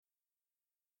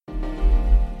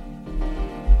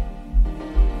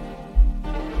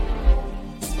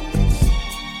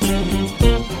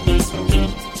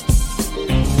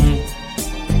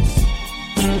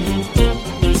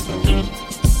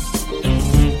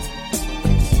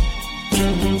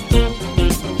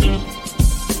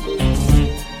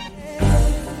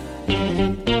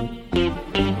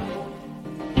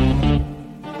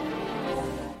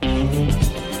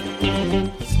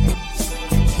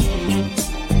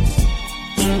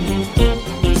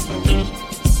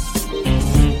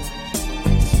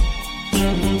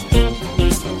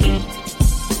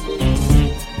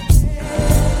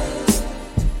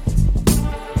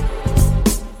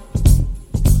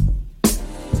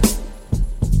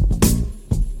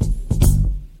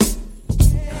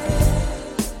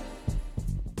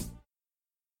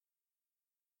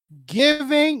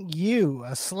giving you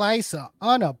a slice of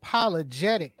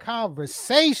unapologetic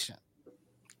conversation.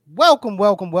 Welcome,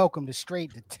 welcome, welcome to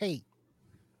Straight to Tape.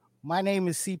 My name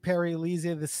is C. Perry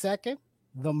Elysia II,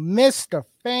 the Mr.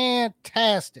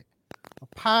 Fantastic of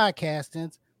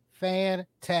podcasting's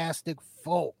fantastic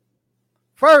folk.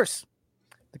 First,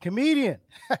 the comedian,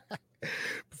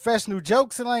 professional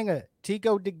joke slinger,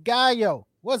 Tico DeGallo.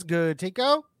 What's good,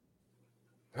 Tico?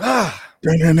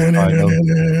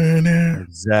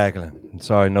 Exactly.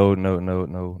 Sorry,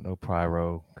 no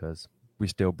pyro because we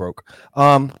still broke.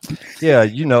 Yeah,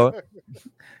 you know,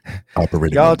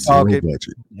 operating y'all on zero talk it.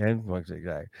 budget. Yeah,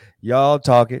 exactly. Y'all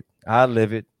talk it. I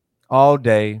live it all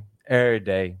day, every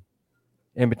day.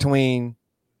 In between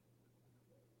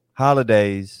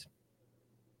holidays,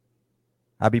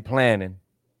 I be planning,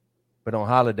 but on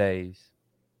holidays,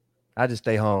 I just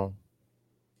stay home.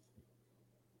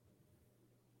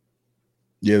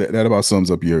 Yeah, that about sums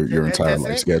up your entire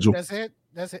life schedule. That's it.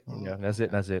 Yeah, that's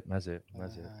it. All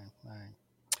right.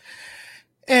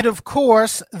 And of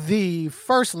course, the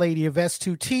first lady of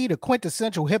S2T, the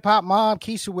quintessential hip hop mom,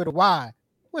 Keisha with a Y.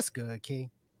 What's good,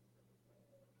 Key?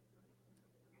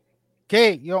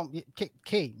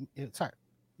 Key, sorry.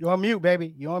 You're on mute,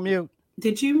 baby. You're on mute.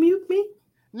 Did you mute me?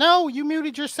 No, you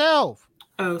muted yourself.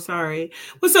 Oh, sorry.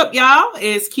 What's up, y'all?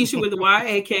 It's Keisha with a Y,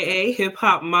 aka Hip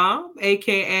Hop Mom,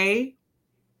 aka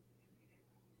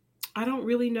I don't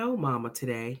really know Mama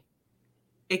today,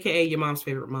 aka your mom's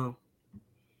favorite mom.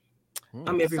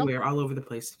 I'm everywhere, all over the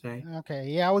place today. Okay,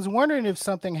 yeah, I was wondering if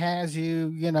something has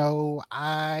you,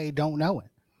 I don't know it.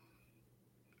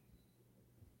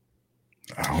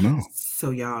 I don't know.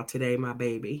 So, y'all, today my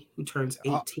baby, who turns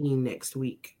 18 next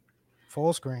week,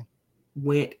 full screen,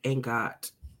 went and got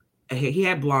a hair. He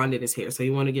had blonde in his hair, so he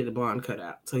wanted to get the blonde cut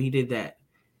out. So he did that.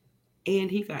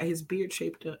 And he got his beard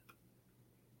shaped up.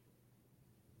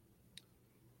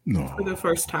 No. For the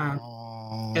first time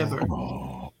ever.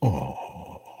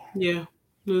 Yeah,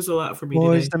 it was a lot for me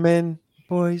Boys today.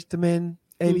 Boys to men,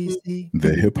 ABC.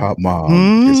 The hip hop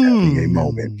mom is having a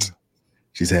moment.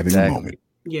 She's having a moment.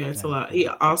 Yeah, it's a lot. He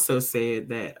also said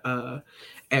that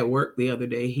at work the other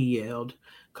day, he yelled,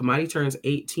 Kamadi turns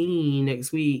 18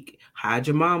 next week. Hide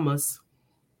your mamas.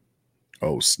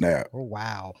 Oh, snap. Oh,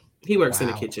 wow. He works in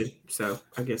the kitchen, so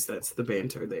I guess that's the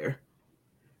banter there.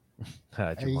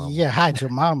 Hide your mamas. Yeah, hide your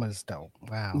mamas, though.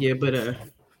 Wow. Yeah, but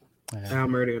I'll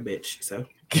murder a bitch, so.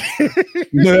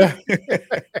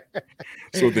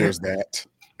 So there's that.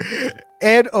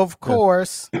 And of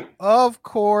course,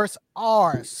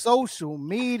 our social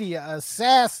media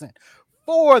assassin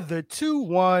for the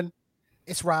 2-1,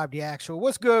 it's Rob the Actual.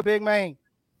 What's good, big man?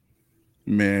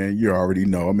 Man, you already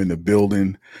know I'm in the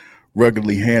building.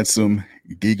 Ruggedly handsome,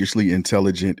 geekishly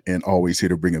intelligent, and always here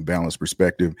to bring a balanced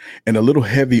perspective. And a little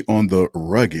heavy on the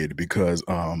rugged because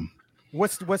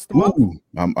what's the month?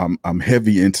 I'm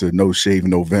heavy into No Shave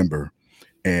November,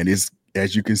 and it's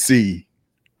as you can see,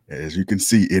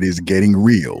 it is getting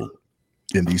real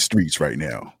in these streets right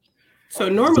now. So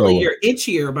normally you're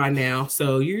itchier by now,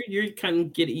 so you're kind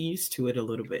of getting used to it a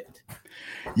little bit.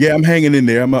 Yeah, I'm hanging in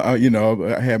there. I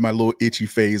had my little itchy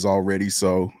phase already,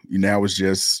 so now it's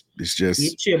just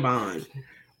itchy bond.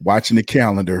 Watching the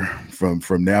calendar from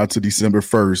now to December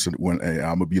 1st when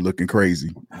I'm gonna be looking crazy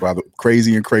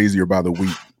and crazier by the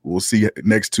week. We'll see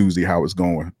next Tuesday how it's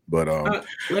going. But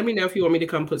let me know if you want me to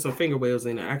come put some finger whales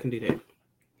in it. I can do that.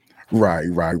 Right.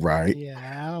 Yeah,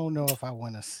 I don't know if I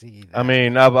want to see that. I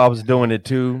mean, I was doing it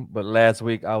too, but last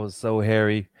week I was so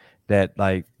hairy that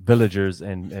like villagers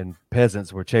and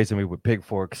peasants were chasing me with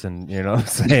pitchforks and you know what I'm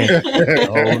saying.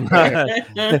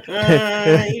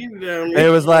 It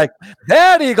was like,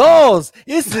 there he goes.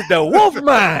 It's the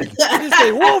Wolfman. It's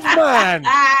the Wolfman.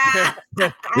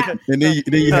 And then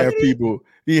you have people.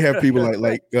 You have people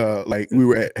like we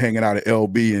were hanging out at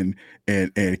LB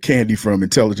and Candy from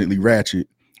Intelligently Ratchet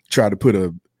tried to put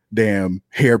a damn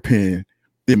hairpin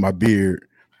in my beard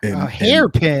and a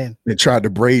hairpin and tried to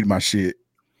braid my shit.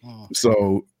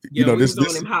 So this was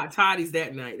on them hot toddies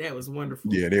that night. That was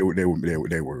wonderful. Yeah, they were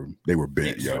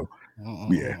bent, yo.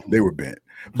 Yeah, they were bent.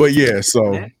 But yeah,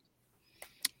 so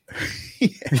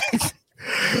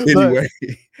anyway,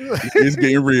 it's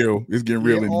getting real. It's getting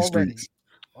real in these streets.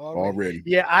 Already.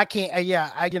 Yeah, I can't.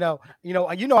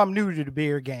 I'm new to the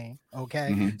beer game.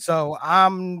 Okay, so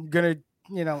I'm gonna.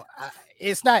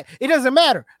 It doesn't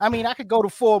matter. I mean, I could go to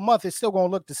full month. It's still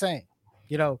gonna look the same.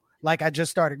 Like I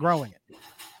just started growing it.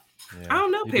 Yeah. I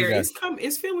don't know, Perry.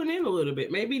 It's filling in a little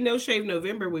bit. Maybe No Shave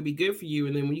November would be good for you,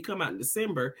 and then when you come out in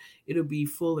December, it'll be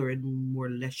fuller and more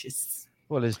luscious.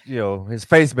 Well, his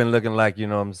face been looking like some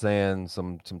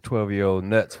 12-year-old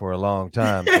nuts for a long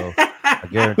time. So I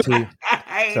guarantee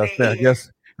So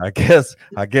I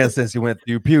guess since you went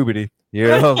through puberty, you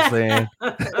know what I'm saying?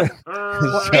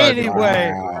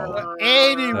 Anyway,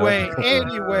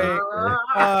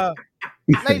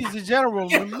 ladies and gentlemen,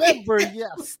 remember,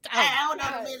 Hold on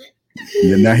a minute.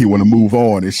 Yeah, now he want to move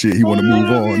on and shit. He want to move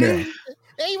on now.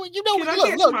 Hey, you know, Can I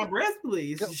catch my breath,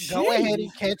 please? Go ahead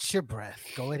and catch your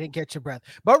breath.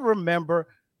 But remember,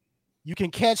 you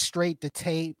can catch Straight to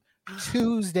Tape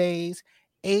Tuesdays,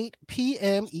 8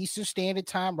 p.m. Eastern Standard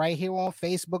Time, right here on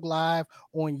Facebook Live,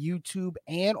 on YouTube,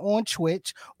 and on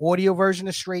Twitch. Audio version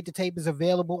of Straight to Tape is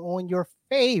available on your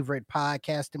favorite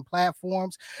podcasting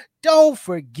platforms. Don't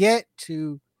forget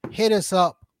to hit us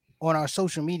up on our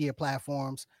social media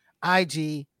platforms,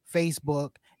 IG,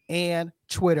 Facebook, and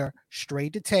Twitter,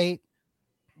 Straight to Tape.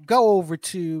 Go over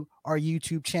to our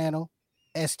YouTube channel,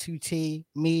 S2T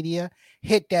Media.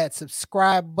 Hit that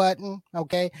subscribe button,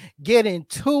 okay? Get in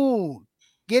tune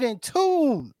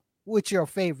with your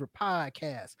favorite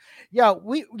podcast.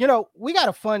 We got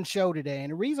a fun show today,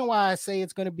 and the reason why I say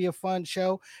it's going to be a fun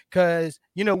show, because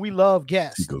we love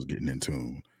guests. Chico's getting in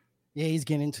tune. Yeah, he's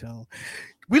getting in tune.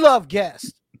 We love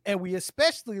guests, and we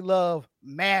especially love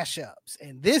mashups.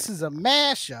 And this is a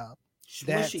mashup.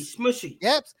 Smushy.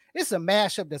 Yep, it's a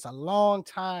mashup that's a long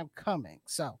time coming.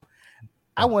 So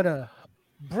I want to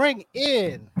bring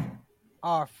in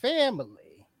our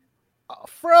family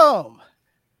from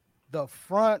the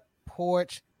Front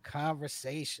Porch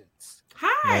Conversations.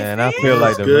 Hi, man. I feel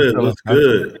like what's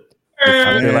good?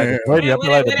 I feel like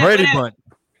the Brady Bunch.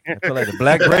 I feel like the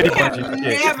Black Brady Bunch.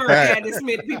 Never had this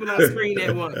many people on screen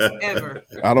at once, ever.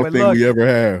 I don't think we ever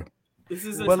have. This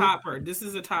is a topper.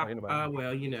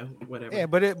 Well, whatever. Yeah,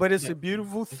 but it's a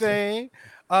beautiful thing.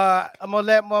 I'm gonna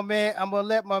let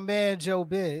my man Joe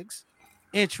Biggs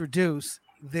introduce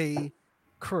the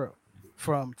crew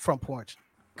from Front Porch.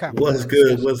 What's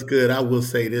good? I will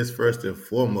say this first and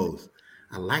foremost.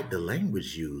 I like the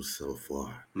language used so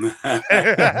far.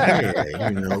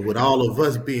 Yeah, with all of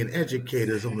us being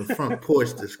educators on the Front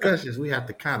Porch discussions, we have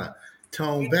to kind of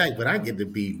tone back, but I get to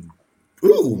be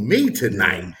me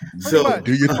tonight. So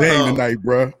do your thing tonight,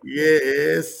 bro.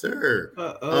 Yes, sir.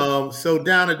 So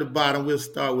down at the bottom, we'll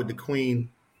start with the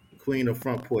queen of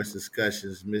Front Porch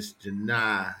discussions, Miss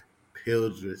Janai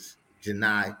Childress.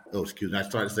 I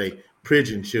started to say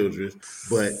Pridgeon Childress,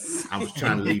 but I was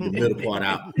trying to leave the middle part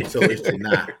out. So it's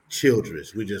Janai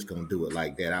Childress. We're just gonna do it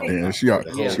like that. She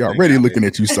already looking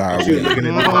at you sideways. She was looking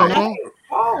at me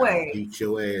always beat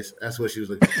your ass. That's what she was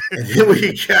looking. And then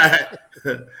we got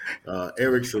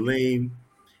Eric Salim,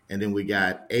 and then we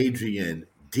got Adrian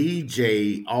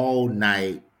DJ all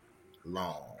night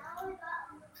long.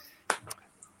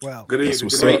 Well, good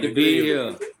evening. Great to be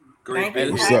here.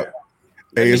 What's up?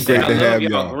 Hey, it's great to have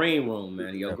y'all. Your green room,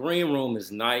 man. Your green room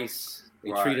is nice.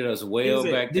 They treated us well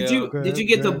back there. Did you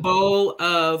get the bowl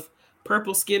of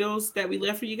purple Skittles that we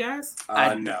left for you guys?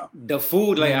 No. The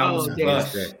food layout was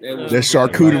plush. That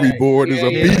charcuterie board is a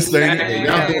beast, ain't it?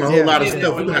 Y'all doing a whole lot of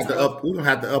stuff. We're gonna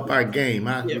have to up our game.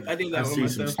 I see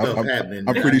some stuff happening.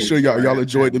 I'm pretty sure y'all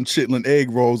enjoyed them chitlin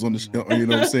egg rolls on the you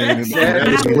know what I'm saying? And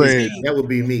the bread. That would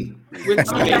be me.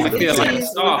 I feel like a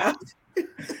star.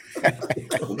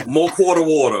 More quarter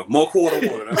water. No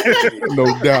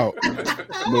doubt.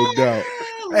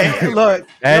 Hey, look,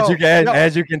 as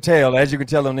you can tell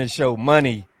on this show,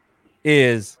 money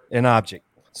is an object.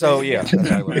 So yeah.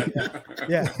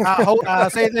 Yeah. I'll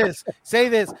say this.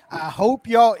 I hope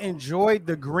y'all enjoyed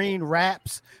the green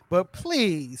wraps, but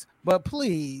please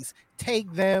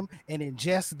take them and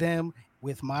ingest them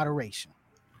with moderation.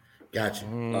 Gotcha.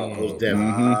 Most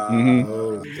definitely.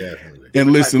 Most definitely.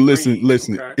 And listen.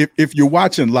 If you're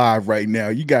watching live right now,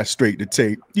 you got Straight to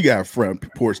Tape. You got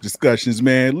Front Porch Discussions,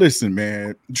 man. Listen,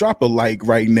 man. Drop a like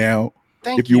right now.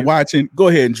 If you're watching, go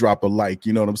ahead and drop a like.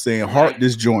 You know what I'm saying? Heart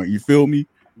this joint. You feel me?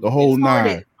 The whole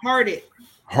nine. Heart it.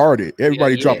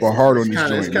 Everybody drop a heart on this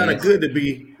joint. It's kind of good to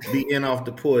be in off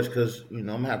the porch because I'm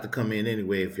gonna have to come in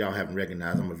anyway. If y'all haven't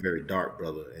recognized, I'm a very dark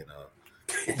brother, and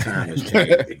time has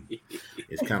changed.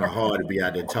 It's kind of hard to be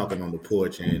out there talking on the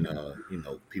porch, and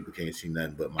people can't see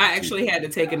nothing but my. I actually had to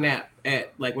take a nap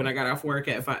at when I got off work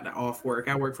at 5. Off work,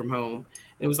 I work from home.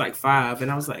 It was 5,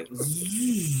 and I was like,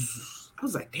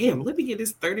 damn, let me get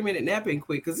this 30-minute nap in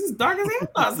quick because it's dark as hell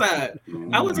outside.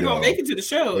 I wasn't gonna make it to the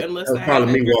show unless that was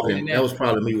probably me walking. That was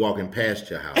probably me walking past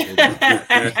your house.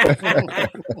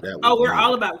 We're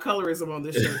all about colorism on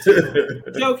this show too.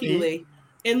 Jokingly,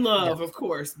 in love, of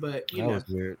course, but that was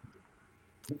weird.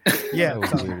 Yeah,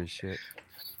 that was weird as shit.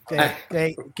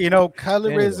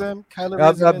 Colorism.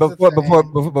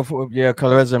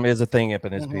 Colorism is a thing up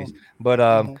in this piece.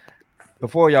 But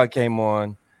before y'all came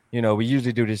on, we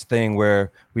usually do this thing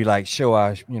where we like show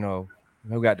our,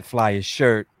 who got the flyest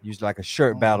shirt, usually like a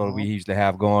shirt battle we usually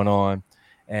have going on.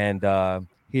 And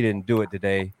he didn't do it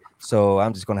today. So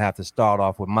I'm just gonna have to start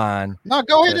off with mine. No,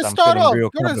 go ahead and start off.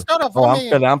 Go ahead and start off.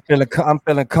 I'm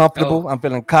feeling comfortable. I'm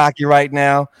feeling cocky right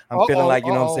now. I'm feeling like,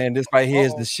 what I'm saying, this right here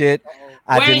is the shit.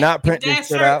 I did not print this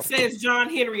shit out. That shirt says John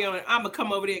Henry on it. I'm gonna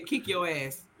come over there and kick your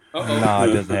ass. No,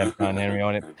 it doesn't have John Henry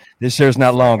on it. This shirt's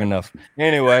not long enough.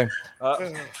 Anyway,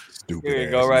 Stupid. Here you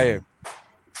go, right here.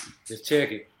 Just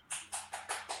check it.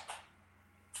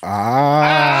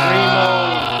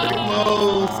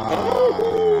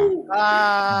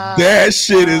 That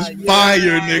shit is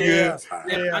fire, nigga.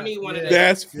 Yeah. I need one of that.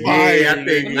 That's fire. Yeah,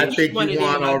 I think you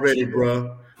won already,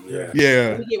 bro.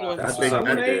 Yeah. This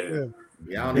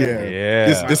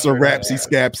a rapsy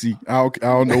scapsy. I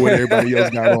don't know what everybody else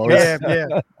got on.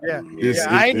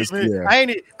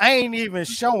 I ain't even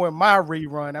showing my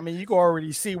rerun. I mean, you can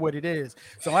already see what it is,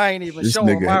 so I ain't even this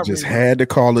showing nigga my just rerun. had to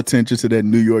call attention to that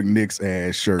New York Knicks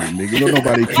ass shirt, nigga.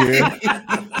 Nobody care.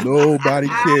 Nobody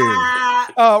care.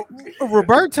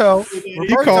 Roberto, He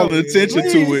called attention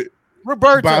to it.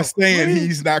 Roberto, by saying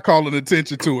he's not calling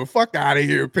attention to it. Fuck out of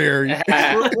here, Perry.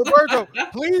 Roberto,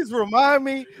 please remind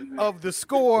me of the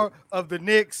score of the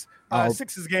Knicks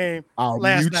Sixers game. I'll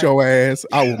last mute night. your ass.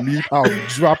 I'll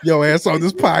drop your ass on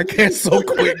this podcast so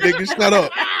quick, nigga. Shut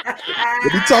up.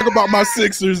 Let me talk about my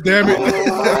Sixers, damn it.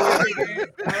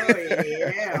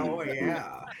 Oh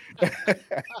yeah.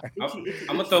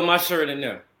 I'm gonna throw my shirt in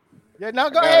there. Yeah, now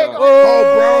go ahead.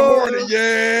 Oh, Brown Hornet,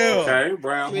 yeah. Okay,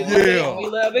 Brown We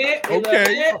Hornet. love it. We Okay. love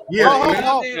it.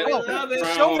 Yeah. We love it.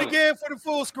 Show it again for the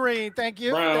full screen. Thank you.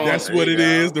 Brown That's Hornet. what it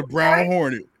is, the Brown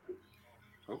Hornet.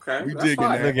 Okay, We that's digging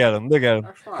fine. that. Look at him.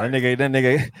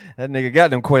 That nigga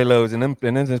got them Quaaludes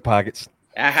in his pockets.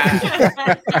 All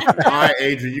right,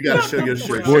 Adrian, you gotta show your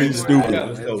shirt. Boy, you stupid.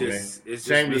 Let's go, man. It's just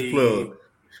Shameless me. plug.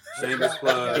 Shameless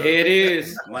plug. There it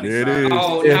is. Money There it sign. is. All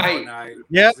All night. night.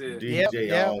 Yep. That's it. DJ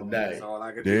Yep. all day. That's all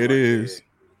I can There do it right is. there.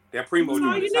 That Primo That's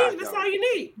all doing you the top, need. That's though. all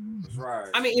you need. That's right.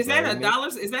 I mean, is that a dollar?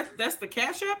 That's the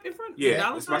Cash App in front? Yeah, The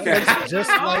dollar it's my sign? Cash App. Just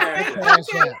Oh, like okay. the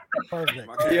Cash App. Perfect.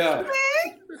 My cash Yeah. app.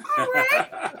 All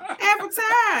right.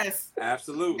 Advertise.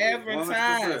 Absolutely.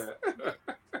 Advertise. 100%.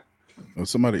 Oh,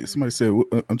 somebody said,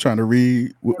 I'm trying to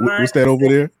read. What's that over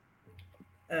there?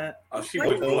 Oh, she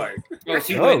went blank. Oh,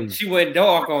 she went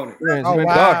dark on it. Oh,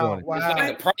 wow. It's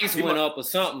like the price went up or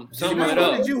something. Something went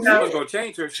She up. was gonna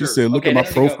change her shirt. She said, "Look Okay, at my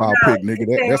there you go. profile pic, nnigga.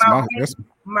 That's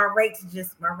my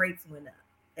rates went up.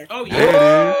 Oh There it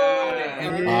yeah.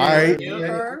 All right.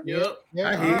 Yep. I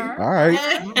hear you. all right.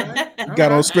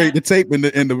 Got on straight the tape, and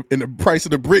the price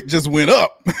of the brick just went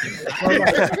up.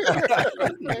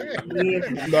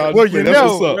 Nah, Well, just you play. That's know-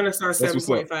 what's up. We're gonna start That's what's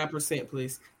up. 7.5%,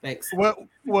 please. Thanks. Well,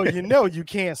 you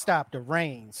can't stop the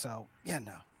rain, so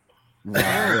Right,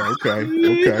 yeah, okay.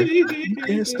 You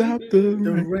can't stop the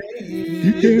rain.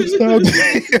 You can't stop the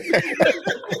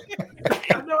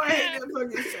I know I hate that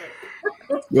fucking show.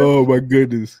 Oh my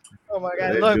goodness. Oh my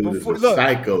God! That Look, dude is before a look.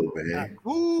 psycho, man.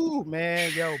 Ooh,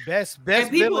 man, yo, best And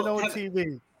people villain on have-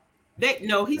 TV.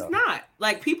 No, he's not.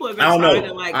 Like people have I been don't trying know.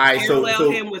 to like All right, so-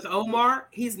 parallel him with Omar.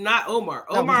 He's not Omar.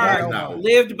 No, he's Omar not Omar.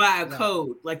 lived by a No.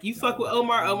 code. Like you fuck with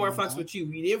Omar, Omar fucks with you.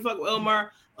 You didn't fuck with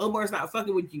Omar, Omar's not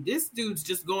fucking with you. This dude's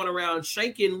just going around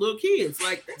shaking little kids.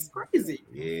 Like that's crazy.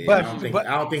 Yeah, But- I but-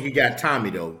 don't think he got Tommy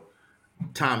though.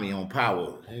 Tommy on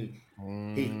power. He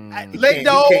can't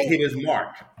hit his mark.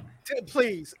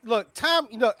 Please look, Tom.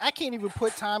 I can't even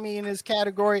put Tommy in this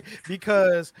category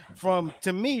because from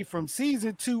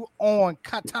season 2 on,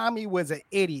 Tommy was an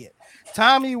idiot.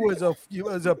 Tommy was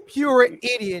a pure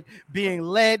idiot being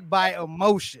led by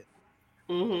emotion.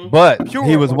 Mm-hmm. But Pure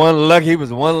he was one lucky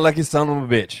son of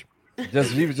a bitch.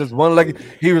 He was just one lucky.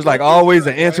 He was like always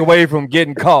an inch away from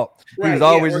getting caught. He was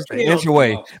always just an inch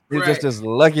away. He was just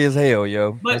lucky as hell,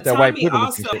 yo. But That's that white Tommy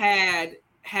privilege and also shit.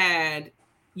 had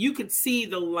you could see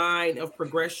the line of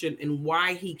progression and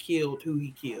why he killed who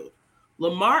he killed.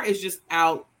 Lamar is just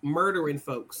out murdering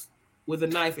folks with a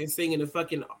knife and singing a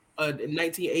fucking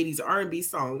 1980s R&B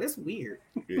song. That's weird.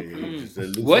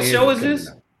 What show is this?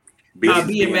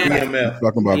 BMF.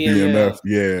 Talking about BMF,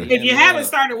 yeah. If you haven't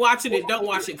started watching it, don't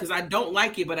watch it because I don't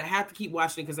like it, but I have to keep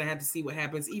watching it because I have to see what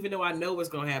happens, even though I know what's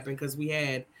going to happen because we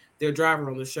had their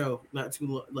driver on the show not too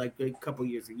long, like a couple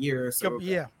years, a year or so.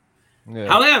 Yeah.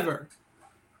 However,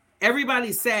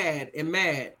 everybody's sad and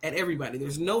mad at everybody.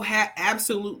 There's no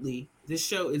absolutely. This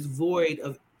show is void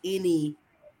of any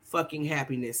fucking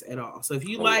happiness at all. So if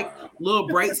you like little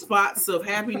bright spots of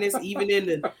happiness, even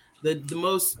in the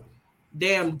most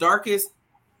damn darkest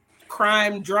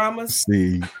crime dramas,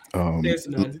 See, there's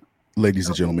none. ladies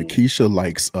and gentlemen, Keisha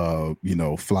likes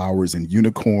flowers and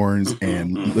unicorns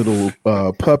and little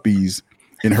puppies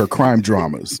in her crime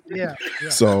dramas. Yeah.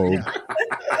 So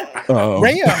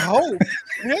Ray of hope.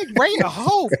 Ray of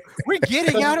hope. We're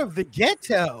getting out of the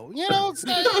ghetto. You know what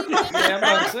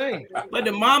I'm saying? But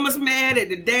the mama's mad at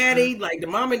the daddy. Like the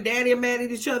mom and daddy are mad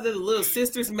at each other. The little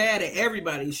sister's mad at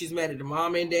everybody. She's mad at the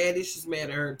mom and daddy. She's mad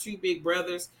at her two big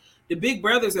brothers. The big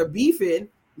brothers are beefing.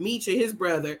 Meech and his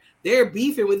brother. They're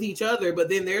beefing with each other, but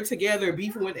then they're together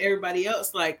beefing with everybody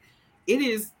else. Like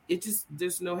there's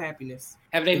no happiness.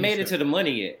 Have they made it to the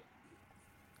money yet?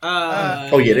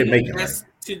 They're making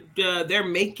money. They're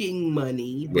making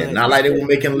money. Yeah, not like they were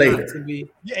making later. Yeah,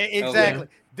 exactly.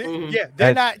 Okay.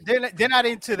 They're not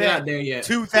into that not there yet.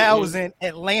 2000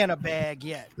 Atlanta bag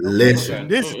yet. Listen,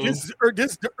 this is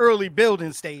the early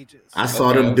building stages. I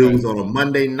saw them dudes on a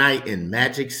Monday night in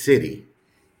Magic City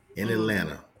in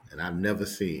Atlanta, and I've never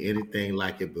seen anything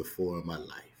like it before in my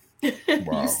life.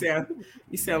 Wow. you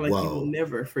sound like you will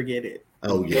never forget it.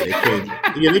 Oh yeah,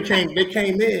 they came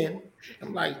in.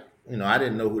 I'm like, I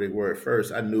didn't know who they were at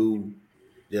first. I knew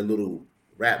their little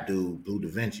rap dude, Blue Da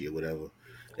Vinci or whatever.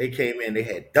 They came in, they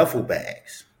had duffel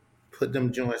bags, put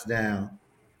them joints down,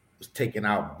 was taking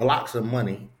out blocks of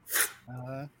money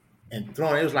and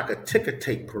throwing it. It was like a ticker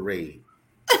tape parade.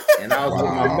 And I was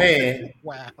with my man.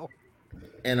 Wow.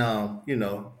 And I'm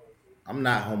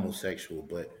not homosexual,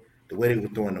 but the way they were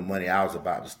throwing the money, I was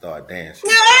about to start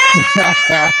dancing.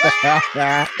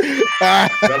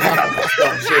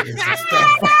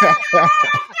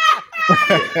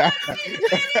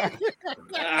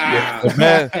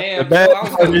 The bad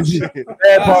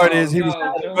part is he was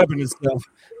rubbing himself.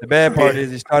 The bad part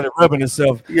is he started rubbing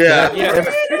himself. Yeah.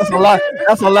 That's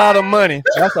a lot of money.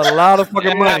 That's a lot of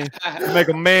fucking money to make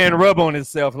a man rub on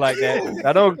himself like that.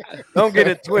 Now don't get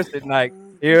it twisted, like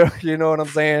you know what I'm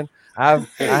saying? I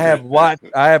have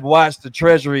watched the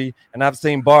Treasury and I've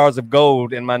seen bars of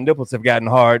gold and my nipples have gotten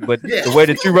hard, but the way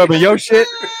that you rubbing your shit,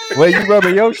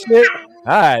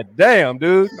 ah, damn,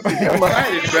 dude.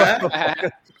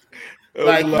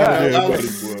 Like, Joe,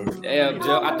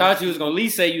 I thought you was gonna at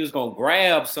least say you was gonna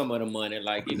grab some of the money,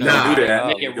 like make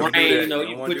it rain.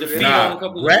 You put your feet on a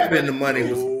couple. Grabbing the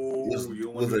money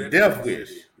was a death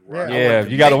wish. Yeah,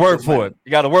 you got to work for it.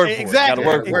 You got to work for it. Exactly.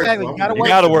 You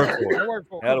got to work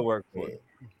for it.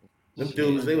 Them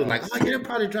dudes, they was like, oh, they'll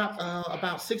probably drop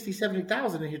about 60,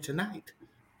 70,000 in here tonight.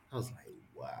 I was like,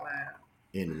 wow.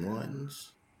 In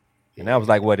ones. And that was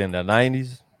like what, in the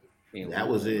 90s? That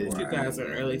was it. 2000,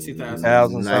 early 2000.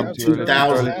 2000,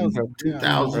 2000,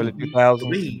 early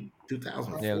 2000.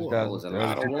 2004. Yeah, That was a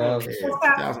lot of work.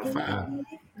 2005.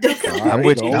 I'm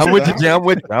with you,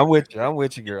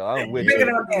 girl. I'm with you.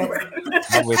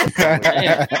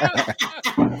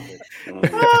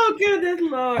 Oh goodness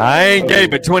Lord! I ain't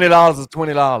gave it $20 is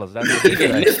 $20. That's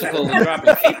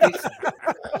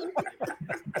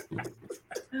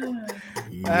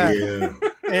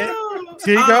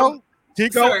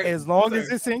Tico, as long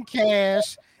as it's in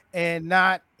cash and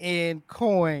not in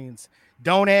coins.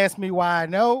 Don't ask me why I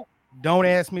know. Don't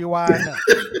ask me why I know.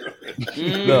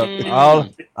 Look,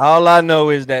 all I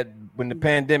know is that when the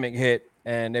pandemic hit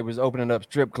and they was opening up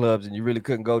strip clubs and you really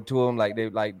couldn't go to them, they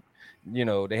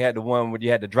had the one where you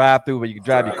had to drive through where you could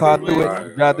drive your car through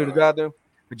it, drive through,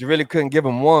 but you really couldn't give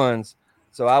them ones.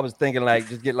 So I was thinking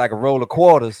just get like a roll of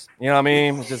quarters, you know what I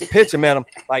mean? Just pitch them at them,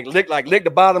 lick the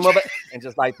bottom of it and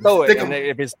just throw it. And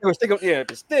if it's still stick, if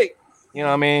it stick, you know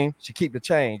what I mean? She keep the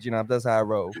change, that's how I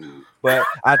roll. But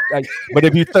but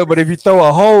if you throw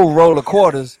a whole roll of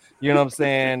quarters, you know what I'm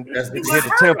saying? Hit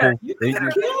the temple. You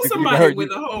can kill somebody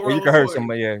with a whole roll. You can hurt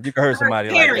somebody. Yeah, you can hurt somebody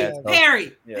Perry, like that. So.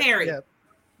 Perry. Yeah.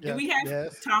 Do we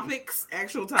have topics?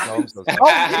 Actual topics? No,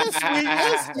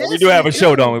 yes, we do have a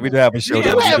show, don't we? We do have a show. We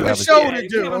do have a show to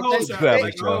do. We have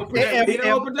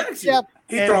a show.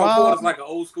 He throwing quarters like an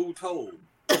old school toad.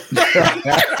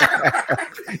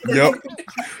 Yep.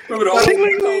 Oh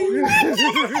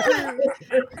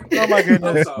my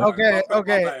goodness. Okay.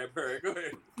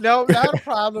 No, not a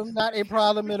problem. Not a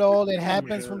problem at all. It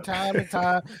happens from time to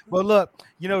time. But look,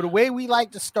 the way we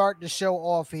like to start the show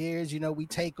off here is, we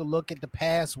take a look at the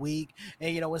past week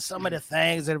and, with some of the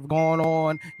things that have gone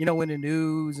on, in the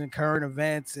news and current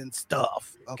events and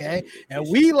stuff. Okay. And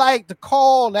we like to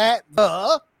call that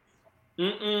the. We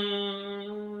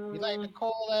like to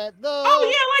call that the. Oh,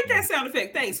 yeah, I like that sound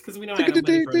effect. Thanks, because we don't have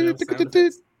nobody for those sound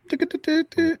effects.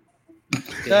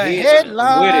 The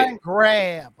headline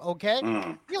grab, okay?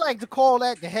 We like to call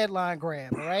that the headline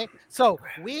grab, all right? So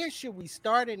where should we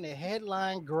start in the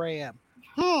headline grab?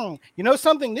 You know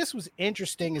something? This was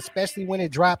interesting, especially when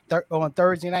it dropped on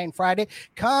Thursday night and Friday.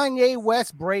 Kanye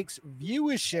West breaks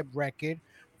viewership record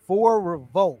for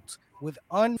Revolt with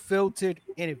unfiltered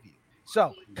interview.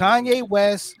 So Kanye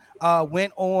West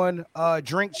went on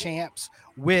Drink Champs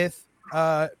with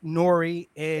Nori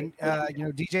and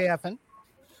DJ Effin,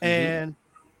 and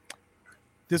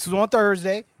this was on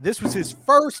Thursday. This was his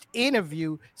first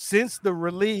interview since the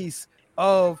release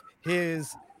of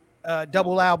his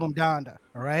double album Donda.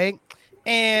 All right.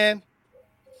 And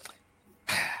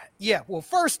yeah, well,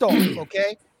 first off,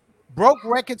 okay, broke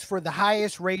records for the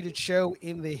highest rated show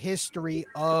in the history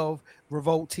of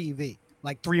Revolt TV,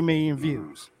 like 3 million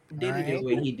views. Did he do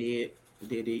what he did?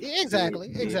 Did he? Exactly.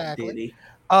 Did he?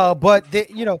 But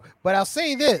I'll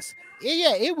say this.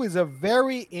 Yeah, it was a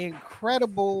very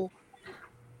incredible,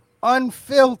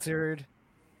 unfiltered,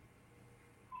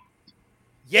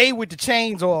 yay with the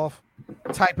chains off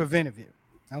type of interview.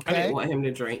 Okay, I didn't want him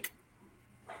to drink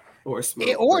or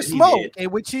smoke,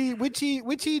 and which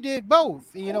he did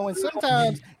both. And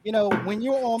sometimes when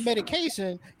you're on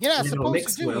medication, you're not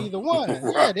supposed to do either one.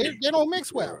 Yeah, they don't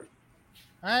mix well.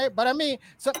 All right, but I mean,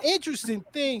 some interesting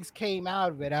things came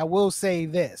out of it. I will say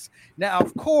this. Now,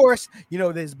 of course,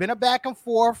 there's been a back and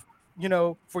forth,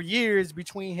 for years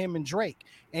between him and Drake,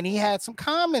 and he had some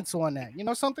comments on that.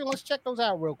 Something. Let's check those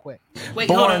out real quick. Wait,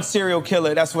 born serial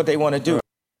killer. That's what they want to do.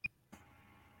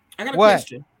 I got a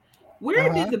question.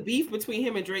 Where did the beef between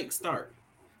him and Drake start?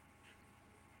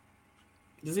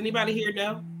 Does anybody here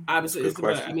know? Obviously, it's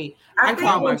about, I can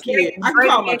call my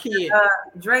kid.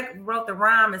 Drake wrote the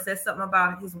rhyme and said something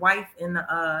about his wife in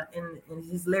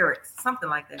his lyrics, something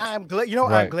like that. I'm glad.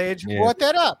 I'm glad you brought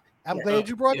that up.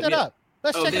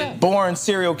 Let's check it out. Born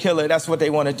serial killer. That's what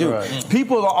they want to do. Right.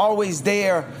 People are always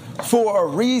there for a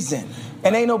reason,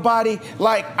 and ain't nobody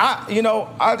like I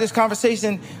had this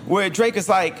conversation where Drake is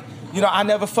like, I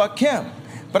never fucked Kim,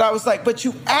 but I was like, but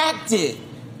you acted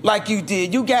like you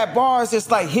did. You got bars that's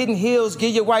like Hidden Hills,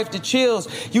 give your wife the chills.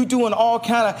 You doing all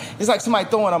kind of, it's like somebody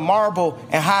throwing a marble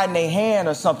and hiding their hand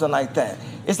or something like that.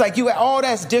 It's like all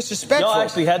that's disrespectful. Y'all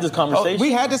actually had this conversation?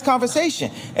 We had this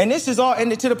conversation. And this is all,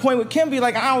 and to the point with Kim be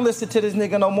like, I don't listen to this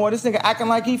nigga no more. This nigga acting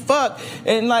like he fucked.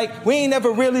 And like, we ain't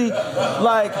never really,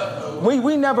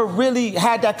 we never really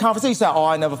had that conversation. Like,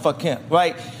 I never fucked Kim.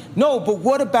 Like, no, but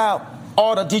what about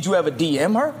did you ever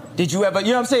DM her? Did you ever,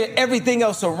 what I'm saying? Everything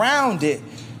else around it.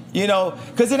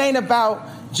 Because it ain't about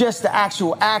just the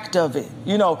actual act of it.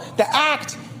 The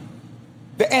act,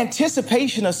 the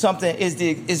anticipation of something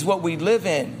is what we live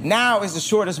in. Now is the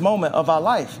shortest moment of our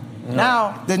life.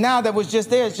 Mm-hmm. Now that was just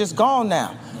there, it's just gone now.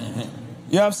 Mm-hmm. You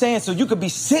know what I'm saying? So you could be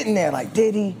sitting there like,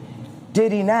 did he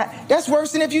not? That's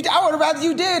worse than if you, I would have rather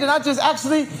you did, and I just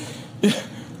actually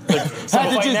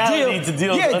had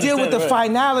to deal with the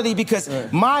finality, because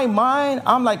my mind,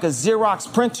 I'm like a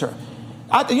Xerox printer.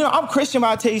 I'm Christian, but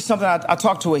I'll tell you something. I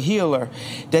talked to a healer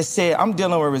that said, I'm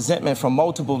dealing with resentment from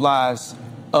multiple lives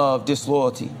of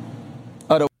disloyalty.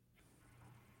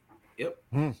 Yep.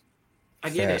 I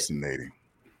get Fascinating. it.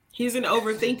 He's an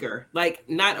overthinker. Like,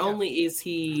 not only is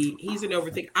he's an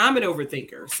overthinker, I'm an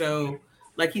overthinker. So,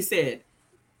 like he said,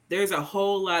 there's a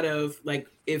whole lot of, like,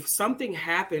 if something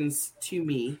happens to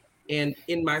me and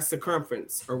in my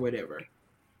circumference or whatever,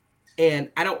 and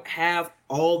I don't have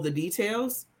all the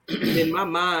details, in my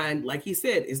mind, like he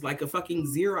said, is like a fucking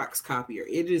Xerox copier.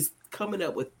 It is coming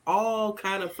up with all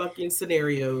kind of fucking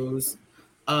scenarios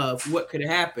of what could have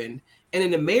happened. And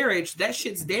in a marriage, that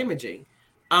shit's damaging.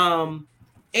 And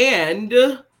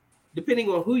depending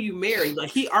on who you marry, like,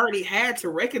 he already had to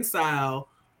reconcile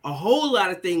a whole lot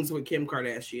of things with Kim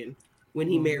Kardashian when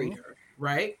he married her,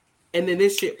 right? And then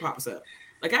this shit pops up.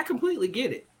 Like, I completely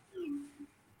get it.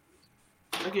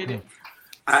 I get it.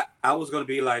 I was gonna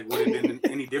be like, would it have been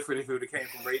any different if it would have came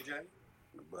from Ray J?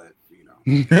 But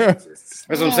that's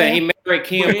what I'm saying. He married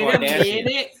Kim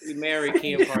Kardashian. He married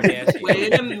Kim Kardashian.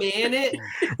 Wait a minute.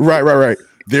 Right.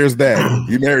 There's that.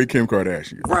 You married Kim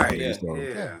Kardashian. Right.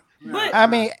 Yeah. But I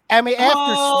mean, after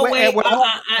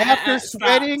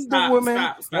sweating the woman.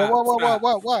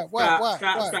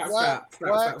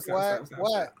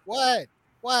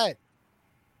 What?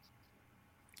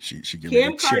 Kim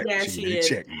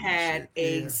Kardashian had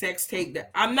a sex tape that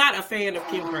I'm not a fan of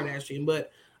Kim Kardashian,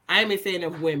 but I'm a fan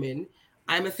of women.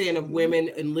 I'm a fan of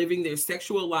women and living their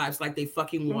sexual lives like they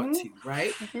fucking want to,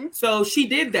 right? Mm-hmm. So she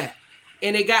did that,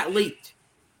 and it got leaked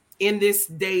in this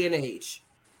day and age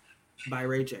by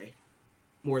Ray J,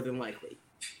 more than likely.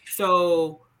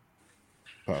 So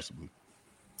possibly.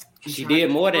 She did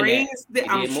more than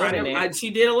that. She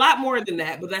did a lot more than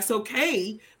that, but that's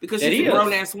okay because she's a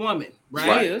grown ass woman,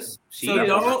 right?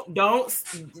 Don't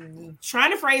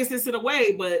trying to phrase this in a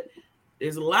way, but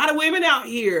there's a lot of women out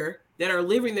here that are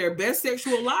living their best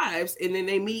sexual lives, and then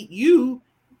they meet you,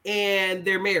 and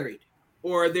they're married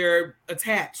or they're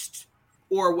attached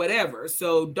or whatever.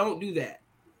 So don't do that.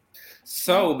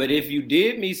 So, but if you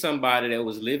did meet somebody that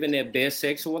was living their best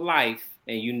sexual life,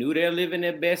 and you knew they're living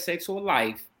their best sexual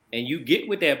life, and you get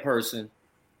with that person,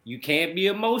 you can't be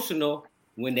emotional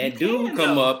when that dude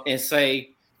come up and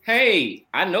say, "Hey,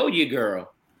 I know you,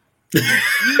 girl." No.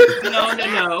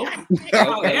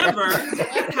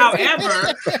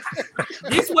 However,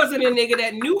 this wasn't a nigga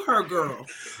that knew her girl.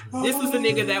 This was a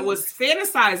nigga that was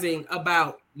fantasizing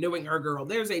about knowing her girl.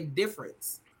 There's a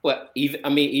difference. Well,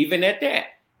 even at that,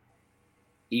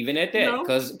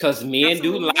 because men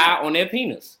do lie on their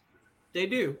penis. They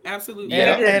do, absolutely.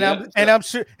 And I'm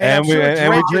sure. And we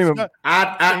dream.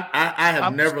 I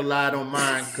have never lied on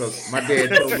mine because my dad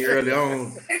told me early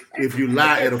on, if you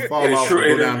lie, it'll fall off and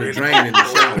go down the drain in the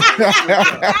shower. And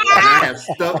I have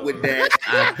stuck with that.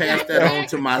 I passed that on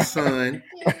to my son,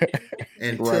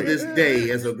 and to this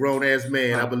day, as a grown ass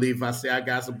man, I believe if I say I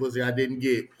got some pussy I didn't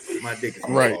get, my dick is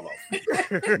gonna fall off.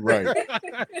 Right.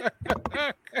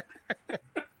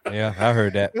 Yeah, I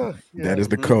heard that. That is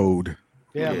the code.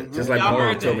 Yeah, just like my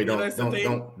mom told me,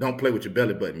 don't play with your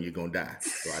belly button, you're gonna die.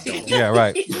 So I don't. Yeah,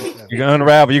 right. You can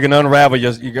unravel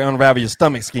your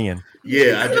stomach skin.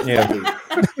 Yeah,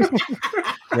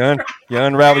 you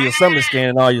unravel your stomach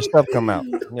skin and all your stuff come out.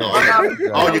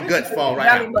 Yeah. All your guts fall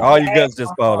right out. All your guts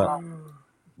just fall out.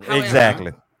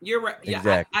 Exactly. You're right. Yeah,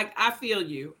 exactly. I feel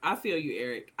you. I feel you,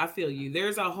 Eric. I feel you.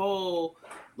 There's a whole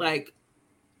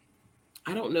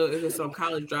I don't know if it's on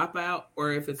College Dropout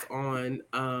or if it's on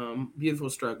Beautiful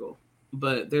Struggle,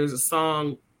 but there's a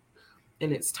song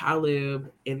and it's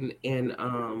Talib and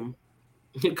Kanye,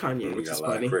 which is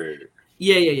funny.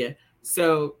 Yeah.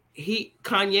 So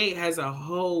Kanye has a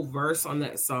whole verse on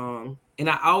that song, and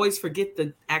I always forget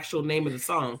the actual name of the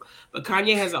song, but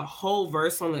Kanye has a whole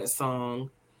verse on that song,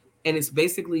 and it's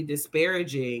basically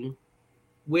disparaging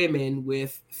women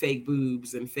with fake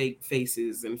boobs and fake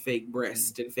faces and fake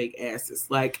breasts and fake asses.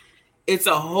 Like, it's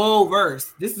a whole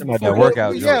verse. This is that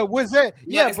workout. Yeah, was that?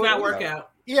 Yeah, it's not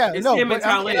workout. Yeah, it's no. him and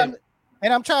Talib.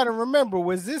 And I'm trying to remember,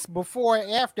 was this before or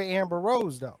after Amber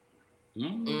Rose though?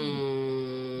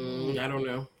 I don't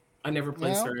know. I never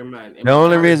placed her in mind. The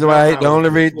only reason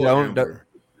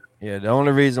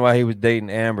why he was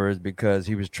dating Amber is because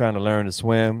he was trying to learn to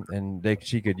swim, and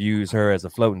she could use her as a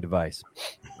floating device.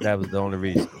 That was the only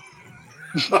reason.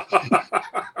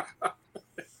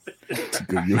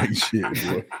 You ain't shit,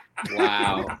 boy.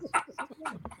 Wow.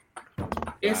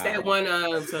 It's that one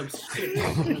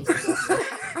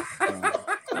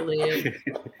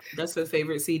that's the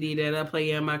favorite CD that I play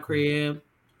in my crib.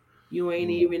 You ain't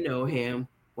even know him.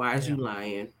 Why is you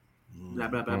lying? Blah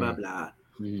blah blah blah blah.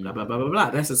 Blah blah blah blah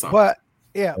blah. That's the song. But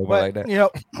like that.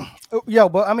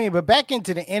 But back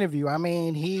into the interview. I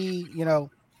mean, he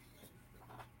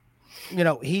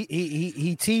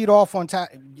teed off on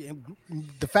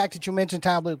the fact that you mentioned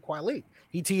Talib Kweli.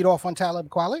 He teed off on Talib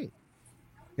Kweli.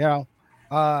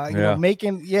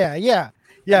 Making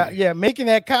making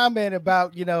that comment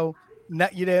about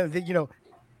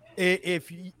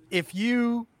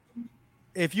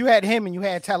if you had him and you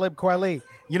had Talib Kweli,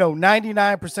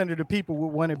 99% of the people would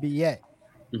want to be Ye.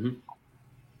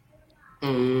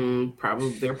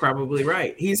 Probably, they're probably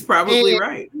right. He's probably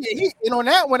right. On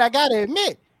that one, I gotta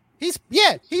admit, he's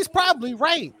probably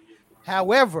right.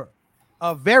 However,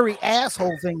 a very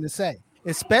asshole thing to say,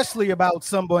 especially about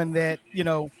someone that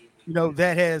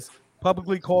that has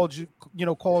publicly called you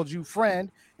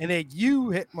friend, and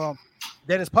that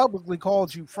that has publicly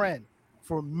called you friend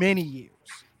for many years.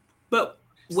 But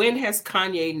when has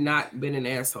Kanye not been an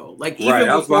asshole? Like, even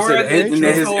right, before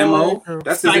his MO,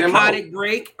 that's his psychotic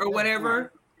break or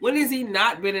whatever. When has he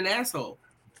not been an asshole?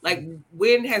 Like,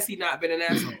 when has he not been an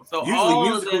asshole? So usually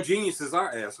musical geniuses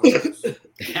are assholes.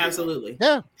 Absolutely.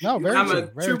 Yeah. No, very I'm true.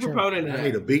 a true proponent of that. I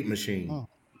need a beat machine. Oh.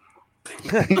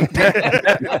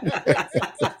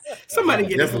 Somebody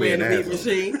get this man a beat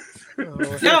machine.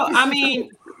 No, I mean,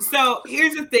 so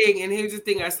here's the thing, and here's the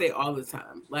thing I say all the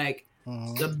time. Like,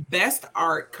 the best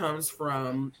art comes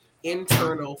from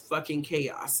internal fucking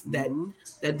chaos.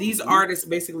 That these artists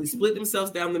basically split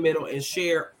themselves down the middle and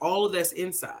share all of that's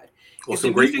inside. Or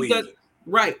some great weed.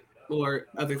 Right, or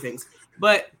other things.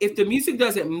 But if the music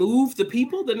doesn't move the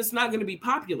people, then it's not going to be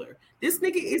popular. This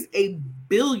nigga is a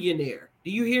billionaire. Do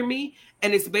you hear me?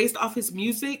 And it's based off his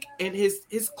music and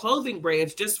his clothing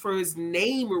brands just for his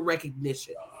name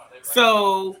recognition.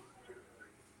 So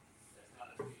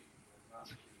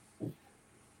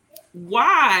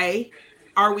why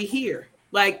are we here?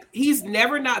 Like, he's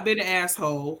never not been an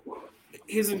asshole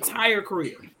his entire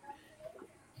career.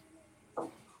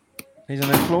 He's an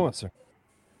influencer.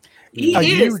 He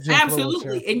is,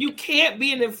 absolutely. And you can't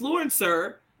be an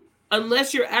influencer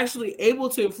unless you're actually able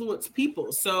to influence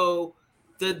people. So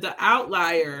the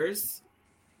outliers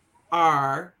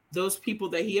are those people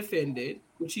that he offended,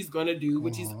 which he's going to do,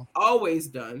 which he's always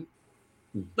done.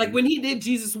 Like when he did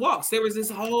Jesus Walks, there was this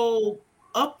whole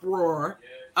uproar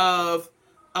of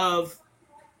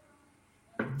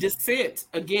dissent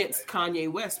against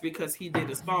Kanye West because he did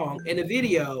a song and a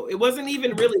video. It wasn't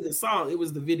even really the song, it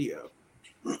was the video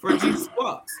for Jesus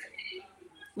Walks.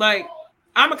 Like,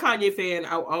 I'm a Kanye fan.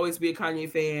 I'll always be a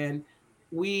Kanye fan.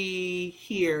 We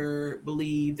here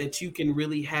believe that you can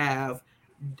really have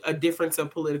a difference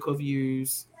of political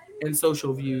views and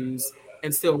social views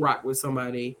and still rock with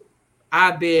somebody.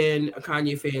 I've been a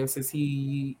Kanye fan since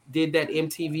he did that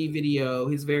MTV video,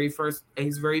 his very first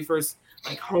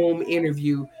like home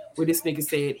interview where this nigga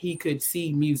said he could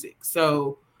see music.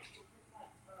 So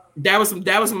that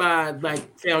was my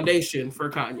like foundation for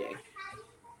Kanye.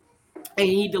 And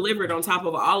he delivered on top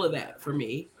of all of that for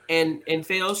me and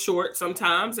fell short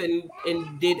sometimes and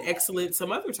did excellent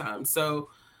some other times. So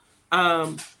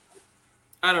I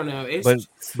don't know.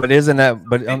 But isn't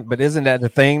that the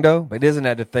thing though? But isn't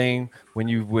that the thing when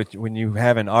you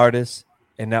have an artist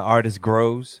and that artist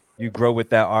grows, you grow with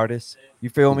that artist. You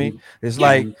feel me? It's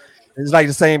like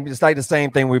the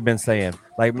same thing we've been saying.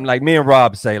 Like me and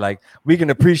Rob say, like we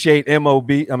can appreciate MOP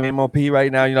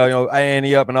right now. You know,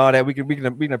 Annie up and all that. We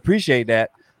can appreciate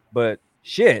that, but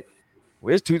shit.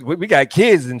 We got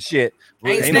kids and shit.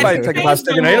 Ain't nobody talking about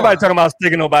sticking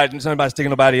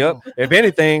nobody up. If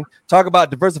anything, talk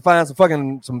about diversifying some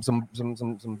fucking some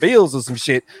bills or some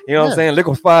shit. You know what I'm saying?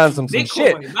 Liquefying some shit.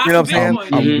 You know what I'm saying?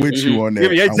 I'm with you on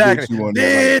that. Yeah, exactly.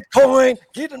 Bitcoin,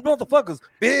 get them motherfuckers.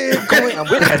 Bitcoin. I'm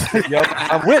with that shit, yo.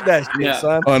 I'm with that shit,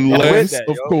 son. Unless,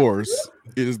 of course,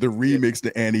 it is the remix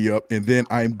to Annie Up, and then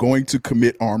I'm going to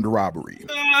commit armed robbery.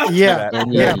 Yeah. I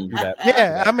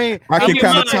mean, I can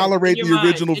kind of tolerate the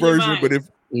original version, but if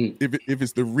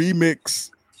it's the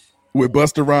remix with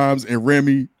Busta Rhymes and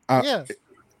Remy,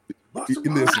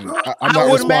 listen, I'm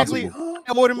not responsible.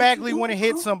 I automatically want to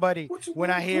hit somebody when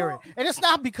I hear it, and it's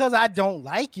not because I don't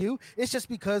like you. It's just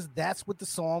because that's what the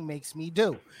song makes me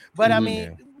do. But I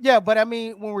mean,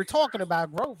 when we're talking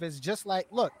about growth, it's just like,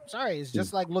 it's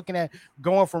just like looking at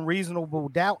going from Reasonable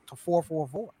Doubt to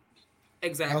 444.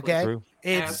 Exactly. Okay.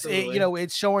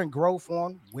 It's showing growth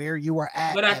on where you are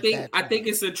at. But I think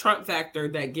it's a Trump factor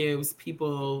that gives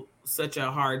people such a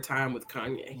hard time with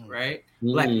Kanye, right?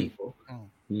 Black people.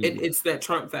 It's that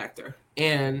Trump factor,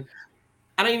 and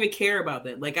I don't even care about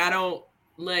that. Like, I don't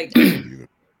like.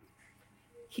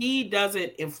 He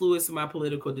doesn't influence my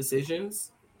political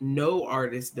decisions. No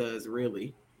artist does,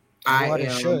 really. I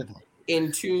am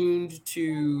in tuned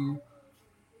to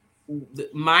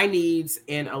my needs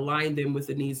and align them with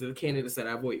the needs of the candidates that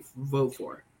I vote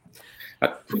for.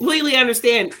 I completely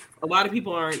understand a lot of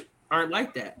people aren't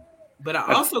like that, but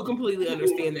I also completely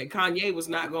understand that Kanye was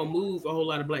not going to move a whole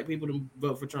lot of black people to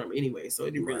vote for Trump anyway, so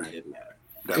it really didn't matter.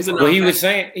 Well, he was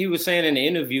saying in the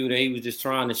interview that he was just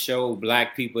trying to show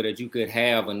black people that you could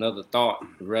have another thought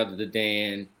rather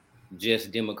than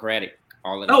just Democratic.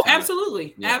 All of the time.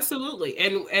 Absolutely.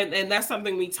 And that's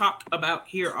something we talk about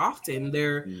here often.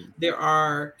 There's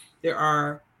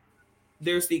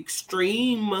the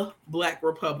extreme black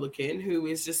Republican who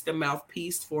is just a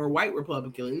mouthpiece for white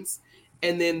Republicans,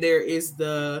 and then there is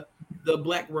the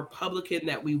black Republican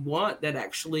that we want that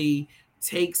actually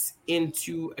takes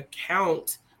into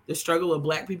account the struggle of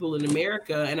black people in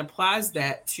America and applies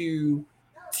that to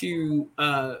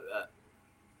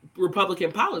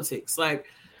Republican politics.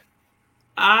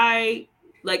 If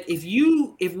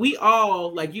we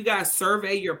all, like, you guys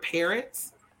survey your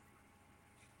parents,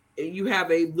 you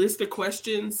have a list of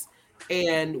questions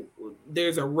and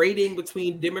there's a rating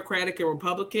between Democratic and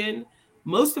Republican,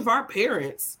 most of our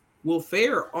parents will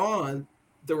fare on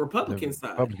the Republican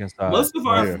side. Most of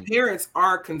our parents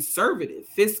are conservative,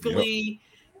 fiscally,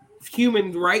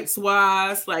 human rights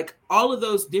wise, like all of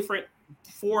those different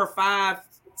 4 or 5,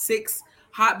 6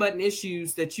 hot button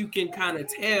issues that you can kind of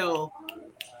tell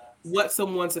what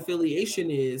someone's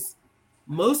affiliation is.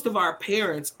 Most of our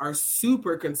parents are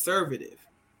super conservative,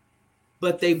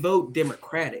 but they vote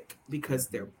Democratic because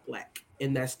they're black,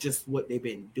 and that's just what they've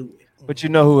been doing. But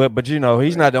he's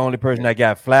not the only person that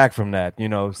got flack from that. You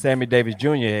know, Sammy Davis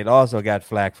Jr. had also got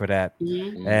flack for that.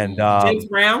 And James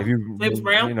Brown,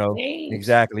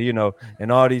 exactly.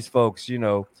 And all these folks,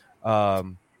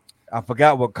 I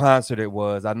forgot what concert it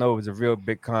was. I know it was a real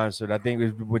big concert. I think it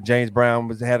was when James Brown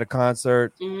had a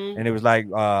concert, and it was like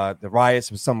the riots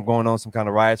was something going on, some kind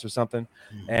of riots or something.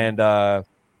 And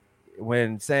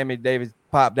when Sammy Davis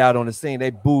popped out on the scene,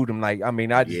 they booed him. They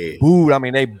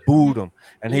booed him,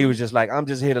 and he was just like, "I'm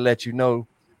just here to let you know,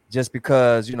 just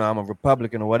because I'm a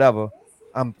Republican or whatever,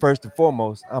 I'm first and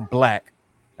foremost, I'm black,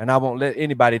 and I won't let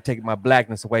anybody take my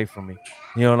blackness away from me.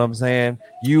 You know what I'm saying?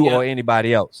 Or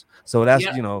anybody else. So that's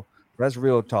that's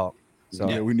real talk.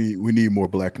 So we need more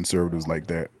black conservatives like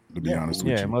that. To be honest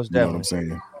with you, most definitely. You know what I'm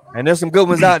saying? And there's some good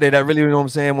ones out there that really,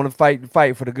 want to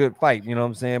fight for the good fight. You know what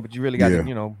I'm saying? But you really got to,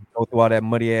 go through all that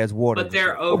muddy ass water. But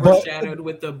they're overshadowed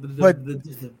with the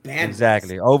bad.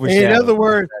 Exactly. Overshadowed. In other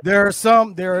words, there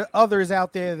are others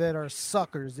out there that are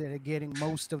suckers that are getting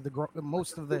most of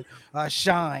the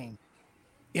shine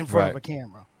in front of a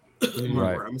camera.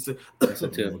 Right. That's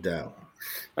no doubt.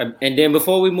 And then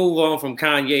before we move on from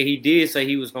Kanye, he did say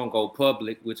he was gonna go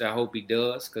public, which I hope he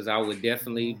does, because I would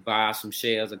definitely buy some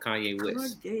shares of Kanye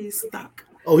West.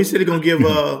 Oh, he said he's gonna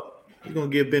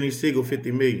give Benny Siegel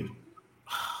 $50 million.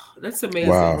 That's amazing.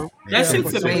 Wow. That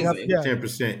shit's amazing.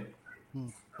 10%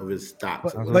 of his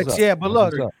stocks.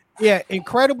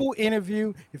 Incredible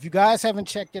interview. If you guys haven't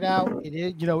checked it out, it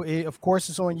is, of course,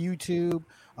 it's on YouTube.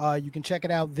 You can check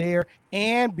it out there,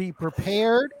 and be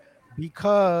prepared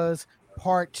because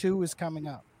part 2 is coming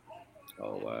up.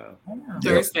 Oh wow!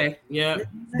 Thursday,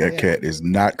 That cat is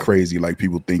not crazy like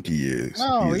people think he is.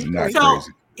 No, he is not so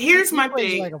crazy. Here's my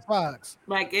thing: like a fox.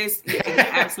 Like it's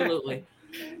absolutely.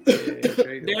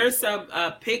 There's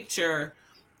a picture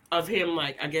of him,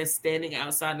 like I guess standing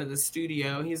outside of the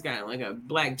studio. He's got like a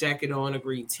black jacket on, a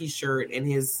green T-shirt, and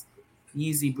his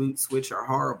Yeezy boots, which are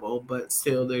horrible, but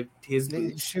still his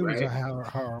boots, shoes are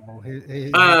horrible.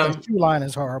 His shoe line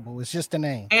is horrible. It's just a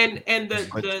name. And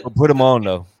the put them on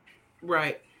though.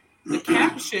 Right. The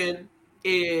caption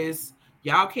is,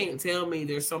 "Y'all can't tell me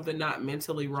there's something not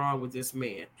mentally wrong with this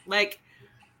man." Like,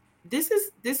 this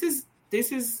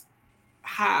is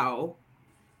how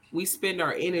we spend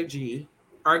our energy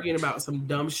arguing about some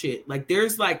dumb shit. Like,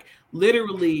 there's like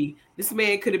literally, this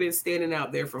man could have been standing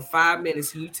out there for 5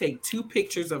 minutes. You take 2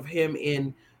 pictures of him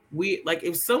in like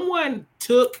if someone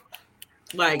took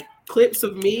like clips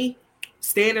of me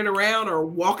standing around or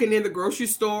walking in the grocery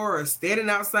store or standing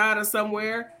outside or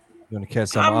somewhere, you're gonna catch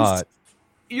some odd.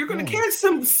 You're gonna catch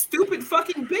some stupid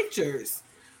fucking pictures.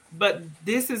 But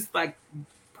this is like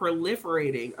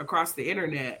proliferating across the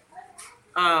internet.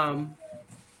 And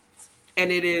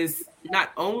it is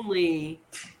not only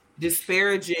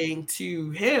disparaging to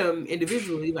him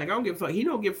individually, like I don't give a fuck. He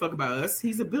don't give a fuck about us.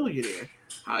 He's a billionaire.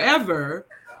 However,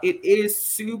 it is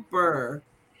super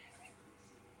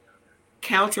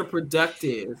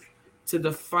counterproductive to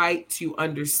the fight to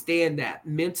understand that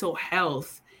mental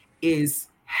health is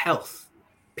health,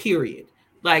 period.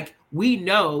 Like, we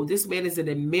know this man is an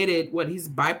admitted, he's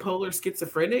bipolar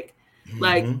schizophrenic.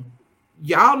 Like,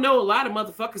 y'all know a lot of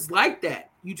motherfuckers like that.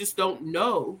 You just don't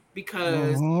know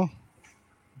because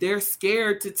they're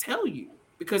scared to tell you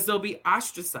because they'll be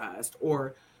ostracized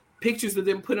or pictures of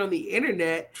them put on the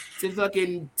internet to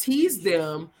fucking tease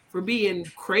them for being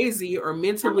crazy or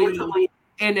mentally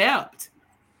inept.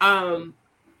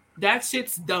 That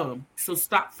shit's dumb. So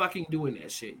stop fucking doing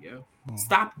that shit, yo.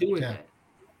 Stop doing that.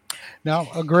 No,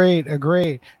 agreed.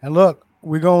 And look,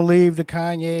 we're going to leave the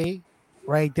Kanye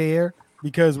right there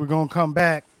because we're going to come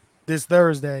back this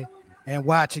Thursday and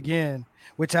watch again,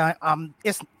 which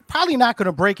it's probably not going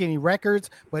to break any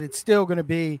records, but it's still going to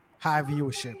be high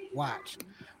viewership. Watch.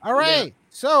 All right.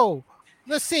 So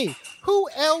let's see who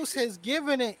else has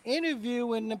given an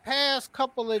interview in the past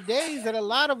couple of days that a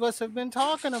lot of us have been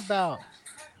talking about.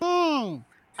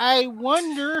 I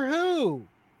wonder who.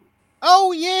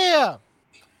 Oh yeah,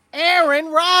 Aaron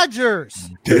Rodgers.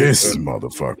 This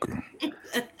motherfucker.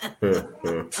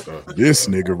 This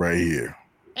nigga right here.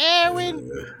 Aaron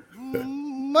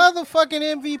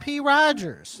motherfucking MVP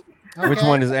Rodgers. Okay. Which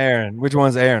one is Aaron? Which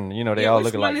one's Aaron? You know, they all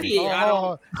look alike. Okay,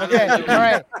 all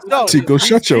right. So, Tico,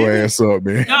 shut your ass up,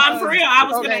 man. No, I'm for real. I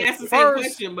was going to ask the same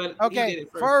question, but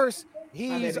first,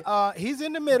 he's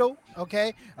in the middle.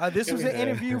 Okay, this was an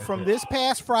interview from this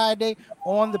past Friday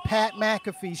on the Pat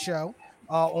McAfee show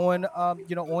on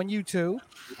YouTube.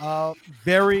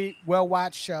 Very well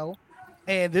watched show,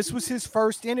 and this was his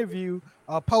first interview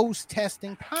post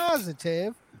testing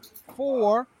positive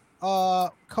for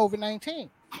COVID-19.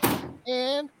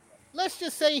 And let's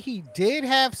just say he did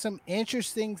have some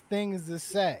interesting things to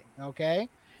say, okay?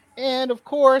 And, of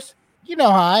course, you know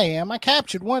how I am. I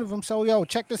captured one of them, so,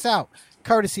 check this out.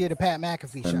 Courtesy of the Pat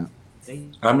McAfee show.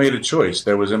 I made a choice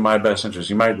that was in my best interest.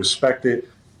 You might respect it,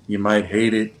 You might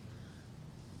hate it.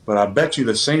 But I bet you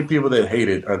the same people that hate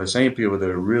it are the same people that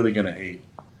are really going to hate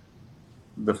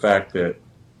the fact that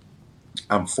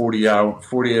I'm 48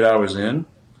 hours in,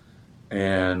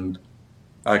 and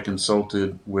I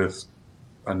consulted with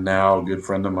a now good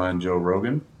friend of mine, Joe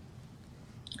Rogan,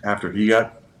 after he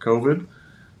got COVID,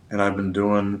 and I've been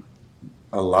doing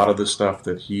a lot of the stuff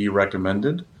that he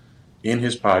recommended in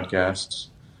his podcasts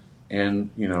and,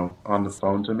 on the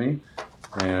phone to me,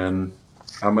 and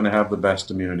I'm going to have the best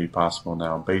immunity possible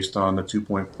now, based on the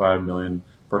 2.5 million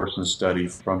person study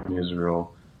from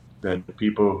Israel, that the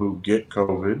people who get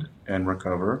COVID and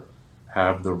recover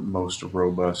have the most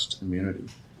robust immunity.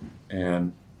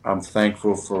 And I'm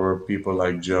thankful for people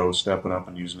like Joe stepping up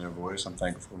and using their voice. I'm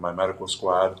thankful for my medical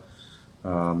squad.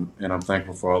 And I'm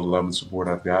thankful for all the love and support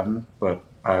I've gotten. But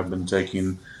I've been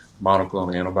taking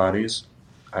monoclonal antibodies,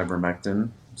 ivermectin,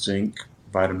 zinc,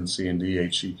 vitamin C and D,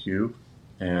 HCQ,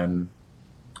 and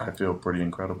I feel pretty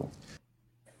incredible.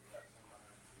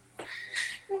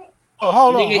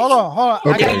 Hold on.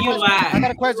 Okay. I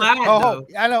got a question.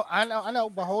 I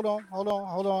know, but hold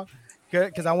on.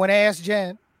 Because I want to ask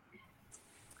Jen.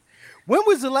 When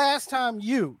was the last time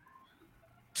you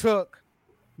took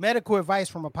medical advice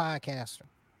from a podcaster?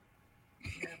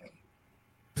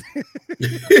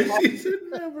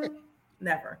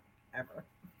 Never, ever.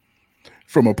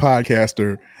 From a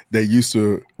podcaster that used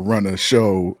to run a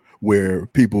show where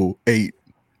people ate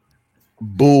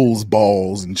bull's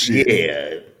balls and shit.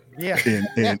 Yeah.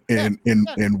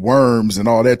 And worms and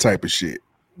all that type of shit.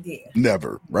 Yeah.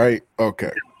 Never, right?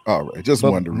 Okay. All right. Just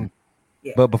wondering.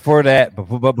 Yeah. But before that,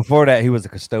 he was a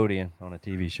custodian on a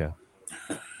TV show.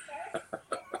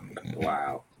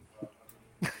 Wow.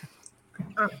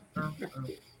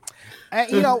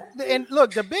 And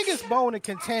look, the biggest bone of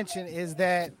contention is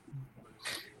that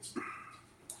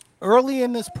early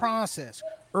in this process,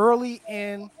 early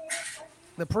in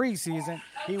the preseason,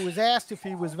 he was asked if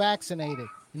he was vaccinated,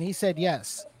 and he said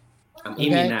yes. I'm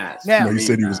immunized. Now, no, he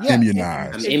said he was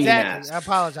immunized. I'm exactly. immunized. I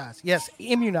apologize. Yes,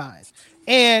 immunized.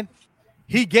 And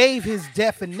he gave his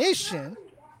definition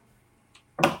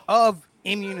of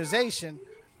immunization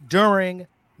during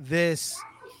this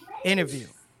interview,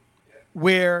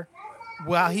 where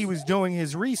while he was doing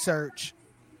his research,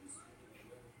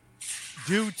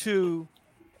 due to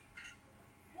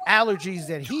allergies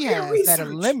that he has that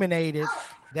eliminated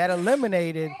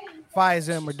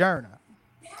Pfizer and Moderna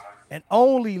and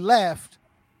only left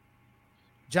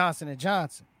Johnson &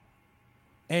 Johnson.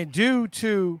 And due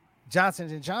to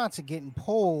Johnson & Johnson getting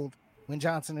pulled when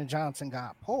Johnson & Johnson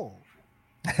got pulled.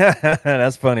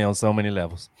 That's funny on so many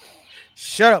levels.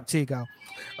 Shut up, Tico.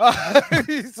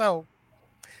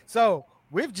 So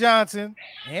with Johnson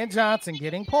 & Johnson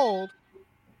getting pulled,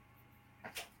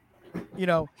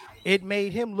 it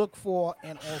made him look for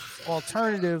an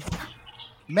alternative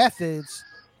methods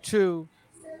to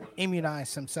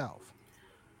immunize himself.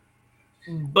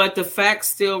 But the fact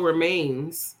still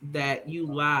remains that you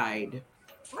lied.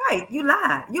 Right, you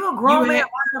lied. You're a grown man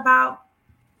lying about.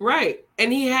 Right,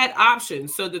 and he had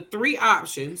options. So the three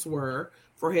options were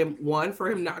for him: 1, for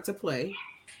him not to play;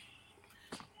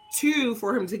 2,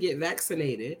 for him to get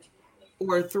vaccinated;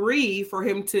 or 3, for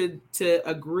him to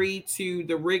agree to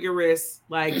the rigorous,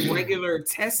 regular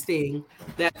testing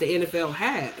that the NFL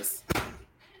has.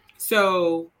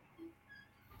 So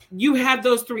you have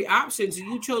those 3 options, and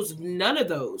you chose none of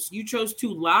those. You chose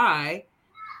to lie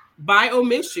by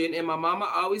omission, and my mama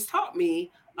always taught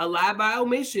me a lie by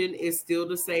omission is still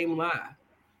the same lie.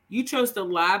 You chose to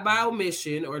lie by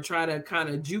omission or try to kind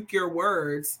of juke your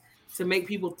words to make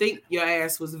people think your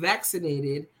ass was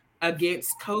vaccinated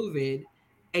against COVID,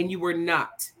 and you were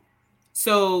not.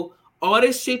 So all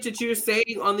this shit that you're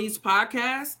saying on these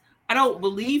podcasts, I don't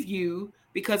believe you,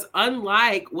 because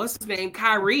unlike what's his name,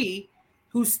 Kyrie,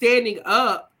 who's standing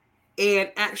up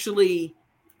and actually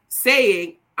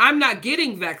saying, I'm not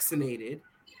getting vaccinated,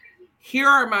 here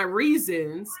are my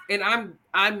reasons, and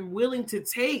I'm willing to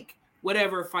take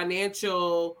whatever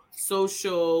financial,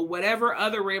 social, whatever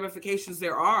other ramifications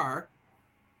there are.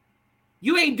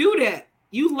 You ain't do that.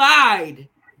 You lied.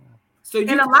 So and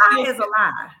a lie is a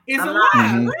lie. It's a lie.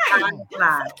 Mm-hmm. Right.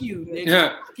 Lie. Fuck you, nigga. Yeah.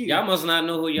 Fuck you. Y'all must not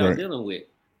know who y'all Right. dealing with.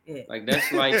 Yeah. Like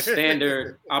that's like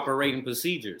standard operating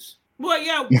procedures. Well,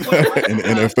 yeah. In the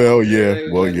NFL,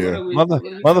 yeah. Well, yeah.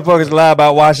 Motherfuckers lie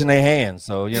about washing their hands.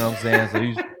 So you know what I'm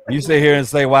saying. So you sit here and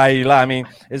say why you lie. I mean,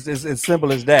 it's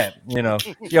simple as that.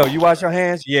 Yo, you wash your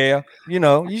hands? Yeah. You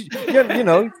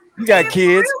got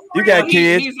kids. You got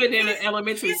kids. He's in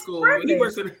elementary school. He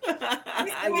works in.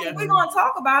 If we're gonna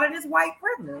talk about it, it's white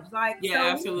privilege. Yeah,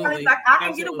 absolutely. I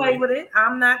can get away with it.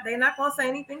 They're not gonna say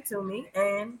anything to me,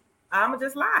 and I'm gonna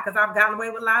just lie because I've gotten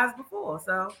away with lies before.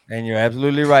 So. And you're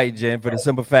absolutely right, Jen, for the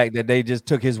simple fact that they just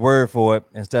took his word for it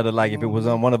instead of like if it was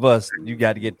on one of us, you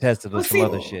got to get tested or some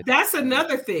other shit. That's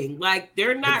another thing. Like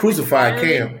they're not crucified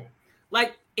Cam.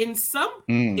 Like in some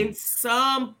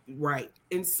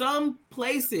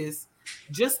places,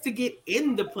 just to get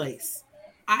in the place,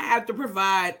 I have to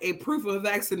provide a proof of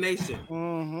vaccination.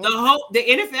 Mm-hmm. The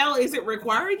NFL isn't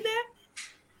requiring that.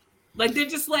 Like they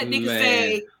just let niggas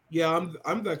say, "Yeah,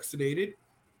 I'm vaccinated."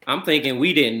 I'm thinking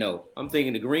we didn't know. I'm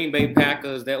thinking the Green Bay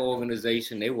Packers, that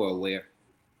organization, they were aware.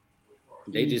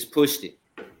 They just pushed it.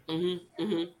 Like,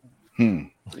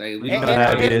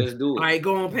 let's do it. All right,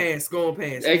 go on past.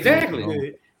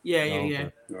 Exactly. Yeah.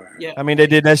 I mean, they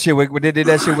did that shit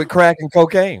with crack and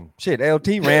cocaine. Shit, LT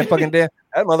ran fucking there.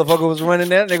 That motherfucker was running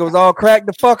there. Nigga was all cracked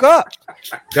the fuck up.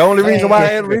 The only reason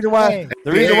why LT.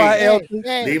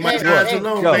 Leave my time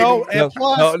alone,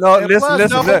 listen.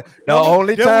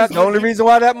 The only reason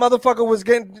why that motherfucker was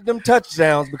getting them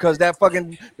touchdowns because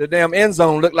the damn end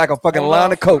zone looked like a fucking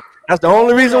line of coke. That's the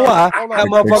only reason why that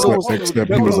motherfucker was.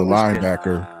 Except he was a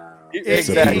linebacker.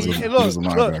 Exactly. Look.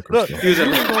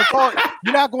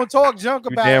 You're not going to talk junk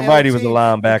about. You're damn right he was a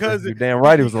linebacker. You're damn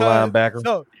right he was a linebacker.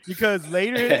 No, because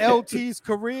later in LT's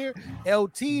career,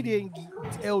 LT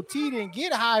didn't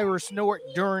get high or snort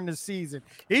during the season.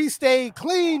 He stayed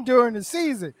clean during the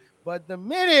season. But the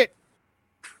minute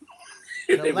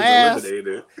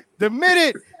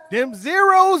them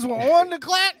zeros were on the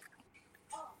clock,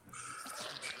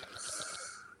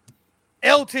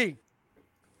 LT.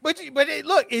 But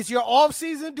look, it's your off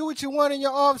season. Do what you want in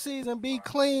your off season. Be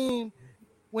clean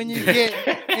when you get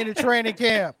in the training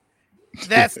camp.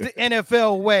 That's the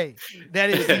NFL way. That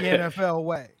is the NFL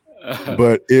way.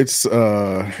 But it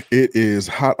is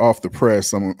hot off the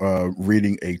press. I'm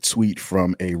reading a tweet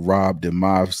from a Rob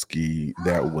Demovsky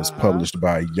that was published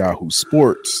by Yahoo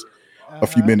Sports a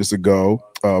few minutes ago.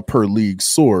 Per league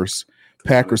source,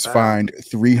 Packers fined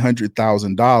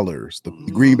 $300,000. The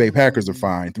Green Bay Packers are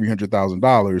fined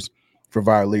 $300,000 for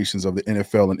violations of the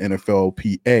NFL and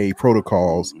NFLPA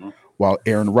protocols, while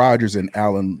Aaron Rodgers and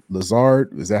Alan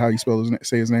Lazard, is that how you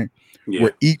say his name? Yeah.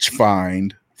 Were each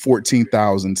fined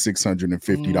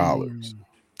 $14,650.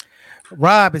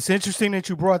 Rob, it's interesting that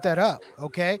you brought that up,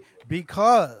 okay?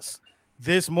 Because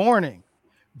this morning,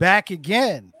 back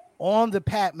again on the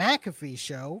Pat McAfee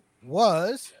show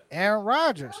was Aaron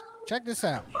Rodgers. Check this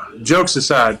out. Jokes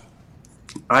aside,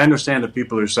 I understand that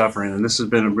people are suffering, and this has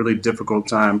been a really difficult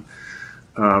time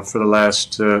for the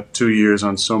last 2 years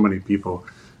on so many people.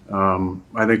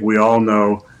 I think we all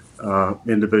know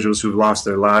individuals who've lost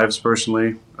their lives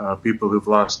personally, people who've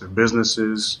lost their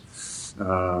businesses,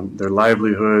 their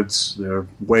livelihoods, their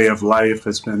way of life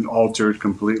has been altered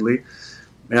completely.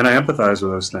 And I empathize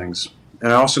with those things.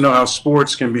 And I also know how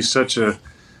sports can be such a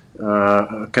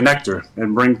connector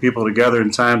and bring people together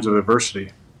in times of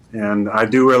adversity. And I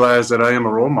do realize that I am a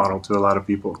role model to a lot of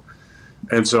people.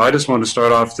 And so I just want to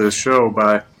start off the show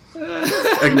by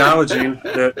acknowledging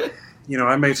that,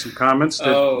 I made some comments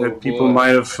that people might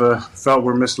have felt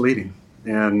were misleading.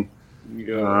 And,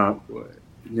 to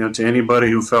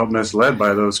anybody who felt misled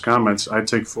by those comments, I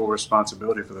take full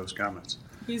responsibility for those comments.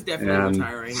 He's definitely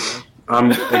retiring now.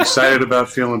 I'm excited about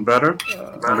feeling better.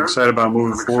 I'm excited about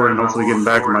moving forward and hopefully getting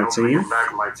back with my team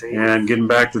and getting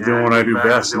back to doing what I do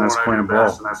best, and that's playing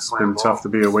ball. It's been tough to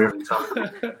be away from.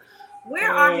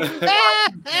 Where are his PR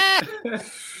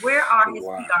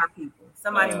people?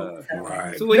 Somebody move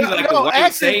right. So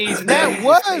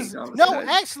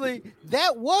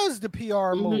that was the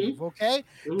PR move, okay?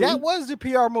 That was the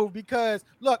PR move because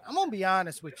look, I'm gonna be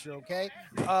honest with you, okay?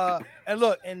 And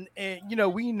look, and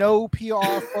we know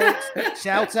PR folks.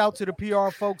 Shouts out to the PR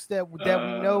folks that we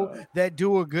know that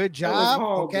do a good job,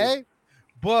 okay?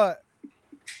 But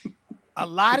a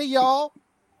lot of y'all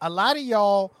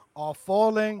are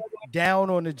falling down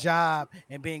on the job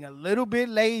and being a little bit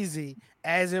lazy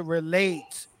as it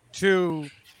relates to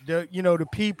the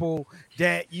people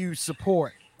that you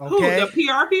support. Okay, who, the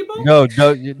PR people? No,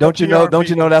 don't you know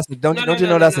that's a template? You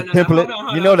know that's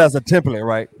a template,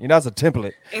 right? That's a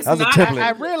template. That's a template.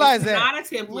 I realize that. Not a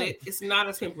template. It's not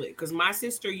a template because my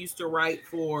sister used to write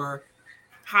for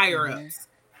higher ups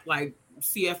like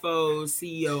CFOs,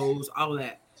 CEOs, all of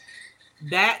that.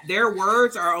 That their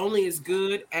words are only as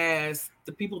good as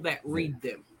the people that read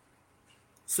them.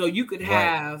 So you could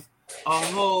have a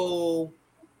whole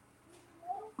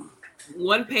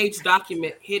one-page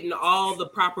document hitting all the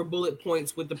proper bullet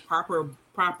points with the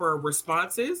proper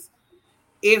responses.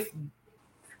 If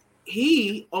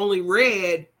he only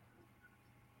read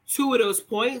 2 of those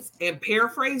points and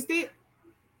paraphrased it,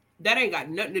 that ain't got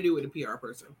nothing to do with a PR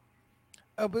person.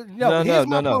 But no, here's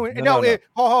my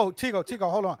point. Tico,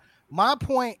 hold on. My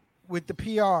point with the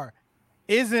PR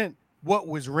isn't what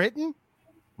was written.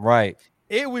 Right.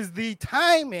 It was the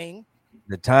timing.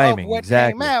 The timing, of what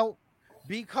exactly. came out,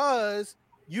 because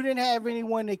you didn't have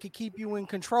anyone that could keep you in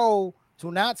control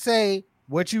to not say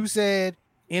what you said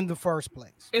in the first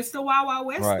place. It's the Wild Wild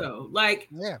West, though. Like,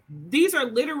 these are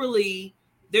literally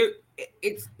there.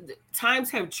 It's times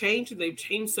have changed, and they've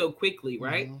changed so quickly,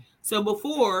 right? Mm-hmm. So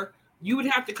before, you would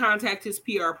have to contact his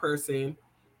PR person.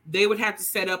 They would have to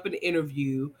set up an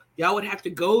interview. Y'all would have to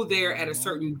go there at a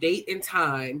certain date and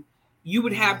time. You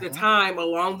would have the time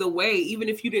along the way, even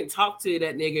if you didn't talk to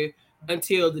that nigga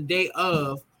until the day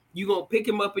of. You gonna pick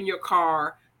him up in your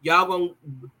car. Y'all gonna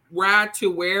ride to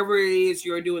wherever it is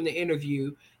you're doing the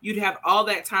interview. You'd have all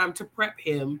that time to prep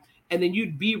him, and then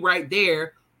you'd be right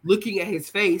there looking at his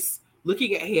face,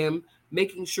 looking at him,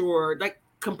 making sure, like,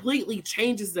 completely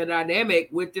changes the dynamic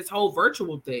with this whole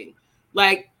virtual thing.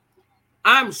 Like,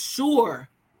 I'm sure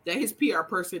that his PR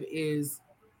person is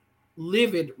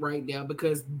livid right now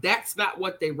because that's not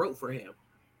what they wrote for him.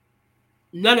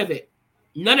 None of it.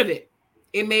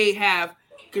 It may have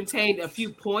contained a few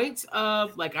points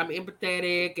of, like, I'm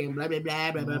empathetic and blah, blah,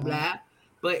 blah, blah, blah, blah.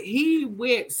 But he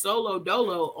went solo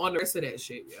dolo on the rest of that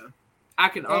shit, yeah. I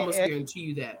can almost guarantee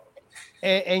you that.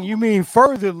 And you mean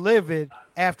further livid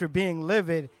after being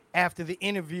livid after the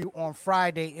interview on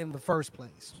Friday in the first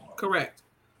place? Correct.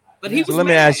 But he was let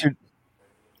me ask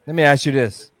you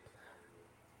this.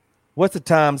 What's the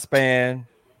time span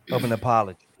of an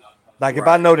apology? Like, if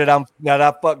I know that I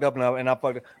fucked up and I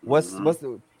fucked up, what's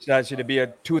the should it be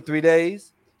 2 or 3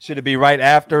 days? Should it be right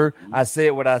after I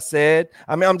said what I said?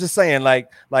 I mean, I'm just saying, not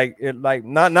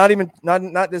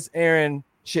this Aaron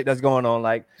shit that's going on.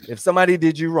 Like, if somebody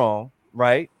did you wrong,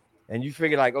 right, and you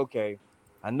figure, like, okay,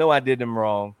 I know I did them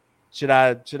wrong. Should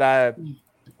I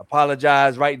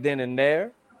apologize right then and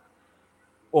there?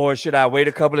 Or should I wait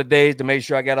a couple of days to make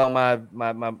sure I got all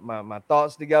my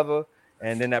thoughts together?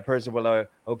 And then that person will,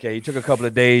 okay, he took a couple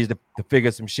of days to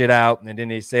figure some shit out, and then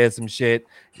they said some shit,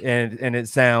 and it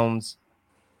sounds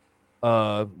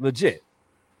legit.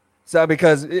 So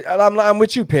because I'm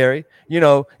with you, Perry. You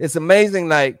know, it's amazing.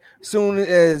 Like, soon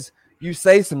as you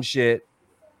say some shit,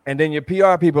 and then your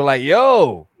PR people are like,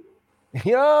 yo,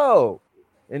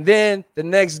 and then the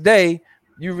next day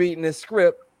you reading this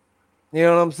script. You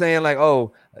know what I'm saying? Like,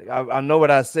 oh, I know what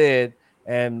I said,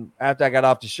 and after I got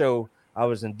off the show, I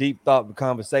was in deep thought with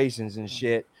conversations and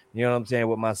shit. You know what I'm saying,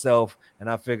 with myself, and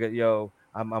I figured,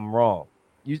 I'm wrong.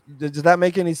 Does that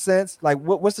make any sense? Like,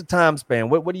 what's the time span?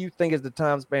 What do you think is the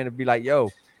time span to be like, yo,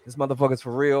 this motherfucker's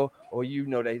for real, or you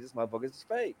know that this motherfucker's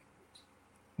fake?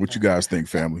 What you guys think,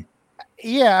 family?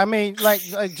 Yeah, I mean, like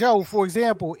Joe, for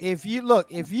example, if you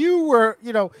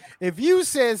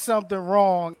said something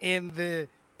wrong in the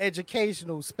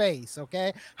educational space,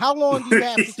 okay, how long do you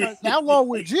have to turn? How long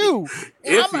would you?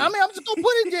 I'm just gonna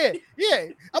put it there.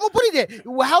 Yeah, I'm gonna put it there.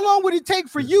 Well, how long would it take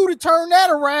for you to turn that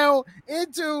around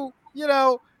into,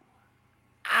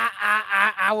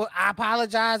 I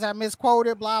apologize, I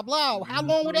misquoted, blah blah. How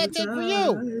long would that take for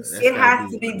you? It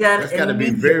has to be done. It's got to be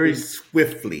very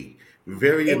swiftly,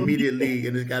 very immediately,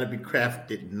 and it's got to be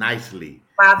crafted nicely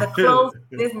by the close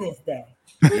business day.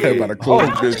 Yeah. By the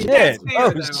close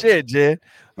business. Shit, Jen.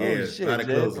 Yeah,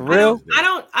 Jen. For real? I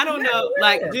don't know.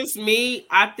 Like, just me,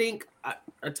 I think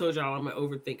I told y'all I'm an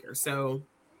overthinker, so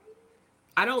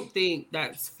I don't think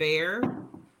that's fair.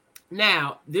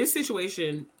 Now, this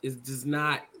situation does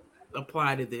not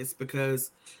apply to this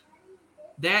because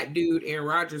that dude, Aaron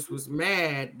Rodgers, was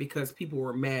mad because people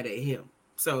were mad at him.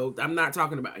 So I'm not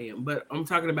talking about him, but I'm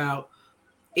talking about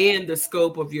in the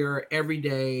scope of your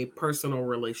everyday personal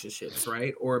relationships,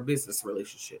 right? Or business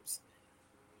relationships.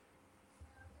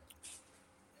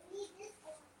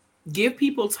 Give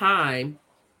people time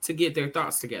to get their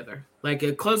thoughts together. Like,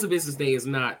 a close of business day is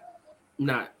not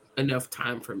enough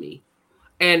time for me.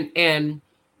 And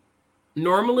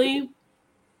normally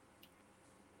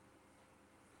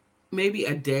maybe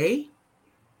a day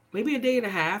and a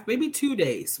half, maybe 2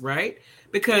 days, right?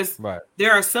 Because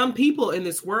there are some people in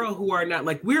this world who are not,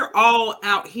 like, we're all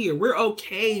out here. We're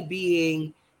okay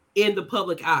being in the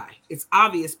public eye. It's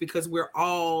obvious because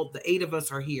the 8 of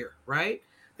us are here, right?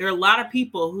 There are a lot of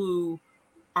people who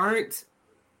aren't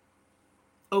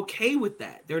okay with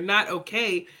that. They're not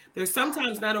okay. They're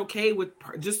sometimes not okay with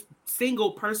just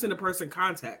single person-to-person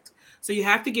contact. So you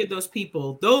have to give those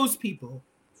people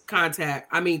time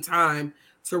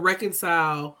to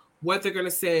reconcile what they're going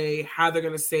to say, how they're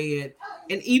going to say it,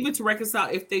 and even to reconcile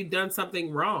if they've done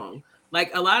something wrong.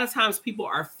 Like, a lot of times people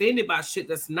are offended by shit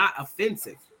that's not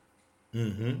offensive.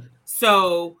 Mm-hmm.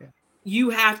 So you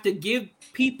have to give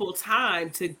people time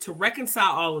to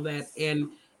reconcile all of that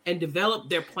and develop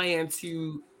their plan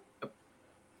to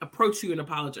approach you and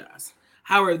apologize.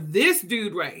 However, this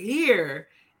dude right here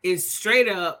is straight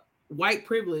up white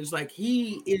privilege. Like,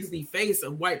 he is the face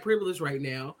of white privilege right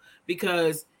now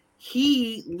because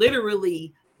he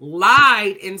literally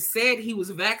lied and said he was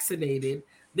vaccinated,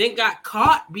 then got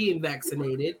caught being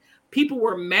vaccinated. People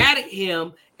were mad at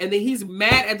him, and then he's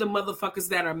mad at the motherfuckers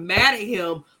that are mad at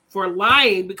him for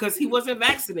lying because he wasn't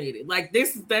vaccinated. Like,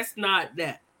 that's not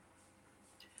that.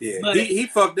 Yeah, but he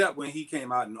fucked up when he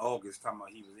came out in August talking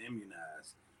about he was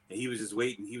immunized, and he was just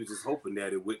waiting. He was just hoping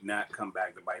that it would not come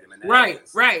back to bite him in the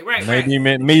ass. Right. Maybe he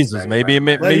meant measles. Maybe he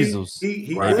meant measles.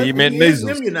 Maybe he meant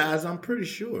measles. Immunized, I'm pretty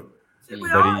sure. We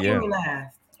all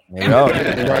immunized.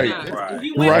 Right.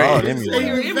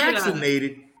 You're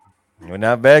vaccinated. We're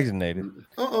not vaccinated.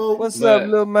 What's up,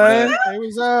 little man? Hey,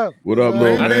 what's up? What up,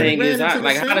 little My man? thing is,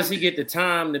 how does he get the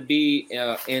time to be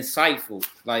insightful?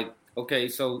 Like, okay,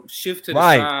 so shift to the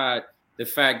side the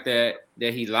fact that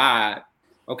he lied.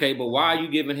 Okay, but why are you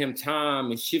giving him time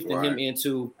and shifting him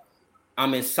into,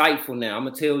 I'm insightful now. I'm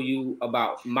gonna tell you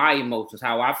about my emotions,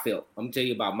 how I felt. I'm gonna tell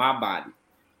you about my body.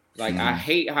 Like, I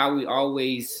hate how we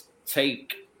always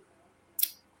take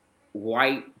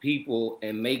white people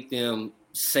and make them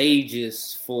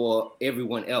sages for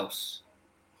everyone else.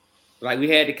 Like, we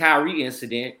had the Kyrie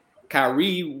incident.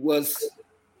 Kyrie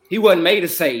he wasn't made a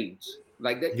sage.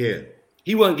 Like that. Yeah.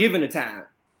 He wasn't given the time.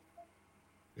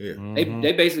 Yeah.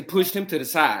 They basically pushed him to the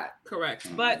side. Correct.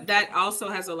 But that also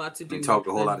has a lot to do with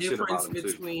the difference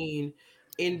between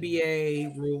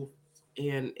NBA rule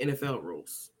and NFL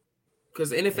rules.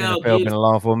 Because NFL been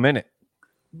along for a minute.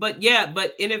 But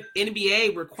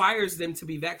NBA requires them to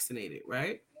be vaccinated,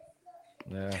 right?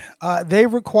 Yeah. They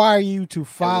require you to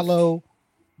follow.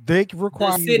 They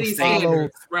require you to follow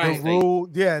the rule.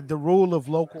 Yeah, the rule of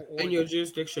local order in your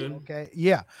jurisdiction. Okay.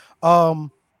 Yeah.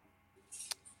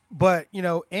 But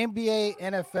NBA,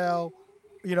 NFL,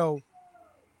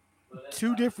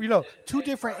 two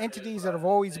different entities that have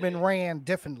always been ran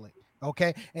differently.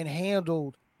 Okay, and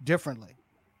handled differently.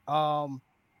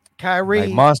 Kyrie, like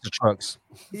monster trucks.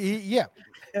 Yeah.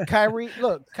 Kyrie,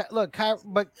 but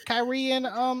Kyrie and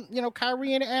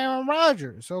Kyrie and Aaron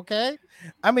Rodgers, okay?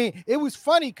 I mean, it was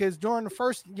funny because during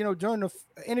the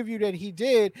interview that he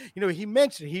did, he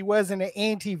mentioned he wasn't an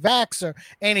anti-vaxxer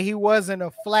and he wasn't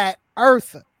a flat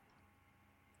earther.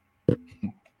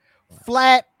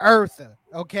 Flat earther,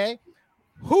 okay?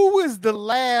 Who was the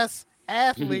last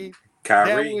athlete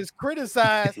that was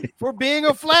criticized for being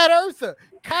a flat earther?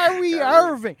 Kyrie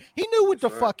Irving. He knew what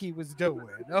the fuck he was doing.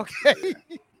 Okay.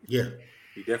 Yeah.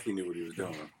 He definitely knew what he was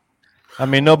doing. I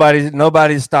mean,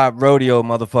 nobody stopped rodeo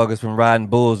motherfuckers from riding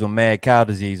bulls when mad cow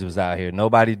disease was out here.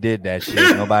 Nobody did that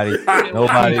shit.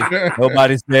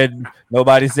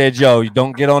 Nobody said, yo, you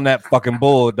don't get on that fucking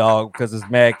bull, dog, because it's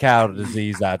mad cow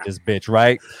disease out this bitch,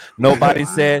 right? Nobody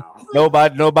said.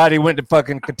 Nobody went to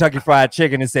fucking Kentucky Fried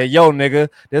Chicken and said, yo, nigga,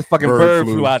 there's fucking bird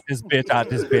flu out this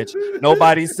bitch.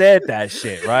 Nobody said that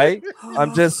shit, right?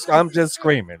 I'm just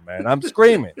screaming, man. I'm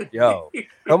screaming. Yo,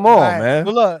 come on, man.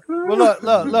 Well,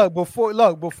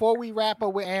 look, before we wrap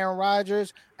up with Aaron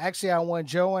Rodgers, actually, I want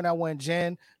Joe and I want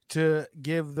Jen to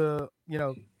give the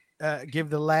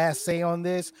last say on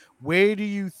this. Where do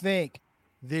you think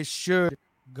this should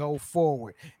go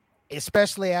forward?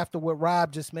 Especially after what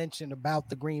Rob just mentioned about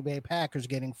the Green Bay Packers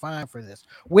getting fined for this.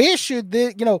 Where should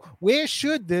this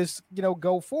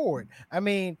go forward? I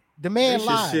mean, the man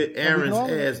lied. They should sit Aaron's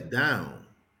ass down.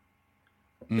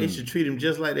 They should treat him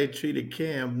just like they treated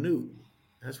Cam Newton.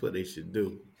 That's what they should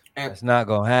do. It's not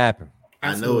gonna happen.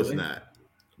 I know it's not.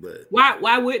 But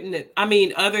why wouldn't it? I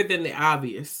mean, other than the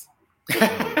obvious.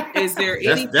 Is there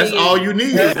anything? That's all you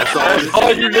need. That's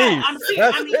all you need.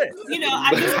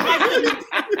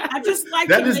 I just like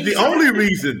that is the only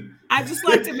reason. I just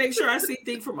like to make sure I see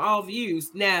things from all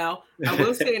views. Now, I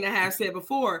will say, and I have said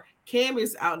before, Cam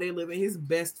is out there living his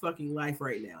best fucking life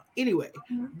right now. Anyway,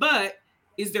 but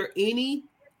is there any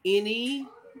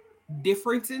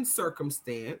difference in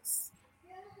circumstance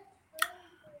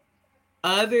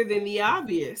other than the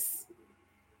obvious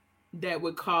that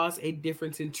would cause a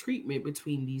difference in treatment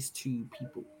between these two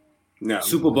people? No.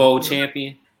 Super Bowl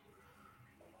champion.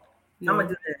 No. I'm gonna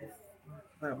do this.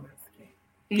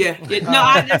 Yeah. That's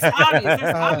obvious.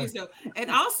 That's obvious though.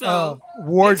 And also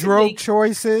wardrobe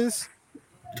choices.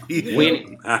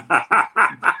 Winning.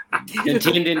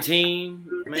 Contending team,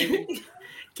 maybe.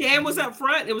 Cam was up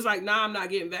front. It was like, nah, I'm not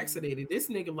getting vaccinated. This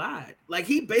nigga lied. Like,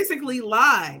 he basically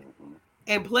lied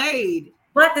and played.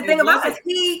 But the thing about it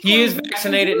is he is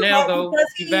vaccinated now, though.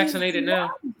 He's vaccinated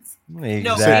now.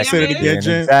 Exactly. Say it again,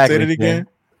 Jen. Exactly, Say it again.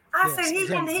 I said he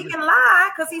can lie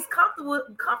because he's comfortable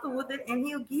with it, and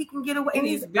he can get away, and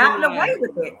he's gotten away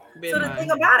with it. So the thing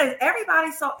about it is,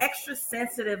 everybody's so extra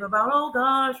sensitive about, oh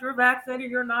gosh, you're vaccinated,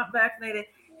 you're not vaccinated.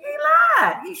 He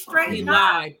lied. He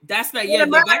lied. That's not. Yeah,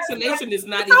 the vaccination is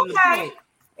not even the point.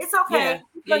 It's okay.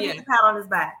 Yeah. Get the pat on his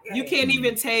back. Yeah, you can't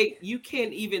even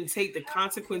take the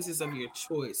consequences of your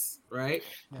choice, right?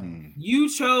 You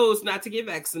chose not to get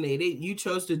vaccinated. You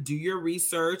chose to do your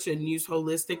research and use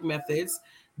holistic methods.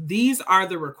 These are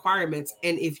the requirements.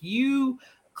 And if you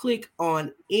click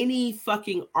on any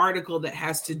fucking article that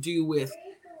has to do with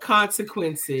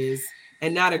consequences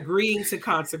and not agreeing to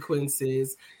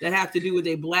consequences that have to do with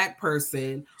a Black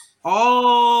person,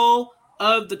 all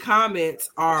of the comments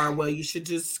are, well, you should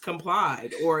just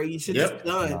complied, or you should just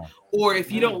done. Or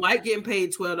if you don't like getting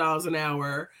paid $12 an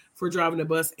hour for driving the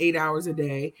bus 8 hours a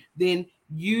day, then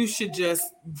you should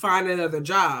just find another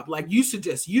job. Like you should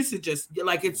just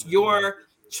like, it's your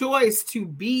choice to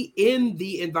be in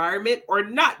the environment or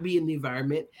not be in the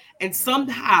environment. And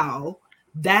somehow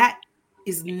that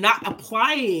is not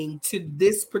applying to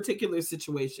this particular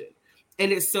situation.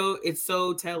 And it's so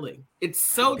telling. It's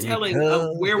so telling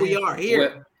of where we are here.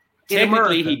 Well,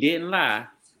 technically, he didn't lie.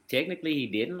 He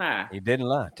didn't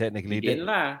lie. Technically, he didn't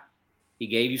lie. He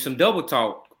gave you some double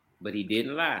talk, but he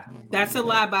didn't lie. That's a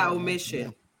lie by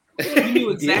omission. You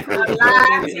knew exactly what the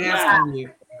fuck was asking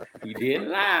you. He didn't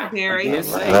lie. Perry,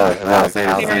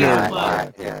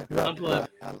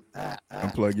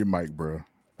 unplug your mic, bro.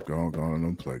 Go on,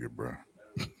 unplug it, bro.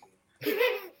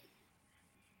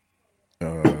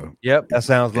 Yep, that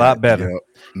sounds a lot better.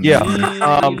 Yep.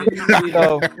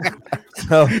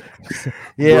 So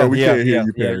yeah, bro, we can't hear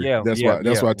you, Perry. That's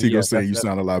why Tigo saying you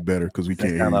sound a lot better, because we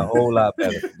can't hear you. A whole lot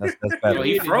better. That's better. Well,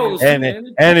 he froze, and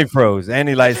he froze, and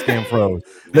he light skin froze.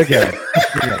 Look at him.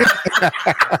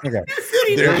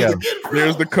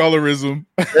 There's the colorism.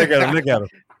 Look at him.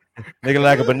 Nigga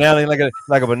like a banana,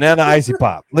 like a banana icy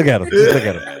pop. Look at him. Just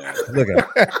look at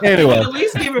him. Anyway, at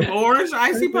least give him orange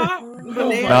icy pop. No.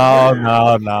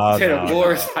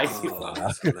 Orange icy pop.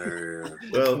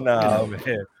 Well, no,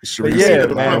 man. Sure,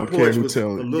 man.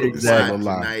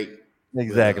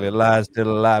 Exactly, a lie is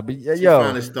still a lie. But yo,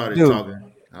 finally started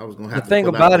talking. I was gonna have the thing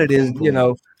about it is,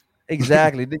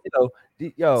 exactly, the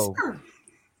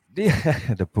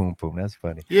poom poom. That's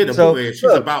funny. Yeah, she's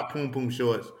about poom poom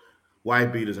shorts,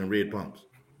 white beaters, and red pumps.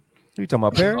 You talking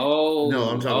about Perry? Oh no,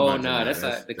 I'm talking about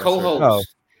that's the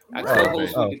co-host. I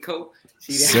co-host with the co.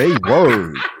 Say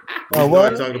word.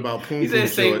 What? Talking about poom poom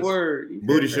shorts, say word.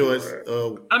 Booty shorts.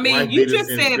 I mean, you just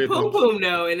said poom poom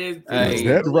though, and it's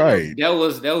that right? That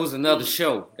was another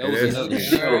show. That was another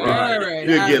show. All right.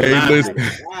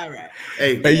 All right.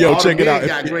 Hey, yo, check it out.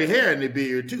 Got gray hair in the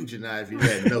beard too, Janai. If you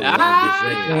didn't know,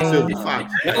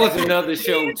 that was another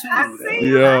show too.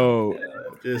 Yo.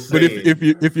 But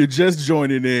if you're just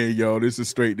joining in, yo, this is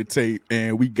Straight to Tape,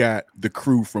 and we got the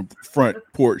crew from Front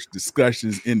Porch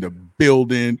Discussions in the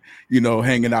building,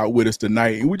 hanging out with us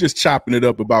tonight, and we're just chopping it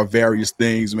up about various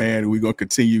things, man. And we're gonna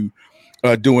continue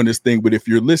doing this thing. But if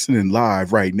you're listening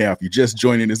live right now, if you're just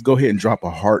joining us, go ahead and drop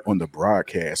a heart on the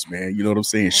broadcast, man. You know what I'm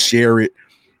saying? Share it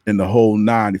in the whole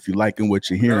nine. If you're liking what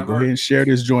you're hearing, go ahead and share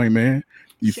this joint, man.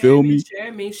 You feel me?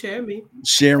 Share me.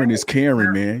 Sharing is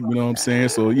caring, man. You know what I'm saying?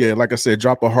 So yeah, like I said,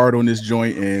 drop a heart on this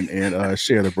joint and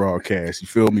share the broadcast. You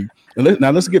feel me? And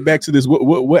let's get back to this.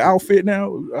 What outfit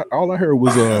now? All I heard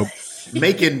was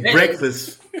making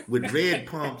breakfast with red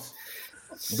pumps,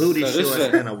 booty shorts,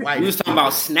 and a white. We was talking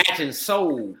about snatching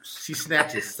souls. She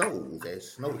snatches souls.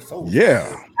 There's no souls.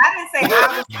 Yeah. I didn't say I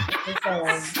was snatching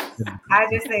souls. I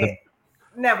just said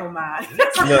never mind.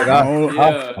 Look, I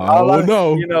don't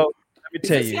know. Let me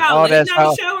tell you, all that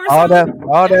sounds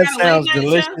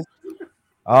delicious.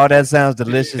 All that sounds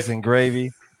delicious and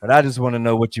gravy. But I just want to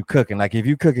know what you cooking. Like if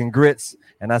you cooking grits,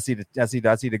 and I see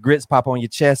the grits pop on your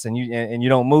chest, and you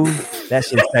don't move, that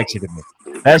shit's sexy to me.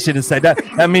 That shit is say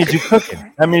that means you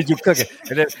cooking. That means you cooking.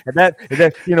 And that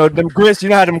them grits. You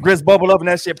know how them grits bubble up and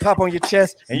that shit pop on your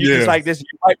chest, and you just like this. You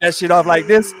wipe that shit off like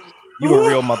this. You a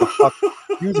real motherfucker.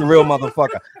 You's a real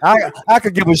motherfucker. I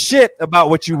could give a shit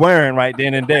about what you wearing right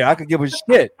then and there. I could give a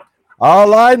shit.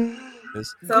 All I know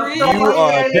is you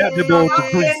are adaptable to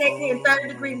grease.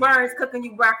 30-degree burns cooking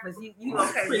you breakfast. You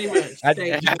okay? Pretty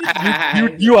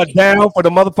much. You are down for the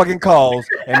motherfucking cause,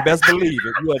 and best believe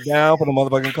it. You are down for the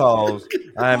motherfucking cause.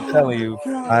 I'm telling you.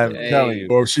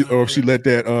 Or if she let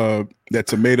that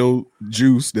tomato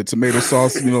juice, that tomato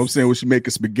sauce, you know what I'm saying, when she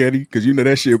making spaghetti, because you know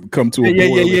that shit would come to a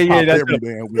boil. Yeah. That's every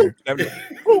damn way.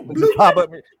 Pop up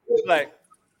like,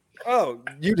 oh,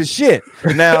 you the shit.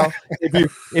 Now,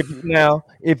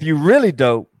 if you really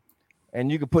dope,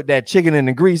 and you can put that chicken in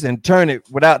the grease and turn it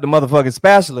without the motherfucking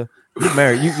spatula, you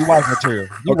married. You wife material.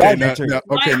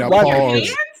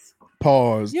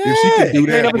 Pause. Yeah, if she can do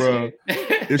that, bro.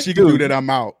 If she can do that, I'm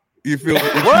out. You feel me?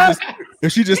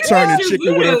 If she just turning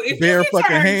chicken with her bare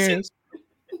fucking hands.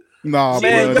 Nah,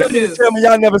 man, bro. Tell me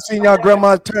y'all never seen y'all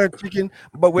grandma turn chicken,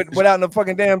 but without no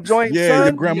fucking damn joint. Yeah, son?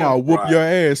 your grandma whoop your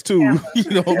ass too.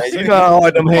 You know what I'm saying? You know how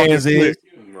hard them hands is.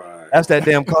 That's that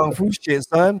damn kung fu shit,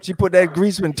 son. She put that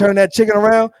grease and turn that chicken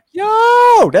around.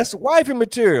 Yo, that's wifey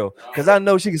material. Cause I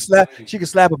know she can slap a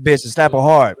bitch and slap her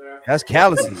hard. That's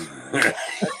calluses.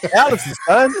 That's calluses,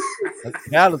 son. That's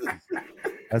calluses.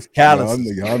 That's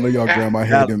calluses. Y'all know y'all grandma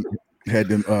had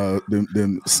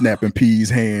them snapping peas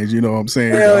hands. You know what I'm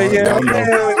saying?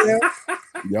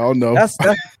 Y'all know.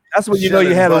 That's when you know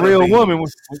you had a real woman.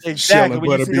 Shelling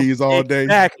butter beans all day.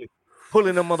 Exactly.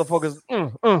 Pulling them motherfuckers.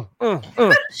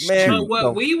 Man. But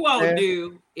what we won't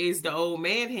do is the old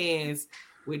man hands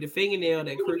with the fingernail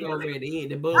that crook over at the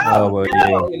end. The bug fingernail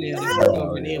that crook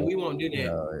over at the end. We won't do that.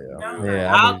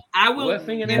 Yeah, I will.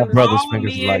 My brother's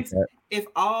fingers like that. If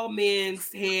all men's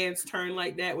hands turn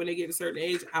like that when they get a certain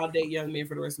age, I'll date young men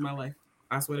for the rest of my life.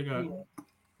 I swear to God.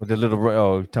 With the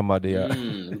little talking about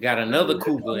the we got another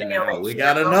cougar in the house. We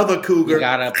got another cougar. We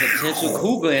got a potential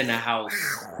cougar in the house.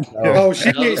 She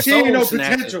ain't no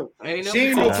potential. She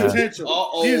ain't no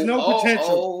potential. She has no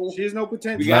potential. She has no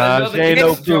potential. She ain't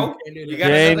no cougar. She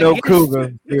ain't no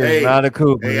cougar. She is not a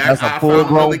cougar. That's a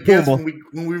full-grown puma.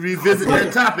 When we revisit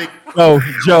that topic. Oh,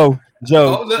 Joe. She's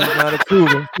not a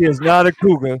cougar. She is not a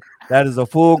cougar. That is a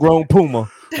full-grown puma.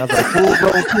 That's a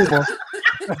full-grown puma.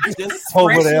 Just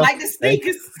fresh like the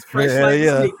sneakers.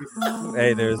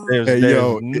 Hey, there's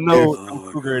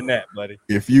no cougar in that, buddy.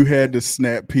 If you had to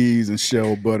snap peas and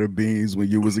shell butter beans when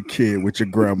you was a kid with your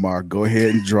grandma, go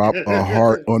ahead and drop a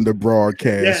heart on the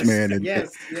broadcast, man. And,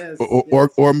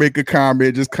 or make a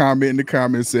comment. Just comment in the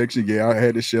comment section. Yeah, I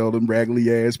had to shell them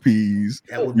raggedy ass peas.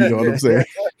 You know what I'm saying?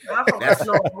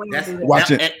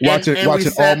 Watching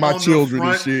all my children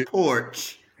and shit.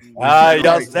 Porch.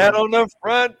 Y'all sat on the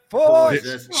front porch.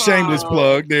 Shameless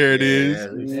plug. There it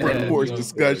is. Front porch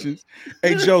discussions.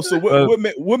 Hey, Joe. So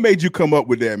what made you come up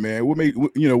with that, man? What made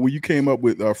when you came up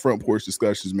with front porch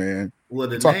discussions, man? Well,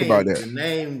 talk about that. The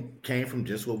name came from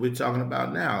just what we're talking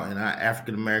about now in our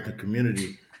African American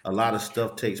community. A lot of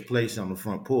stuff takes place on the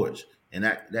front porch, and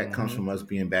that comes from us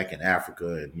being back in Africa,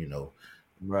 and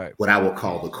right, what I would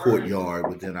call the courtyard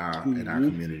within our in our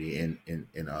community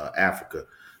in Africa.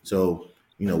 So.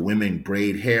 Women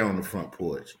braid hair on the front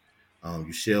porch.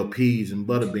 You shell peas and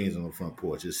butter beans on the front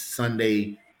porch. It's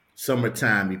Sunday,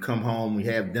 summertime. You come home, we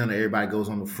have dinner. Everybody goes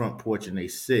on the front porch and they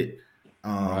sit.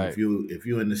 Right. If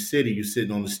you're in the city, you're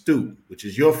sitting on the stoop, which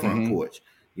is your front porch.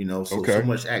 So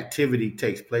much activity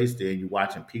takes place there. You're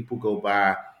watching people go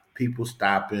by, people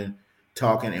stopping,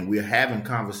 talking, and we're having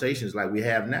conversations like we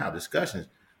have now, discussions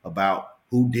about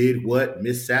who did what.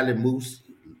 Miss Sally Lou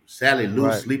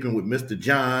sleeping with Mr.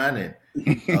 John, and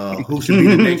who should be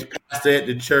the next pastor at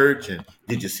the church, and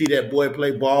did you see that boy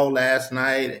play ball last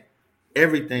night?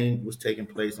 Everything was taking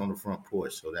place on the front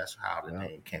porch, so that's how the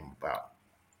name came about.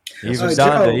 Even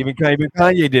Donda, even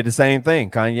Kanye did the same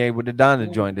thing. Kanye with the Donda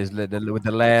joint, with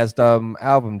the last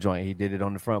album joint, he did it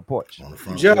on the front porch.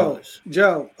 Joe.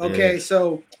 Okay,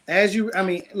 so as you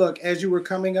were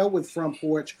coming up with front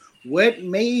porch, what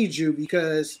made you?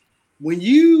 Because when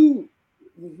you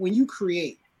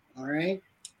create, all right,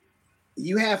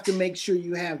 you have to make sure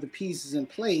you have the pieces in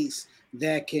place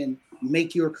that can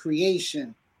make your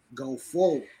creation go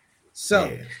forward.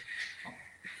 So,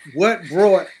 what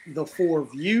brought the four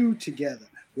of you together?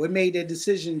 What made that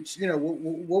decision?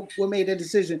 What made that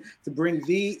decision to bring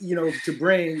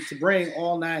to bring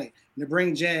All Night, and to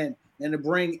bring Jen, and to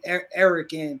bring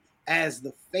Eric in as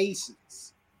the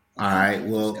faces? All right.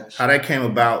 Well, how that came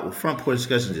about with front porch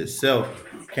discussions itself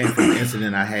came from an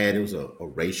incident I had. It was a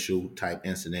racial type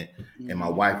incident, and my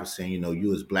wife was saying,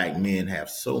 you as black men have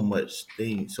so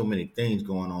many things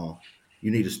going on.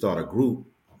 You need to start a group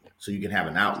so you can have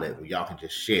an outlet where y'all can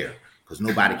just share, because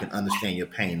nobody can understand your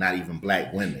pain, not even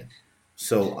black women.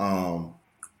 So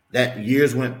that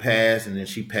years went past, and then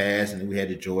she passed, and then we had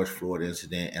the George Floyd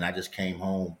incident, and I just came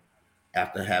home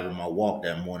after having my walk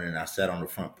that morning, and I sat on the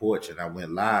front porch and I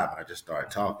went live and I just started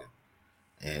talking.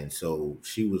 And so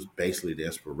she was basically the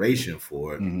inspiration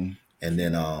for it. Mm-hmm. And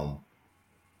then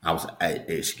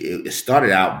it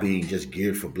started out being just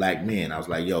geared for black men. I was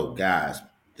like, yo, guys,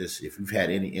 just if you've had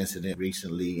any incident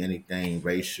recently, anything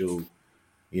racial,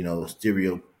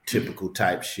 stereotypical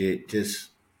type shit,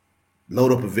 just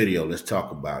load up a video. Let's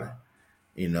talk about it.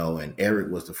 you know, and Eric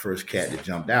was the first cat that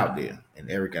jumped out there. And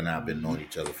Eric and I have been knowing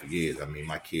each other for years. I mean,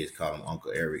 my kids call him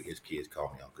Uncle Eric. His kids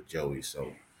call me Uncle Joey.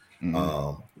 So,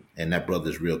 and that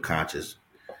brother's real conscious.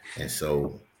 And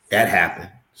so that happened.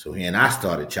 So he and I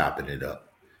started chopping it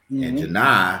up. And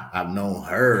Janai, I've known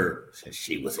her since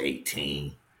she was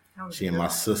 18. She and my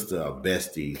sister are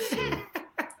besties. So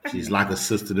she's like a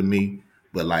sister to me.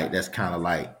 But like that's kind of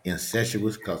like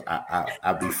incestuous because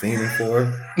I be fiending for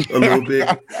her a little bit.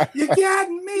 You got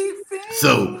me fiending.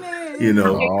 So, you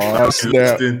know, I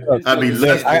be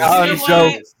listening.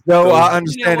 I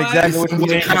understand exactly what you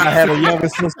mean. I had a younger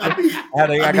sister.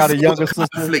 I got a younger sister.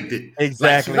 Conflicted.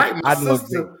 Exactly. Like my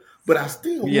sister, but I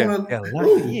still want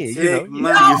to. You see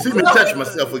me touch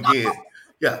myself again.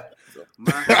 Yeah.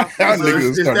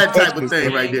 It's that type of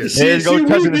thing right there. Should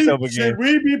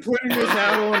we be putting this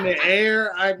out on the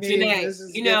air? I mean,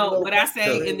 you know what I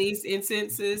say in these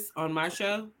instances on my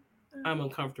show? I'm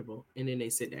uncomfortable, and then they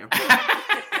sit down.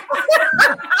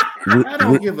 I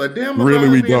don't give a damn. Really,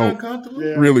 we don't.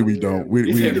 Really, we don't.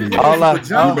 We make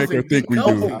her think we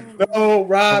do. No,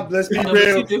 Rob. Let's be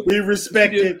real. We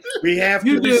respect it. We have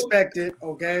to respect it.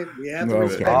 Okay, we have to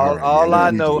respect it. All I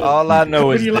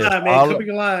know is this. Come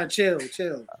your line. Chill.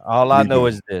 All I know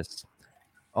is this.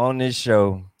 On this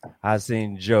show, I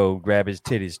seen Joe grab his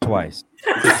titties twice.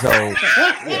 So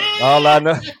all I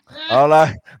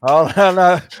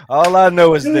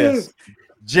know is this.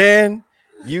 Jen,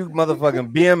 you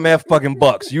motherfucking BMF fucking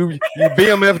bucks. You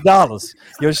BMF dollars.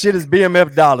 Your shit is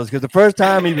BMF dollars. Because the first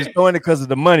time he was throwing it because of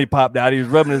the money popped out. He was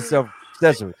rubbing himself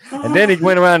accessory. And then he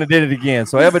went around and did it again.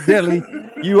 So evidently,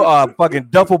 you are fucking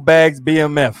duffel bags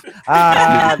BMF.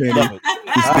 I love it.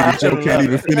 This nigga Joe can't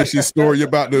even finish his story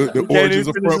about the origins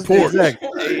of Front Porch.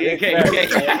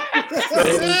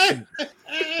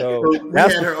 So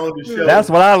that's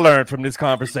what I learned from this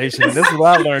conversation. This is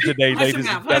what I learned today, ladies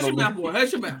and gentlemen.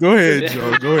 Go ahead,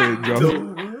 Joe.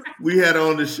 So we had her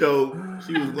on the show.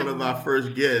 She was one of our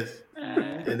first guests.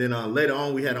 And then later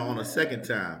on, we had her on a second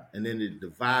time. And then the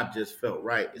vibe just felt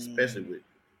right, especially with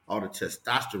all the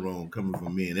testosterone coming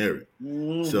from me and Eric.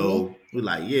 So we're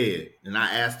like, yeah. And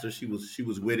I asked her, she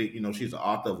was with it. You know, she's the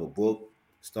author of a book,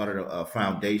 started a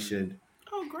foundation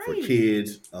for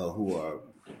kids who are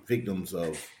victims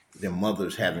of their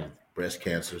mothers having breast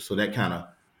cancer. So that kind of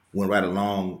went right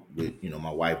along with, you know,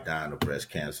 my wife dying of breast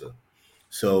cancer.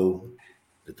 So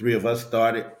the three of us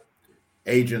started.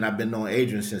 Adrian, I've been knowing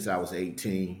Adrian since I was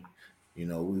 18. You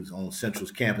know, we was on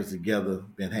Central's campus together,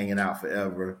 been hanging out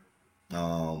forever.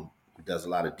 He does a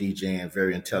lot of DJing,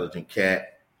 very intelligent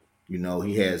cat. You know,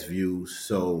 he has views.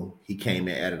 So he came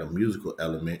and added a musical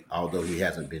element, although he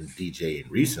hasn't been DJing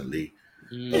recently.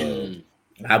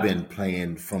 I've been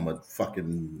playing from a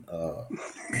fucking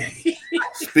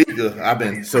speaker. I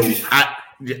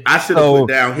should have put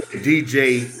down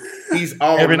DJ. He's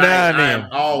all every night. Now and then.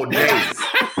 All day.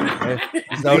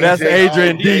 So that's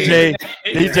Adrian DJ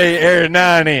every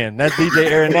now and then. That's DJ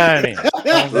every now and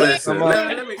then.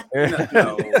 Sometimes.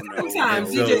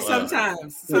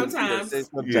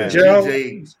 Yeah,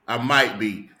 DJ, I might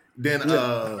be. Then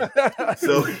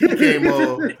so he came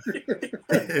on,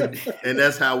 and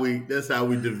that's how we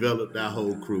developed our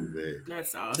whole crew, man.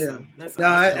 That's awesome.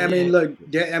 Yeah. I mean, look,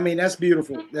 that's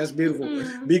beautiful. That's beautiful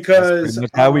because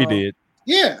that's how we did.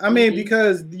 Yeah, I mean,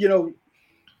 because you know,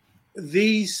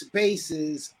 these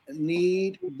spaces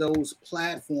need those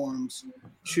platforms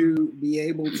to be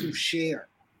able to share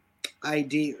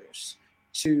ideas,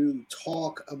 to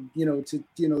talk,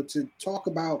 to talk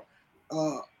about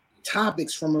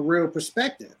topics from a real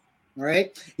perspective. All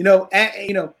right,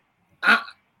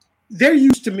 they're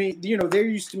used to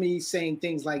me saying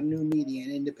things like new media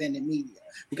and independent media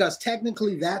because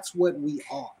technically that's what we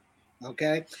are.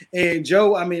 Okay, and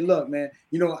Joe, I mean, look, man,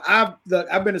 I've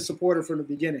been a supporter from the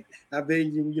beginning. I've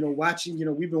been, watching,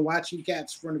 we've been watching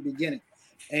cats from the beginning,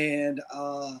 and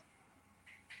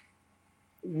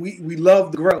we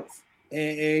love the growth,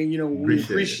 and we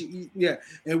appreciate,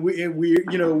 and we're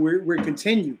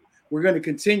going to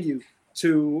continue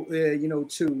to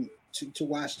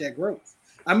watch that growth.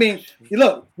 I mean,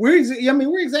 look, we're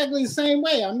exactly the same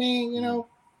way. I mean,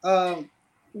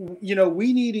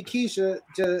 we needed Keisha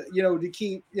to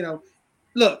keep,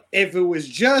 look, if it was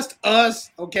just us,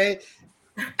 okay,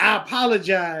 I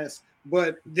apologize,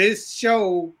 but this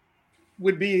show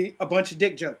would be a bunch of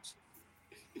dick jokes.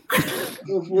 It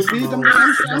would be I'm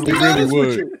being honest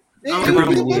with you. It would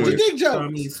be a bunch of dick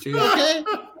jokes. Okay.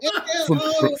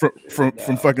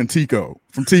 From fucking Tico.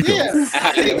 From Tico. Yeah.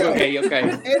 Okay.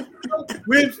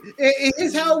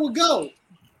 It's how it would go.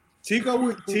 Tico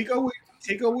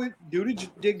would do the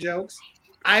dick jokes.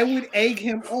 I would egg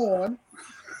him on,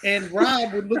 and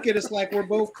Rob would look at us like we're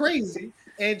both crazy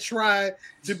and try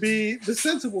to be the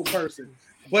sensible person.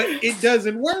 But it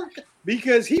doesn't work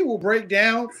because he will break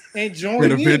down and join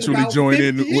and eventually join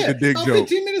in with the dick joke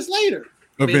 15 minutes later.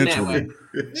 Eventually.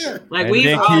 Yeah. Like And we've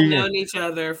then all he- known each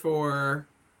other for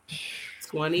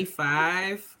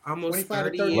 25, almost 25 to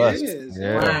 30 30 years. Yeah.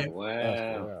 Right.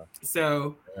 Wow.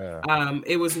 So Yeah.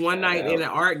 it was one night in an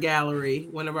art gallery.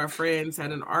 One of our friends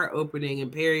had an art opening,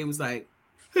 and Perry was like,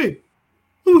 "Hey,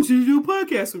 I want you to do a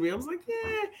podcast with me." I was like,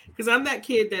 "Yeah," because I'm that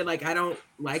kid that like I don't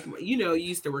like, you know, you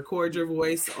used to record your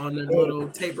voice on the little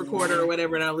tape recorder or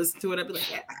whatever, and I listen to it. I'd be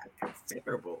like, "Yeah, that's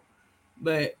terrible,"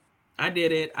 but I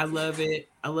did it. I love it.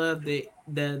 I love the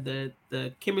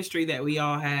chemistry that we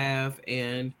all have,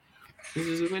 and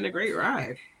this has been a great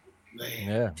ride.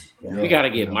 Yeah. We got to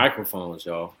get microphones,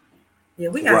 y'all. Yeah,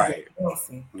 we got Right. to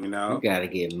get You know, We got to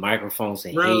get microphones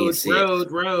and Road. headsets.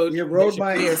 Yeah, road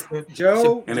my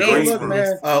Joe. And Joe, the look, green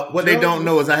man. What they don't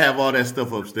know is I have all that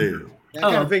stuff upstairs. I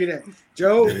gotta figure that.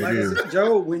 Joe, like I said,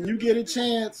 Joe, when you get a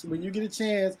chance,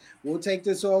 we'll take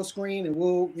this off screen and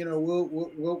we'll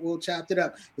chop it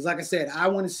up. Because like I said, I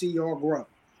want to see y'all grow.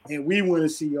 And we want to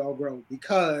see y'all grow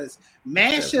because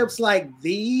mashups like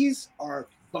these are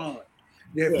fun.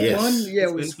 They're fun. Yeah,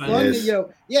 it was fun.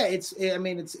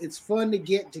 It's fun to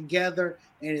get together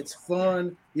and it's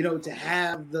fun, to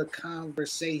have the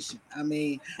conversation. I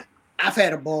mean, I've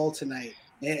had a ball tonight.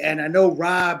 And I know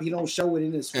Rob, he don't show it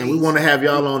in his face. And we want to have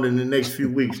y'all on in the next few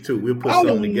weeks too. We'll put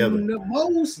something together.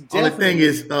 Most Only definitely. thing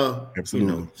is,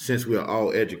 Absolutely. since we are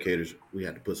all educators, we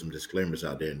have to put some disclaimers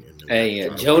out there. Hey,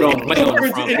 Joe don't play on the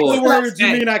front In other porch. words, you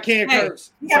mean I can't curse?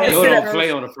 Joe don't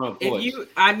play on the front If porch.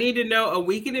 I need to know a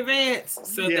week in advance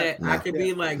so that I can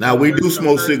be like. Now we do first,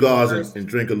 smoke first, cigars first, and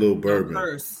drink a little bourbon,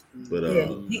 first. but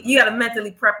you got to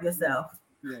mentally prep yourself.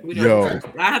 We Yo. don't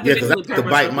curse. I have to yeah, because I mentally have to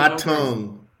prep bite myself my to don't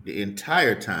tongue the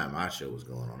entire time our show was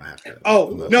going on. I have to. Oh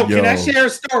no! Can I Yo. share a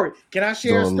story? Can I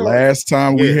share a The story? last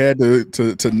time we had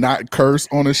to not curse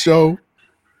on a show.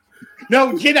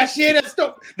 No, can I share that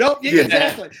story? No, Yeah.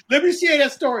 exactly. Let me share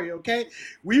that story, okay?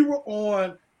 We were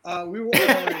on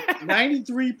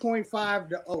 93.5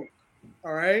 The Oak.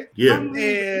 All right.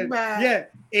 Yeah.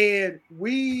 And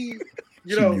we,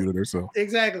 She muted herself.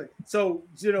 exactly. So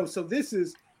so this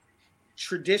is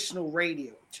traditional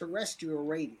radio, terrestrial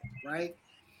radio, right?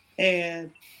 And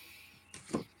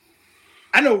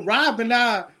I know Rob and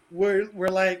I were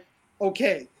like,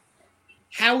 okay,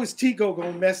 how is Tico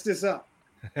gonna mess this up?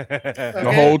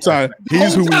 The whole time.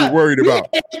 He's who we were worried about.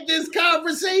 We had this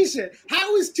conversation.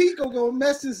 How is Tico gonna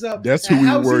mess this up? That's And who we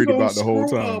how were is he worried gonna about the whole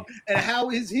screw time. up? And how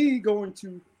is he going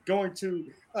to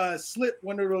slip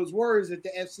one of those words that the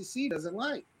FCC doesn't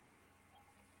like?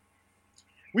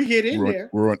 We get in there.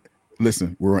 We're on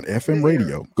FM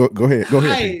radio. Go ahead. Go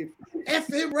ahead. Live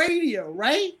FM radio,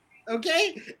 right?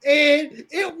 Okay. And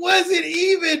it wasn't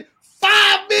even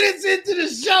 5 minutes into the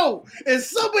show, and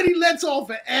somebody lets off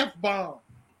an F-bomb.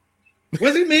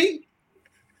 Was it me?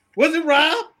 Was it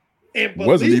Rob? And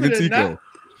Wasn't even Tico.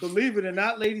 Believe it or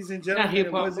not, ladies and gentlemen, it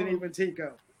Hip-Hop wasn't Mom. even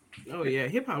Tico. Oh yeah,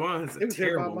 Hip Hop Mom has It a was Hip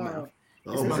Hop terrible Mom. mouth.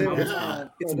 Oh It's my Hip Hop God. Mom.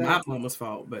 It's No my doubt. mama's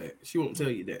fault, but she won't tell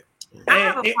you that. I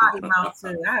have a potty mouth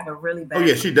too. I have a really bad. Oh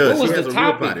yeah, she does. What was She has the a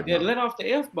real potty topic that mouth. let off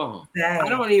the F-bomb? I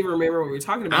don't even remember what we were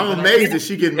talking about. I'm but amazed that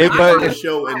she can Hey, make but- the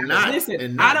show and not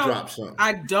Listen, I don't- drop something.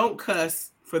 I don't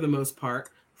cuss for the most part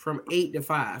from 8 to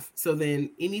 5. So then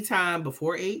anytime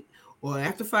before 8 or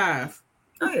after 5,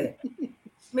 Oh yeah,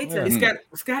 me too. it's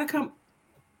got to come.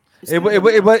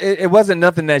 It wasn't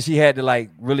nothing that she had to like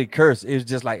really curse. It was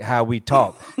just like how we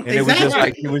talk, and it was just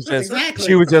like Exactly.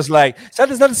 she was just like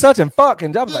such and such and such and fuck,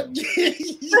 and I was like,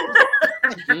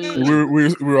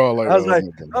 We're all like, I was like,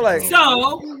 okay. I'm like,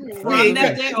 So from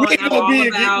that day on, I'm all get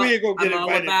about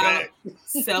invited back.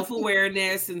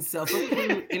 self-awareness and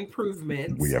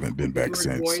self-improvement. We haven't been back We're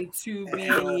since. going to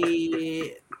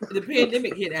be the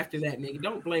pandemic hit after that, nigga.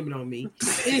 Don't blame it on me.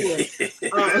 Anyway,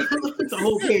 it's a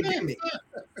whole pandemic.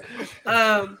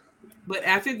 But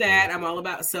after that, I'm all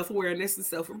about self-awareness and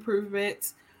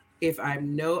self-improvement. If I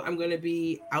know I'm going to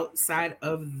be outside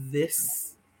of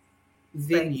this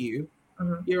venue,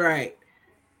 you're right.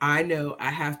 I know I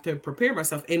have to prepare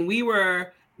myself. And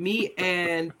me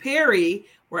and Perry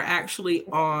were actually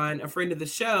on a friend of the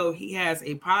show. He has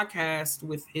a podcast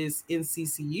with his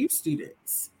NCCU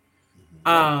students.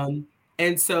 And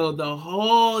so the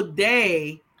whole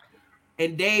day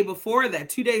and day before that,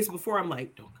 2 days before, I'm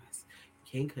like, don't cuss.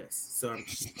 You can't cuss. So I'm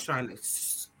just trying to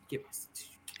get myself.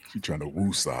 She's trying to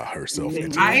woo-saw herself.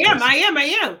 I am.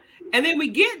 And then we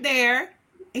get there,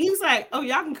 and he's like, "Oh,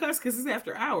 y'all can cuss because it's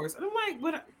after hours." And I'm like,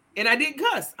 "But And I didn't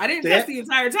cuss. I didn't cuss the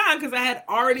entire time because I had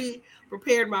already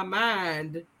prepared my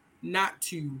mind not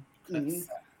to cuss.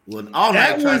 Well, all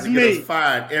night tries to get us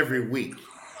fired every week.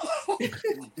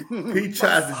 He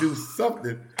tries to do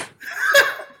something.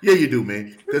 Yeah, you do,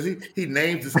 man. Because he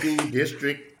names the school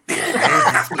district. Damn,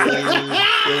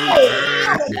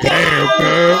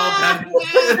 girl.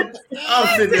 I'm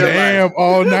sitting there like,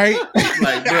 all night.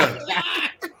 Like,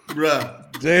 bruh.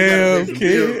 Damn,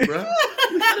 kid.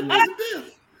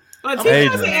 Well,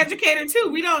 Tito's an educator too.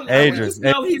 We don't know. We just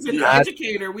know he's an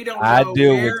educator. We don't know I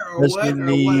deal where with or special what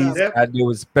needs. or what. I deal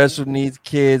with special needs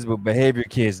kids with behavior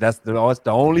kids. That's the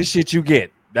only shit you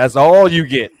get. That's all you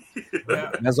get.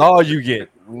 That's all you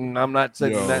get. I'm not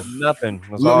saying that nothing.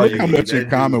 That's all look you how get. much in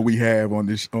common we have on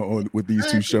this with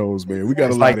these two shows, man. We got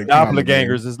It's a lot like in common,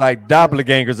 doppelgangers. It's like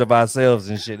doppelgangers of ourselves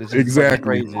and shit. It's just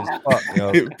exactly crazy as fuck,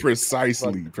 yo.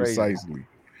 Precisely.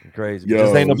 Crazy. Yo.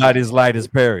 Just ain't nobody's light as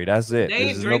Perry. That's it. They ain't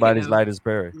This is drinking nobody's now. light as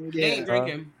Perry. They ain't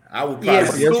drinking. I would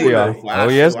Yes, they are. Oh,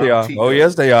 yes, they are. Oh,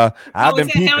 yes, they are. I've been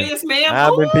peeping. Yes, ma'am.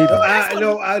 I've been peeping. I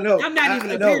know. I'm not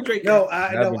even a beer drinker. No,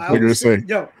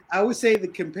 I would say the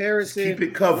comparison. Keep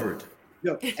it covered.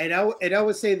 No, and I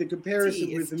would say the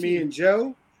comparison with me and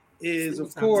Joe is,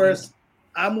 of course,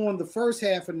 I'm on the first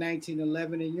half of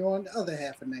 1911 and you're on the other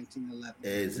half of 1911.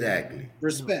 Exactly.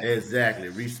 Respect. Exactly.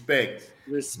 Respect.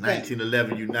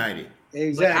 1911 United.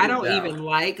 Exactly. But I don't even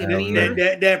like beer.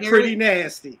 That pretty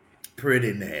nasty.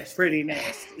 Pretty nasty. Pretty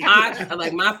nasty.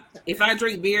 If I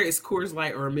drink beer, it's Coors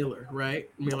Light or a Miller, right?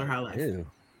 Miller High Life. Ew.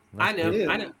 I know.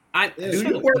 Do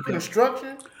you work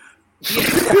construction?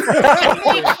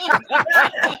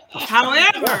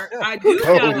 However, I do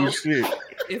know Holy shit.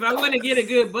 if I want to get a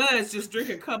good buzz, just drink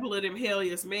a couple of them Hell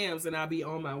Yes Ma'ams and I'll be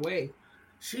on my way.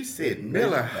 She said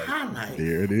Miller High Life.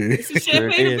 There it is. It's a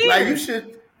champagne and beer. Like you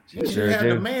should have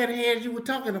the man hands you were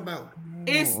talking about.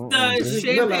 It's the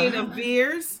champagne of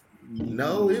beers.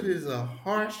 No, it is a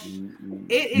harsh.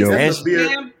 It is a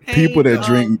champagne. People that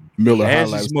drink Miller High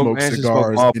Life smoke smoke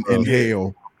cigars and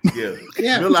inhale.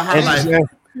 Yeah. Miller High Life.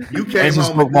 You came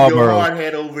home and threw your hard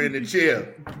hat over in the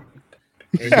chair.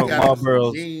 And you got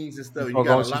some jeans and stuff. You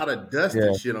got a lot of dust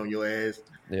and shit on your ass.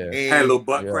 Yeah. Had a little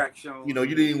butt crack shown. You know,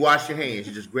 you didn't even wash your hands.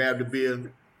 You just grabbed the beer,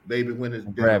 baby, when it's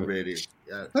dinner ready.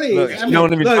 Please, Look, I mean,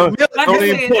 Like I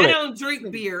said, I don't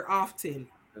drink beer often.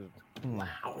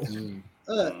 Wow.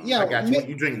 Yeah, I got you.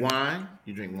 You drink wine?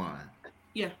 You drink wine.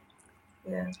 Yeah.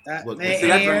 Yeah.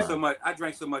 See, I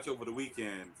drank so much over the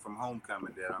weekend from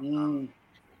homecoming that I'm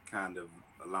kind of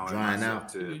allowing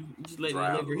myself to just letting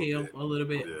the liquor heal a little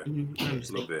bit. Yeah. A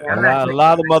little bit. A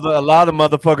lot of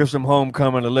motherfuckers from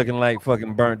homecoming are looking like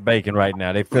fucking burnt bacon right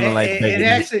now. They feeling like bacon.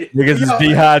 Actually, niggas is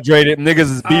dehydrated.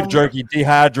 Niggas is beef jerky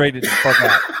dehydrated. The fuck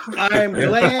out. I'm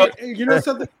glad. You know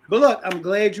something? But look, I'm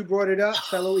glad you brought it up,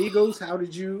 fellow Eagles. How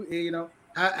did you?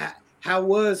 How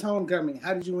was homecoming?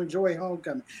 How did you enjoy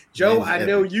homecoming, Joe? I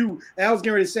know you. I was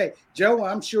getting ready to say, Joe.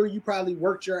 I'm sure you probably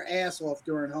worked your ass off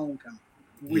during homecoming.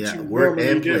 Which you worked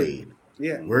and played.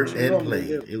 Yeah, worked and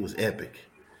played. It was epic.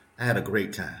 I had a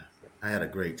great time. I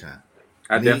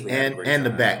definitely and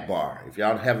the back bar. If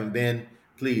y'all haven't been,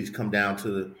 please come down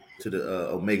to the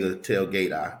Omega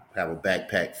tailgate. I have a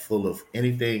backpack full of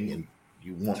anything and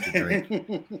you want to drink.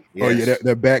 Yes. Oh yeah,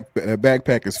 that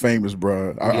backpack is famous,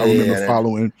 bro. I remember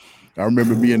following. I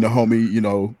remember me and the homie. You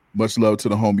know, much love to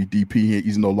the homie DP.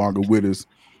 He's no longer with us.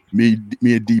 Me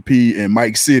and DP and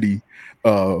Mike City.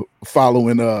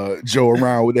 Following Joe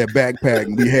around with that backpack,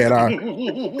 and we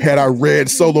had our red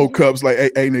Solo cups. Like,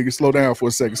 hey nigga, slow down for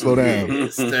a second, slow down.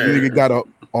 Nigga got a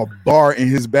bar in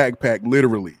his backpack,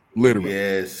 literally.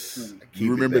 Yes,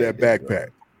 you remember that backpack?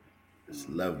 It's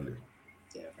lovely.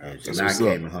 And I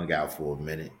came and hung out for a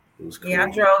minute. It was cool. Yeah,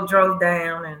 I drove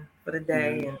down and for the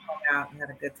day and hung out and had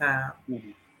a good time.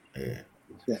 Yeah.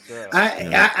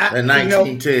 In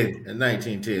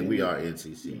 1910, we are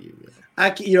NCCU.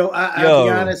 I'll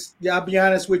be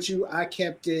honest with you. I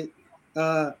kept it.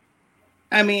 I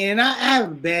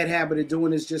have a bad habit of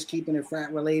doing this, just keeping it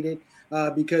frat related,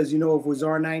 because it was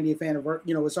our 90th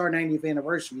anniversary. It's our 90th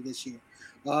anniversary this year,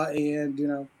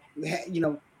 and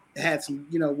had some.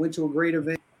 Went to a great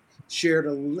event, shared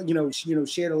a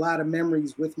lot of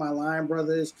memories with my line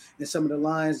brothers and some of the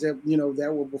lines that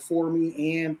that were before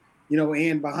me and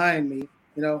and behind me.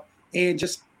 And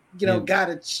just. Got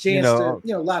a chance to,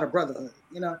 a lot of brotherhood,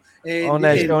 and on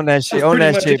that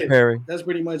shit, Perry. That's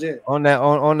pretty much it. On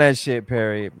that shit,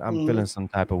 Perry. I'm feeling some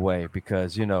type of way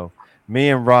because me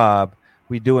and Rob,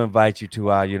 we do invite you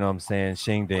to our,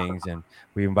 shingdings, and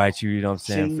we invite you,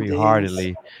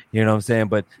 free-heartedly,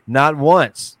 but not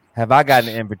once have I gotten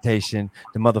an invitation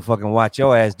to motherfucking watch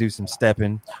your ass do some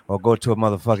stepping or go to a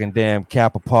motherfucking damn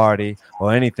Kappa party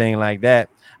or anything like that.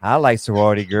 I like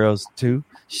sorority girls too.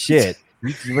 Shit.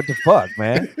 What the fuck,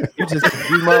 man? You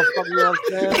motherfucker, you know what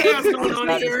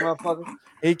I'm saying?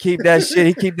 He keep that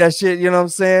shit, you know what I'm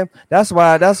saying? That's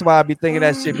why I be thinking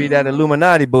that shit be that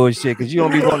Illuminati bullshit, because you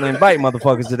don't be wanting to invite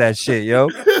motherfuckers to that shit, yo.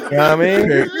 You know what I mean?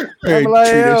 Hey,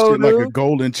 like, treat that shit like a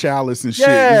golden chalice and shit.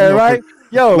 Yeah, you know, right?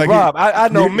 Yo, like Rob, I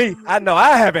know me. I know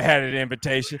I haven't had an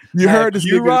invitation. You heard this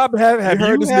nigga, Rob? Have you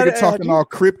heard this nigga talking all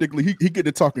cryptically. He get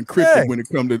to talking cryptic when it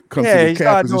comes to the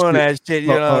campus. Doing that shit, you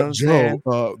know what I'm saying?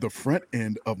 The front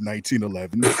end of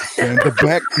 1911 and the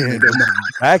back end of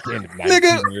back end of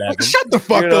 1911. Nigga, shut the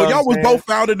fuck up. Y'all was both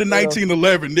founded in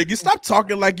 1911, nigga. Stop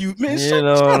talking like you, man. Shut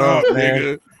up,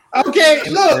 nigga. Okay,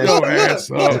 look.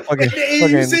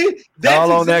 You see, that's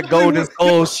all on that golden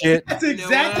skull shit. That's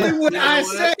exactly what I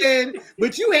said,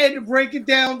 but you had to break it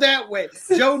down that way.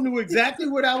 Joe knew exactly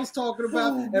what I was talking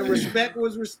about, and respect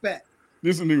was respect.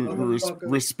 This is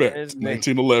respect.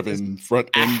 1911 front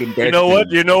end and back.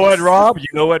 You know what,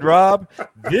 Rob?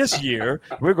 This year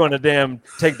we're going to damn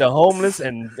take the homeless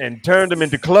and turn them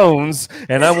into clones.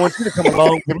 And I want you to come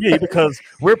along with me because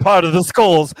we're part of the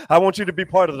skulls. I want you to be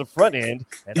part of the front end.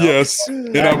 And yes,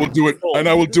 and I will do it. And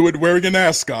I will do it wearing an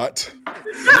ascot.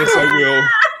 Yes, I will.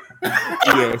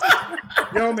 Yes.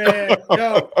 Yo, man.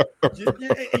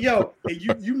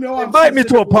 You know I'm invite me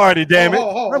to a party, damn it.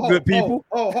 I'm good people.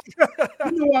 You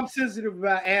know I'm sensitive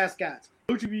about ascots.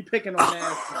 Don't you be picking on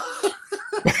ascots.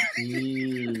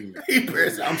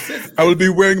 I will be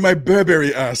wearing my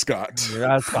Burberry ascot.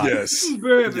 Yes.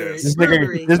 Burberry. This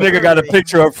nigga got a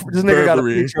picture of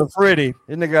Freddie.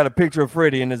 This nigga got a picture of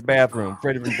Freddie in his bathroom.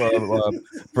 Freddie from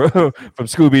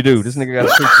Scooby Doo. This nigga got a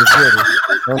picture of Freddie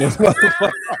on his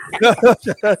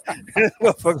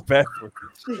motherfucking bathroom.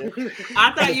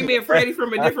 I thought you meant Freddie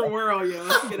from a different world, yo.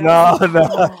 No.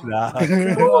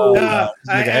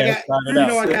 I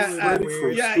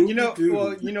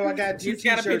got two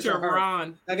t-shirts of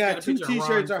Ron. I got two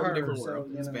t-shirts of her.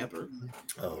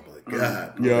 Oh my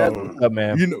god, yo,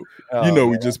 man. You know,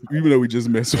 we just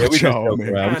mess with y'all,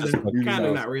 man. Kind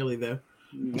of not really though.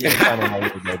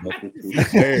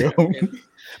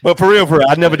 But for real,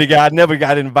 I never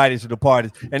got invited to the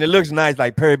parties, and it looks nice.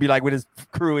 Like Perry be like with his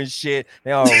crew and shit.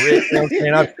 They all rich, you know what I'm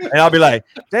saying? And I'll be like,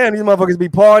 damn, these motherfuckers be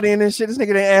partying and shit. This nigga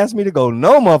didn't ask me to go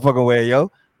no motherfucking way,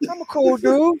 yo. I'm a cool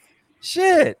dude.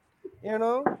 Shit, you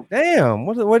know. Damn,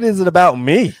 what is it about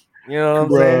me? You know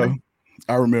what I'm saying?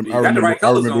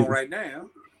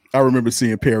 I remember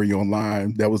seeing Perry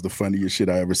online. That was the funniest shit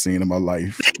I ever seen in my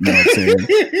life. You know what I'm saying?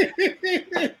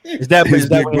 Is that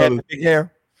big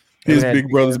hair? His big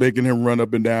brother's making him run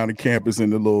up and down the campus in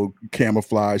the little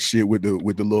camouflage shit with the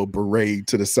little beret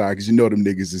to the side, because you know them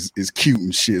niggas is cute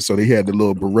and shit. So they had the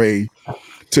little beret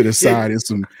to the side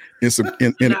in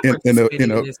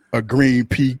a green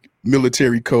peak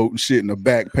military coat and shit and a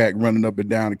backpack, running up and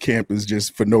down the campus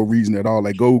just for no reason at all.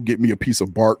 Like, go get me a piece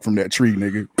of bark from that tree,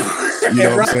 nigga. You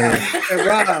know what I'm saying?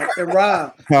 And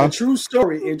Rob, huh? True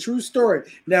story.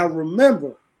 Now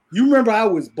remember I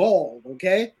was bald,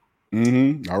 okay?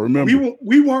 Mm-hmm. I remember.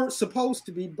 We weren't supposed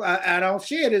to be, and I'll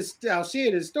share this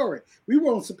story. We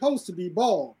weren't supposed to be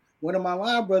bald. One of my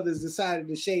line brothers decided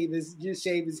to shave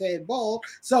his head bald.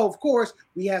 So of course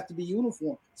we have to be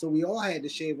uniform. So we all had to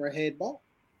shave our head bald.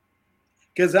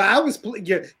 Because I was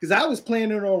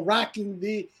planning on rocking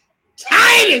the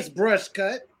tightest brush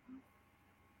cut,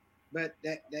 but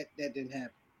that didn't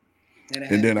happen.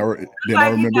 And then I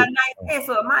remember. Got nice hair,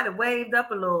 so it might have waved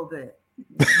up a little bit.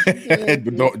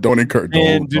 don't encourage.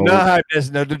 And do not hype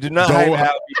this. No, do not hype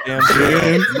out.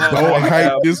 Don't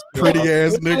hype this pretty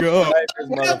ass nigga up.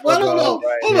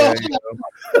 Hold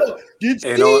on. Did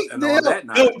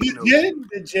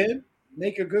Jen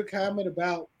make a good comment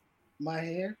about my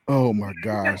hair? Oh my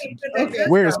gosh. Okay.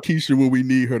 Where's Keisha when we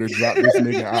need her to drop this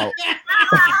nigga out?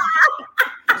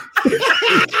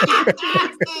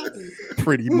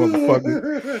 Pretty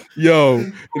motherfucker. Yo,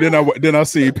 and then I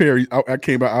see Perry. I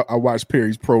came out. I watched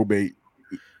Perry's probate.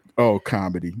 Oh,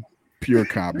 comedy, pure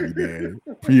comedy, man.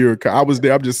 I was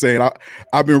there. I'm just saying.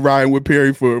 I've been riding with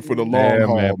Perry for the long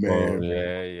haul, man.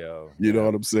 Yeah, yo. You know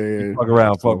what I'm saying? Fuck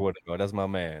around, fuck with him. That's my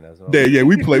man. Yeah.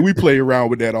 We play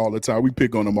around with that all the time. We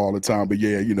pick on him all the time. But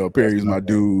yeah, you know, Perry's my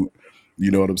dude. You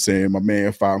know what I'm saying? My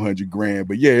man, 500 grand.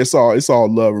 But yeah, it's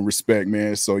all love and respect,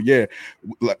 man. So yeah,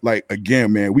 like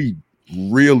again, man, we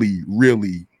really,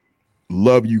 really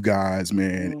love you guys,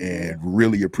 man, and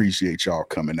really appreciate y'all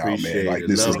coming out, man. Like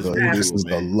this is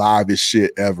the livest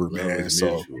shit ever, man.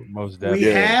 So most definitely.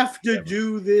 We have to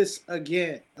do this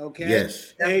again, okay?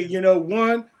 Yes. Hey, you know,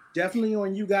 one, definitely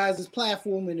on you guys'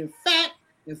 platform. And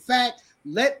in fact,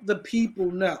 let the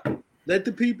people know. Let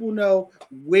the people know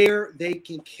where they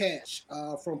can catch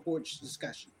Front Porch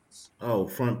Discussions. Oh,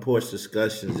 Front Porch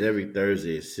Discussions every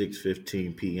Thursday at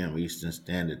 6:15 p.m. Eastern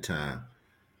Standard Time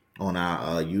on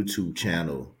our YouTube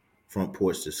channel, Front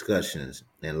Porch Discussions,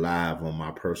 and live on my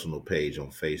personal page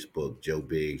on Facebook, Joe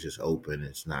Biggs. It's open.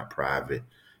 It's not private.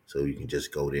 So you can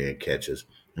just go there and catch us.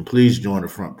 And please join the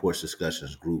Front Porch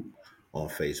Discussions group on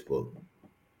Facebook.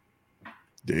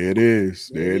 There it is.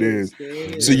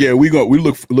 So yeah, we're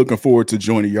looking forward to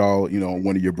joining y'all, on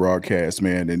one of your broadcasts,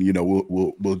 man. And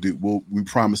we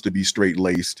promise to be straight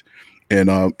laced,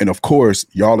 and of course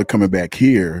y'all are coming back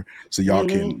here so y'all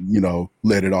can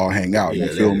let it all hang out. Yeah,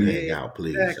 you feel me? Hang out,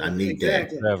 please. Exactly, I need that.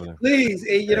 Please,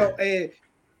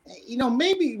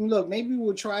 maybe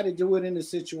we'll try to do it in a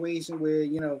situation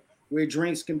where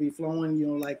drinks can be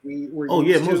flowing, like we were. Oh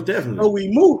yeah, most definitely. Oh, we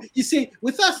move. You see,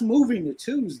 with us moving to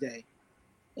Tuesday,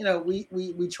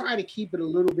 we try to keep it a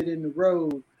little bit in the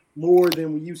road more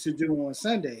than we used to do on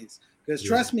Sundays. Because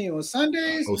trust me, on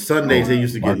Sundays. Oh, Sundays they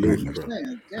used to get loose, bro.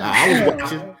 I was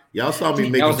watching. Y'all saw me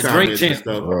making comments and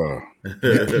stuff. Let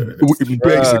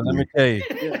me tell you,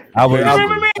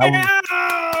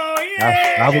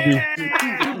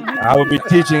 I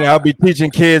would be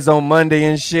teaching kids on Monday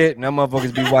and shit, and them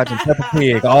motherfuckers be watching Peppa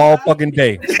Pig all fucking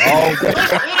day. All day.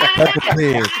 Peppa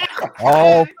Pig.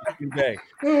 All fucking day.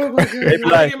 They be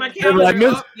like,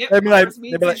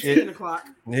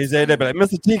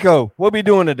 Mr. Tico, what we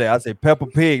doing today? I say Peppa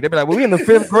Pig. They be like, well, we in the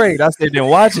 5th grade. I say, then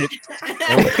watch it.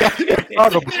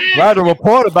 Write a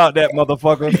report about that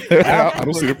motherfucker. I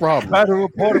don't see the problem. Write a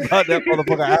report about that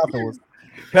motherfucker afterwards.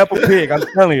 Peppa Pig, I'm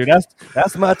telling you,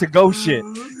 that's my to-go shit.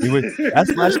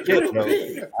 That's my shit, bro.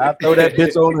 I'll throw that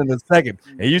bitch on in a second.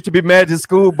 It used to be Magic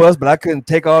School Bus, but I couldn't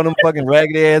take all them fucking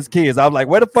raggedy ass kids. I was like,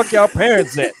 where the fuck y'all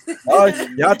parents at?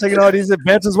 Y'all taking all these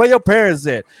adventures? Where your parents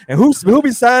at? And who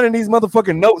be signing these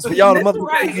motherfucking notes for y'all to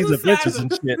motherfucking these adventures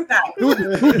and shit? Who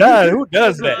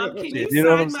does that? You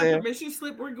know what I'm saying? Permission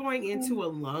slip. We're going into a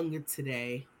lung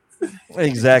today.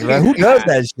 Exactly. Like, who does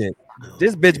that shit?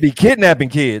 This bitch be kidnapping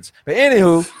kids. But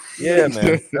anywho, yeah,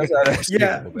 man. That's how that shit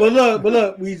yeah, but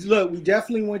look, we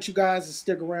definitely want you guys to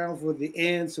stick around for the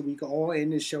end so we can all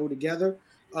end this show together.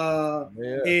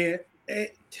 And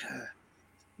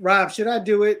Rob, should I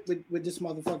do it with this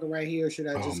motherfucker right here? Or should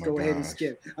I just go ahead and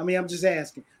skip? I mean, I'm just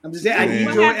asking. I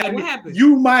need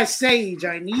you, my sage.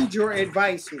 I need your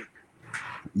advice here.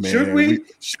 Man,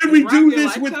 should we do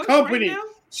this with company? Right,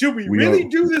 should we really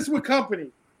do this with company?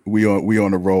 We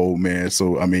on the roll, man.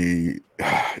 So I mean,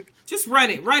 just run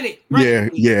it. Yeah.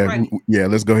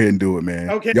 Let's go ahead and do it, man.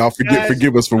 Okay, y'all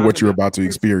forgive us for what you're about to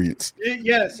experience.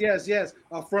 Yes.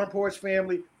 Our Front Porch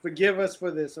family, forgive us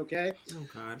for this, okay? Oh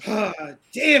God,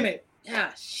 damn it!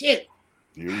 Ah, shit.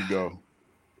 Here we go.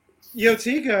 Yo,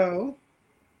 Tico.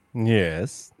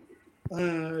 Yes.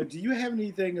 Do you have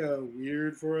anything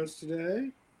weird for us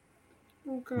today?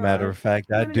 Oh, matter of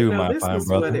fact, I do, my fine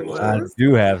brother. I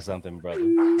do have something, brother.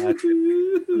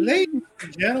 Ladies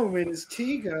and gentlemen, it's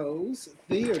Tico's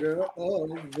Theater of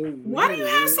the Weird. Why do you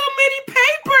have so many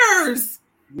papers?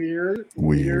 Weird.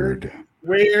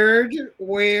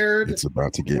 It's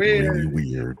about to get really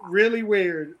weird. Really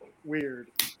weird.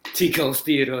 Tico's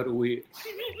Theater of the Weird.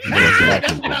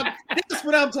 That's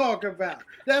what I'm talking about.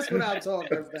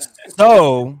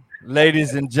 So,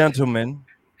 ladies and gentlemen,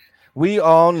 we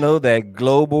all know that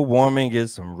global warming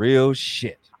is some real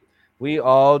shit. We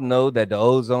all know that the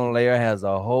ozone layer has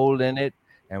a hole in it,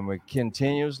 and we're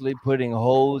continuously putting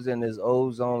holes in this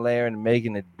ozone layer and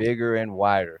making it bigger and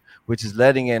wider, which is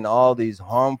letting in all these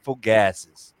harmful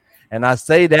gases. And I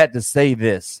say that to say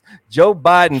this. Joe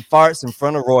Biden farts in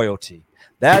front of royalty.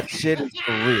 That shit is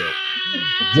for real.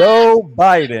 Joe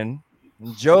Biden,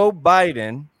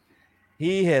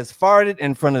 he has farted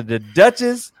in front of the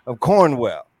Duchess of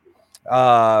Cornwall.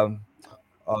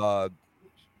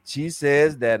 She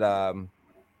says that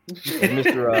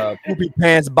Mr. Poopy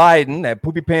Pants Biden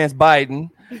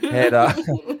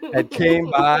had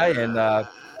came by and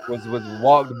was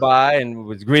walked by and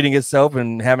was greeting himself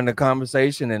and having a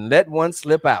conversation and let one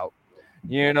slip out,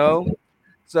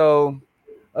 So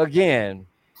again,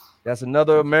 that's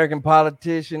another American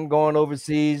politician going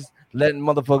overseas letting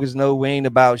motherfuckers know we ain't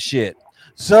about shit.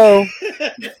 So,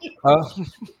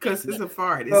 because it's a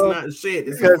fart, it's not shit.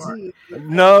 It's a fart.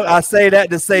 No, I say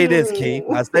that to say this, Keith.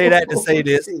 I say that to say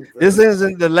this. This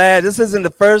isn't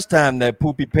the first time that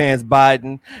Poopy Pants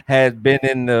Biden has been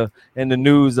in the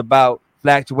news about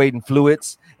fluctuating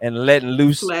fluids and letting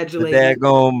loose the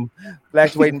daggone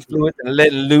fluctuating fluids and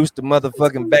letting loose the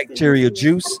motherfucking bacterial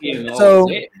juice.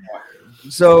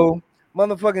 So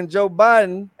motherfucking Joe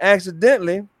Biden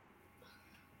accidentally.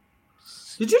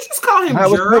 Did you just call him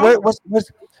Gerald?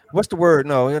 What's the word?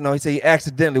 No, he said he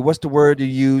accidentally. What's the word you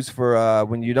use for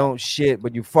when you don't shit,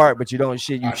 but you fart, but you don't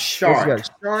shit? You shart.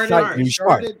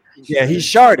 Yeah, he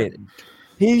sharted.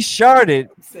 He sharted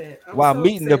while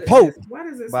meeting the Pope.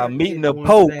 While meeting the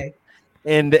Pope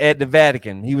at the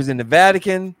Vatican. He was in the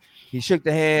Vatican. He shook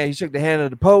the hand of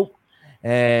the Pope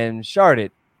and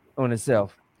sharted on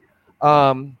himself.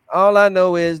 All I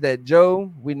know is that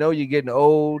Joe, we know you're getting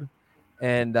old,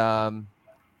 and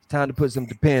it's time to put some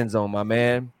depends on, my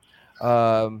man.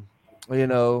 You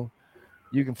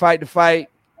can fight the fight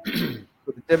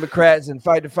for the Democrats and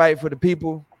fight the fight for the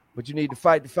people, but you need to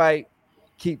fight the fight.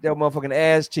 Keep that motherfucking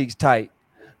ass cheeks tight.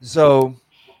 So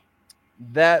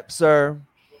that, sir,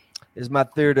 is my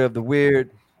theory of the weird.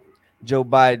 Joe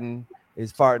Biden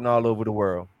is farting all over the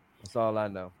world. That's all I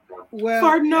know. Well,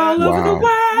 farting all over the world.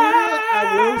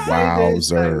 I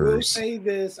will say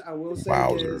this.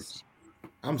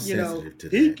 I'm sensitive to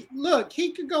that.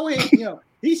 He could go ahead.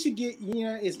 He should get.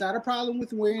 It's not a problem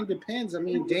with wearing Depends. I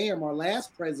mean, damn, our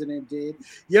last president did.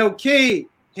 Yo, Key,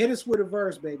 hit us with a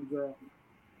verse, baby girl.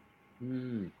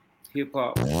 Hip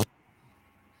hop.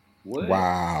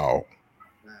 Wow.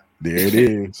 There it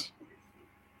is.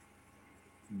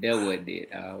 That what did.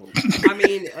 I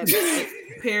mean,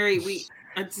 Perry,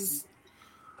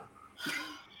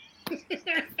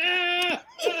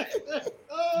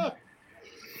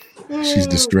 She's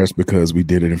distressed because we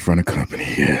did it in front of company.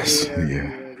 Yes.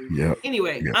 Yeah.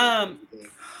 Anyway,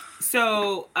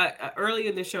 so early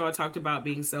in the show, I talked about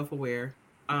being self-aware,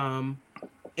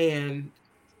 and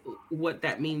what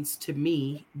that means to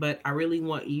me. But I really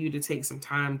want you to take some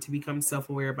time to become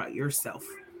self-aware about yourself.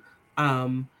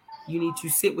 You need to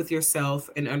sit with yourself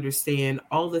and understand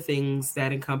all the things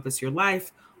that encompass your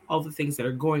life, all the things that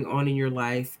are going on in your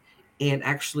life, and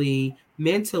actually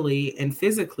mentally and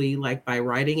physically, like by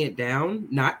writing it down,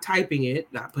 not typing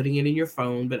it, not putting it in your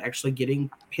phone, but actually getting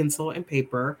pencil and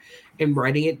paper and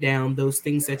writing it down, those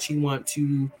things that you want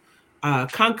to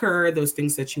conquer, those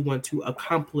things that you want to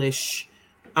accomplish,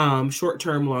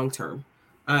 short-term, long-term.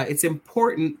 It's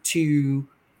important to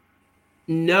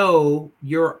know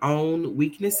your own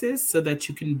weaknesses so that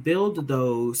you can build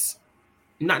those,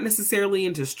 not necessarily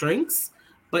into strengths,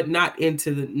 but not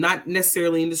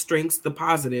necessarily into strengths, the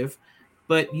positive,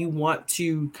 but you want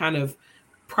to kind of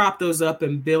prop those up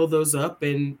and build those up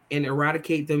and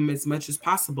eradicate them as much as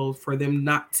possible for them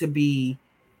not to be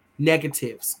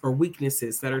negatives or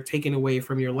weaknesses that are taken away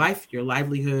from your life, your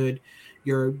livelihood,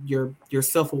 your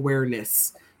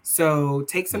self-awareness. So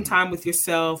take some time with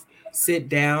yourself, sit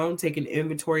down, take an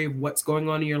inventory of what's going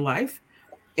on in your life,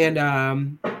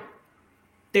 and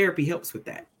therapy helps with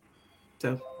that.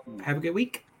 So have a good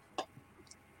week.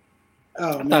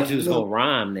 I thought you was gonna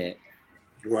rhyme that.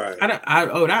 Right. I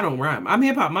don't rhyme. I'm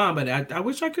hip hop mom, but I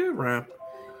wish I could rhyme.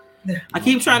 I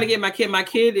keep trying to get my kid. My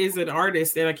kid is an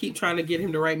artist, and I keep trying to get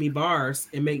him to write me bars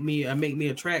and make me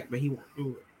a track, but he won't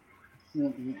do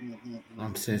it.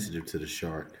 I'm sensitive to the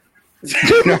shark.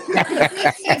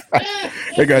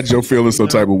 They got Joe feeling some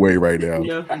type of way right now.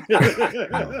 Yeah.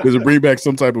 Does it bring back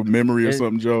some type of memory or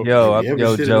something, Joe? Joe.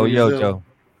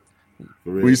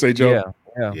 What do you say, Joe?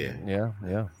 Yeah.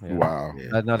 Wow.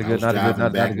 Yeah. Not a good.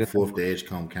 Back and forth to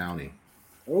Edgecombe County.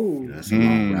 Oh, that's a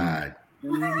long ride.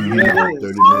 It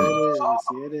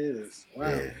is. Wow.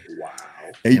 Yeah.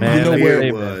 Hey, man, you know where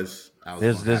it was?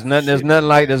 There's nothing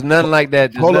like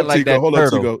that. Hold up,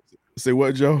 Tico. Say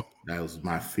what, Joe? That was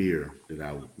my fear that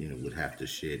I would have to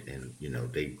shit, and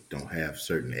they don't have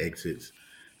certain exits,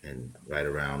 and right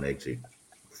around exit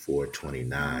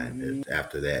 429.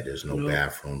 After that, there's no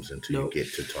bathrooms until you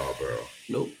get to Tarboro.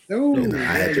 And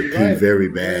I had to pee very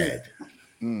bad,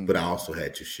 but I also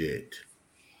had to shit.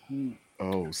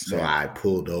 Oh, so I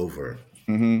pulled over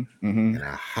and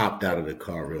I hopped out of the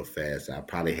car real fast. I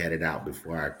probably had it out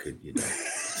before I could,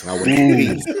 So I went to pee.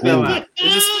 It just fell out.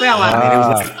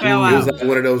 It was like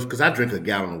one of those, because I drink a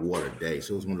gallon of water a day,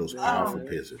 so it was one of those powerful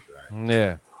pisses, right?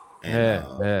 Yeah.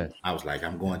 And I was like,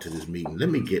 I'm going to this meeting. Let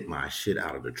me get my shit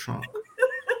out of the trunk.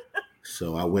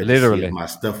 So I went to see if my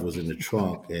stuff was in the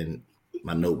trunk, and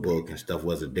my notebook and stuff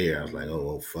wasn't there. I was like,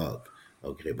 oh fuck.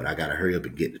 Okay, but I got to hurry up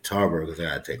and get to Tarboro because I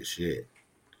got to take a shit.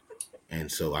 And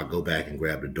so I go back and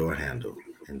grab the door handle,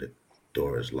 and the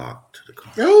door is locked to the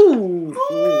car. And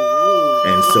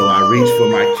so I reach for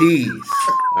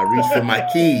my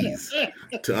keys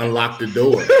to unlock the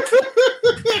door.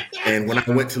 And when I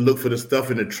went to look for the stuff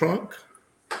in the trunk,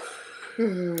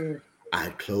 I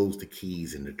closed the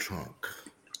keys in the trunk.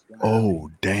 Oh,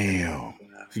 damn.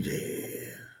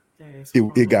 Yeah.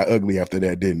 It got ugly after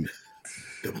that, didn't it?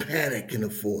 The panic in the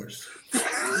force. You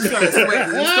started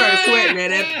sweating,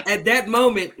 man. At that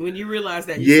moment when you realized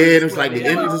that. It was like the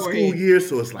end of the school year,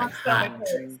 so it's like hot.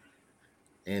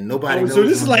 And nobody knows. So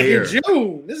this is like there. in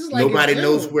June. This is like nobody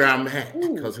knows where I'm at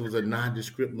because it was a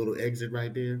nondescript little exit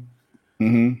right there.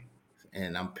 Mm-hmm.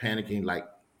 And I'm panicking, like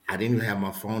I didn't even have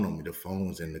my phone on me. The phone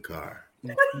was in the car.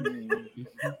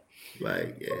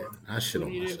 Like, I shit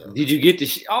on myself. Did you get the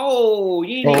shit? Oh,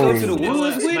 you didn't go to the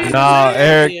woods with it? No,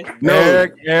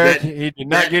 Eric, he did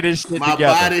not get his shit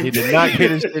together. He did not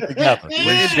get his shit together.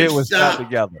 His shit was not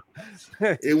together.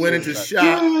 It went into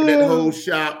shock. That whole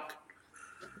shock.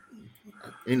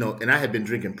 And I had been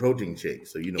drinking protein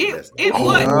shakes, so that's. Wait,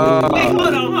 hold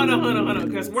on,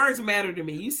 because words matter to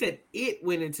me. You said it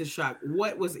went into shock.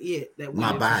 What was it that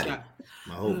went into shock?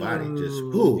 My whole body just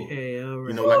okay, all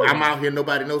right. Like I'm out here,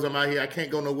 nobody knows I'm out here. I can't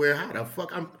go nowhere. How the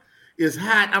fuck it's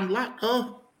hot. I'm locked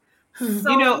up. So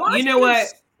you know what?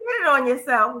 Get it on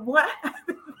yourself. What?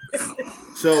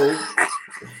 So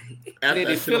did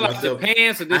it fill up the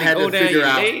pants or did it go down your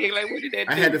leg? Like, what did that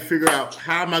do? I had to figure out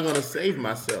how am I gonna save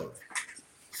myself.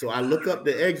 So I look up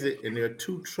the exit and there are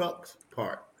 2 trucks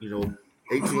parked,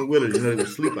 18-wheelers, they were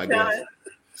asleep, I guess.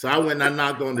 So I went and I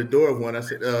knocked on the door of one. I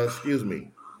said, excuse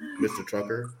me, Mr.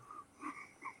 Trucker,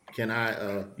 can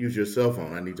I use your cell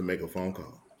phone? I need to make a phone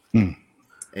call.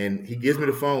 And he gives me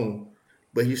the phone,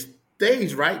 but he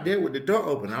stays right there with the door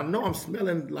open. I know I'm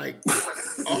smelling like,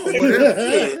 So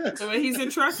he's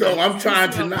a trucker. So I'm trying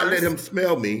to not let him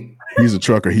smell me. He's a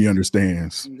trucker. He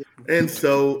understands. And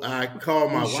so I call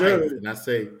my wife and I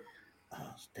say,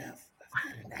 Steph, I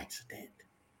had an accident.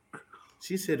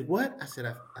 She said, what? I said,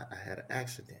 I had an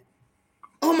accident.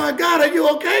 Oh my God, are you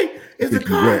okay? Is the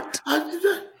car?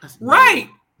 I said, right.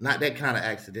 Not that kind of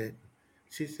accident.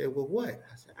 She said, well, what?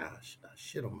 I said, I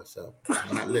shit on myself.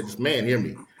 I'm not letting this man hear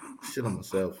me. Shit on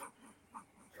myself.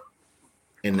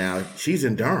 And now she's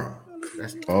in Durham.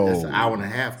 That's an hour and a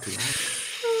half, 2 hours.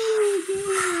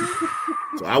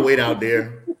 So I wait out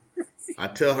there. I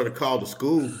tell her to call the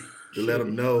school to let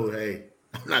them know, hey,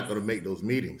 I'm not going to make those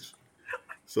meetings.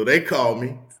 So they called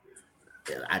me.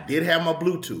 I did have my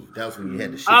Bluetooth. That was when you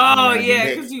had the shit. Oh,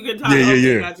 yeah, because you could talk.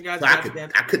 Yeah. So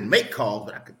I couldn't make calls,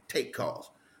 but I could take calls.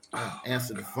 I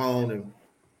answered the phone, and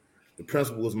the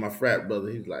principal was my frat brother.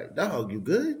 He was like, dog, you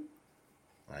good?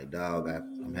 Like, dog,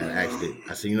 I'm had an accident.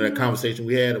 I said, that conversation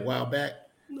we had a while back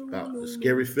about the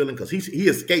scary feeling? Because he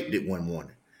escaped it one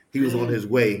morning. He was on his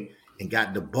way and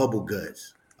got the bubble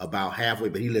guts about halfway,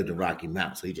 but he lived in Rocky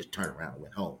Mount, so he just turned around and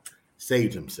went home,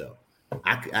 saved himself.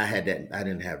 I had that. I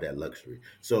didn't have that luxury.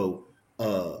 So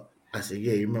I said,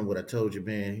 yeah, you remember what I told you,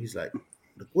 man? He's like,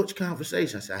 which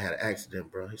conversation? I said, I had an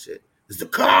accident, bro. He said, is the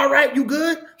car all right? You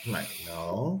good? I'm like,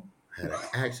 no, I had an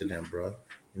accident, bro.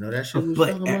 You know that shit was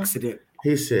talking about? Accident.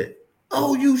 He said,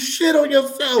 oh, you shit on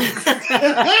yourself.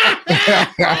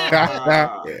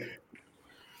 Yeah.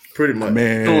 Pretty much.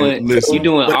 Man, listen. You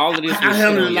doing all of this? I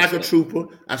handled it like a trooper.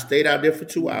 I stayed out there for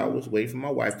 2 hours waiting for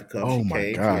my wife to come. Oh, she my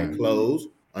came. God. She had clothes,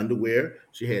 underwear.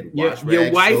 She had wash rags.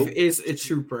 Your wife soap. is a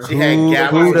trooper. She had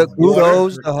gallons of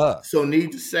kudos water. to her. So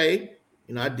need to say,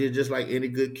 I did just like any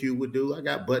good Q would do. I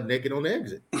got butt naked on the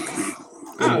exit.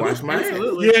 And washed my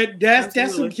hands. Yeah,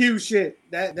 that's some cute shit.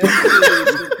 That's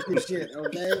some cute shit,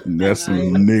 okay? That's some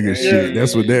nigga shit.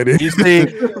 That's what that is. You see,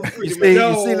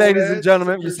 ladies and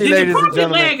gentlemen.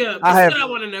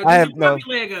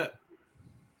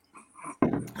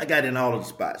 I got in all of the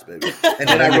spots, baby. And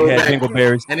then I had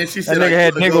dingleberries. And then she said, that nigga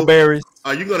had dingleberries.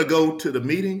 Are you gonna go to the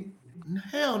meeting?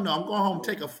 Hell no, I'm going home and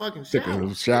take a fucking shower.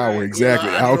 Take a shower, exactly.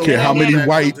 I don't care how many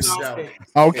wipes. I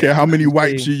don't care how many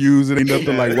wipes you use. It ain't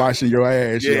nothing like washing your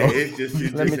ass. Yeah, yo. it's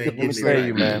just let me say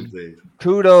you, man.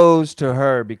 Kudos to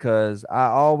her, because I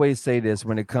always say this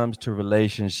when it comes to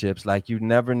relationships. Like, you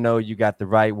never know you got the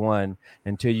right one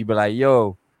until you be like,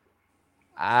 yo,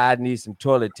 I need some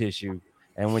toilet tissue.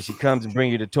 And when she comes and bring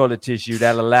you the toilet tissue,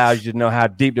 that allows you to know how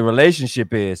deep the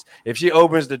relationship is. If she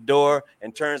opens the door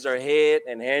and turns her head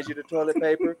and hands you the toilet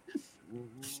paper,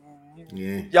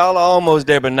 y'all are almost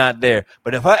there, but not there.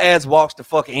 But if her ass walks the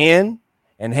fuck in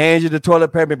and hands you the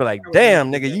toilet paper, be like,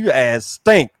 damn, nigga, you ass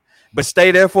stink. But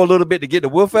stay there for a little bit to get the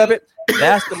woof of it.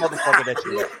 That's the motherfucker that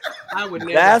you love.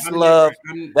 That's love.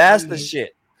 That's the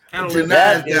shit.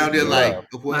 That's down there like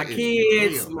my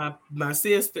kids, my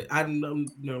sister. I don't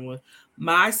know.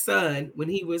 My son, when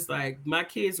he was like, my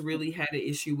kids really had an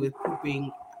issue with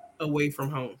pooping away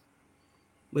from home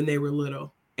when they were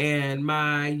little. And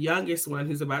my youngest one,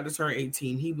 who's about to turn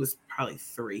 18, he was probably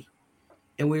 3.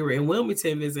 And we were in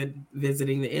Wilmington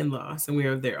visiting the in-laws, and we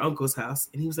were at their uncle's house.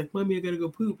 And he was like, Mommy, I gotta go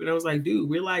poop. And I was like, dude,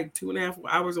 we're like 2.5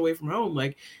 hours away from home.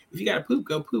 Like, if you gotta poop,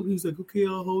 go poop. He was like, okay,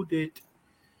 I'll hold it.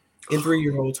 in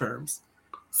 3-year-old terms.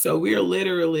 So we are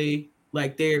literally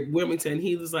like there, Wilmington.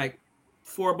 He was like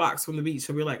 4 blocks from the beach.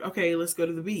 So we're like, okay, let's go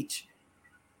to the beach.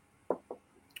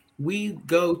 We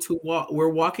go to walk. We're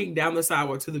walking down the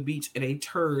sidewalk to the beach, and a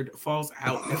turd falls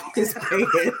out of his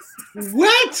pants.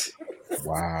 What?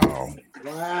 Wow.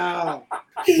 Wow.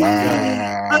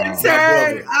 A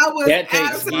turd. I was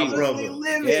absolutely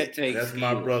livid. That's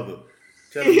my brother.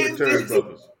 Tell him the turd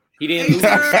brothers. He didn't lose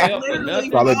himself or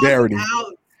nothing. Solidarity.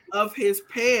 Out of his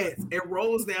pants and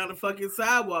rolls down the fucking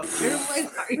sidewalk. And I'm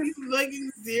like, are you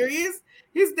fucking serious?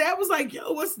 His dad was like,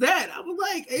 yo, what's that? I was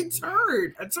like, a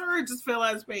turd. A turd just fell out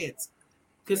of his pants.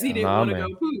 Because he didn't want to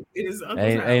go poop in his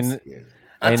uncle's house.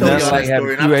 Ain't nothing like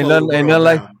having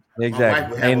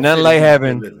exactly. Ain't nothing like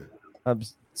having. I'm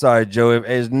sorry, Joe.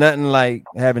 It's nothing like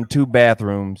having 2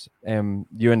 bathrooms and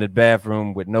you're in the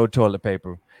bathroom with no toilet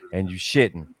paper and you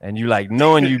shitting and you like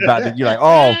knowing you about to. You're like,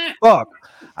 oh fuck,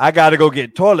 I got to go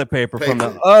get toilet paper from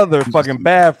the other fucking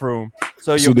bathroom.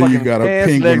 So your fucking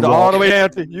pants legs all the way down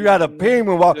to you got a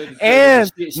penguin walk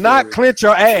and not clench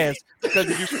your ass. Because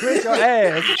if you clench your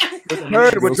ass, the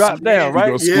turd would drop down,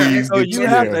 right? Yeah. So you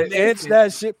have to inch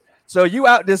that shit. So you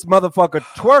out this motherfucker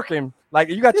twerking. Like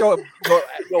you got your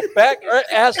back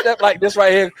ass step like this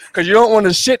right here. Because you don't want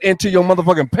to shit into your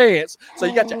motherfucking pants. So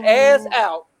you got your ass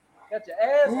out.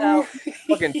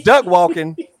 Fucking duck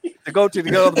walking to go to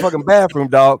the other fucking bathroom,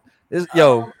 dog.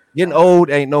 Getting old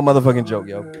ain't no motherfucking joke,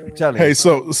 yo. I'm telling you. Hey,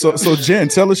 so Jen,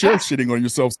 tell us your shitting on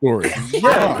yourself story.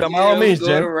 Yeah, come on, me,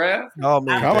 Jen. Come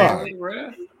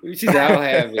on. She's out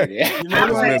having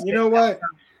You know what?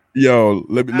 Yo,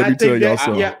 let me tell y'all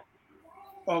something. Yeah.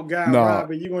 Oh God, Rob,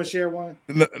 are you gonna share one?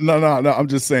 No. I'm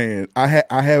just saying. I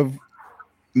have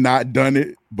not done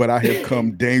it, but I have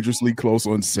come dangerously close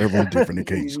on several different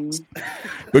occasions.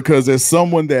 Because as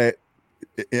someone that,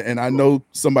 and I know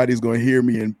somebody's going to hear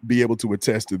me and be able to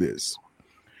attest to this,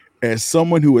 as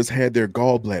someone who has had their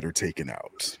gallbladder taken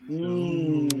out,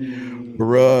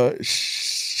 bruh,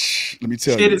 let me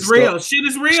tell you, shit is real. Shit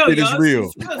is real.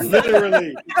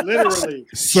 Literally.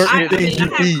 Certain things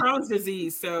you eat, Crohn's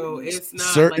disease, so it's not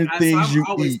certain things you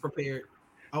always eat prepared.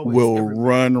 will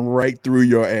run right through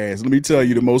your ass. Let me tell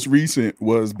you, the most recent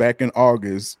was back in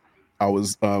August. I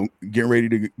was getting ready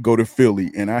to go to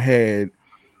Philly, and I had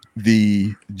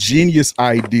the genius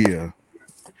idea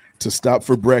to stop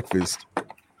for breakfast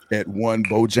at one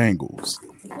Bojangles.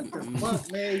 What the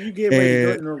fuck, man? You get ready to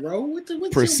go in a row? What's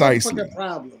precisely your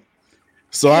problem?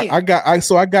 So I got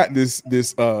this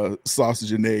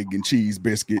sausage and egg and cheese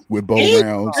biscuit with bow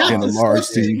rounds and a large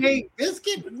tea.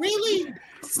 Biscuit, really?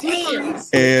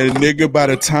 And nigga, by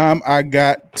the time I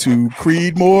got to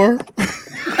Creedmoor,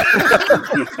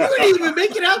 you didn't even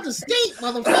make it out the state,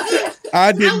 motherfucker.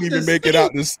 I didn't even make it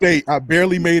out the state. I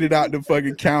barely made it out the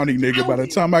fucking county, nigga. By the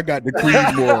time I got to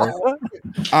Creedmoor,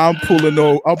 I'm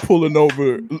pulling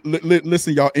over.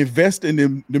 Listen, y'all, invest in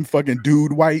them fucking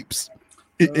dude wipes.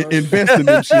 Invest in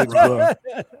them shits, bro.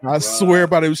 I swear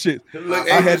by them shit.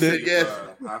 I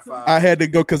had to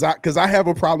go because I have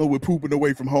a problem with pooping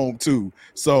away from home too.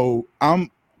 So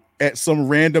I'm at some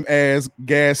random ass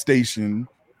gas station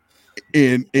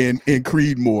in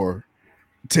Creedmoor,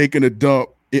 taking a dump.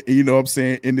 You know what I'm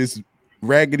saying, in this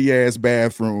raggedy ass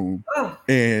bathroom,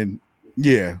 and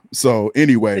yeah. So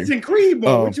anyway, it's in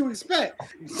Creedmoor. What you expect?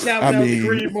 Shout out to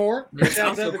Creedmoor.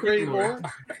 Shout out to Creedmoor.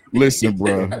 Listen,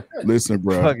 bro.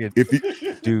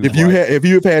 If you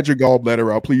have had your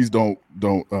gallbladder out, please don't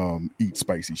eat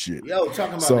spicy shit. Yo,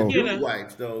 talking about the dude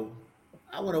wipes though.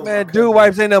 Man, dude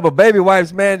wipes ain't nothing but baby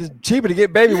wipes, man. It's cheaper to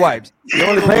get baby wipes. You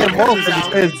only paying more because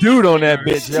it says dude on that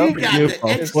bitch, yo.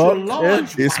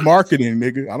 It's marketing,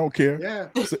 nigga. I don't care. Yeah.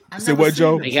 Say what,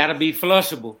 Joe? They gotta be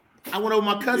flushable. I went over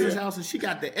my cousin's house and she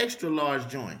got the extra large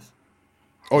joints.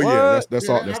 Oh yeah, that's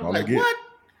all. That's all I get. What?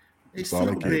 That's all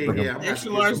I get. Yeah,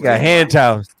 extra large. You got hand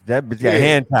towels. That bitch got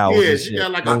hand towels. Yeah, she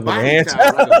got like a body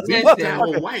towel, like a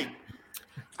whole wipe.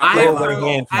 I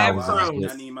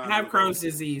have Crohn's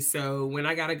disease, so when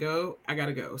I gotta go.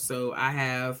 So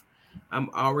I'm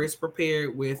always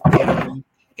prepared with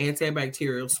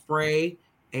antibacterial spray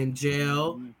and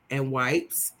gel and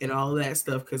wipes and all of that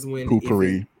stuff. Because when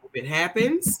if it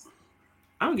happens,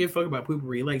 I don't give a fuck about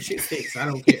poopery. Like shit stinks. I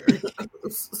don't care. I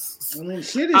mean,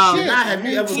 shit is shit. Have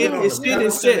you ever been on the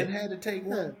Peloton and had to take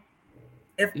one?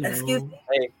 Excuse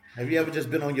me. Have you ever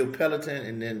just been on your Peloton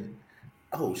and then,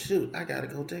 oh shoot, I gotta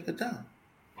go take a dump?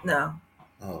 No.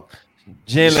 Oh.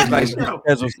 Jen looks like she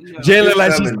schedules. Jen looks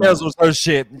like she schedules her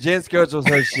shit. Jen schedules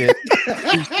her shit. Let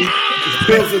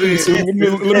me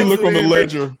look on the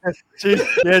ledger. She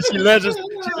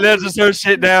ledgers her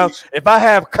shit down. If I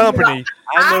have company,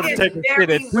 I know to take a shit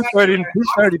at 2:30 and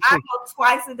 2:32. I go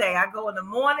twice a day. I go in the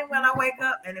morning when I wake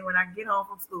up, and then when I get home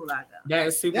from school, I go.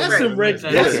 That's super. That's some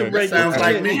regular. Sounds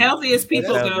like The me. healthiest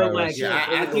people That's go right. like,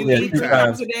 if you Yeah, eat 2 3 times.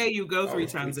 times a day, you go 3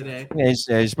 times a day. Yeah,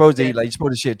 you're supposed to eat you're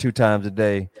supposed to shit 2 times a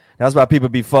day. That's why people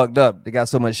be fucked up. They got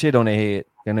so much shit on their head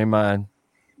in their mind.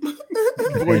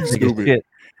 Boy, you stupid.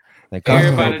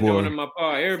 Everybody joining my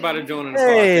pod. Everybody joining the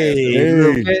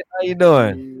podcast. Hey. How you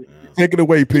doing? Take it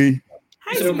away, P.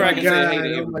 Oh my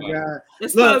God.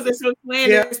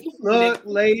 Look,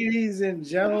 ladies and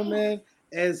gentlemen,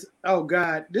 oh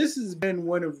God, this has been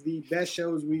one of the best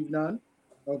shows we've done.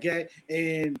 Okay.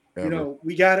 And you know,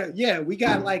 we got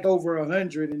like over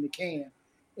 100 in the can.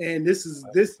 And this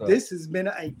has been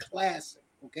a classic.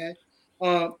 Okay.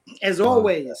 As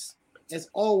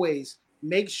always,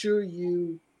 make sure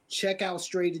you check out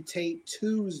Straight to Tape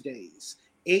Tuesdays,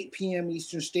 8 p.m.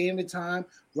 Eastern Standard Time,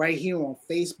 right here on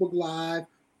Facebook Live,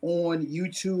 on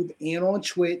YouTube, and on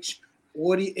Twitch.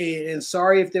 And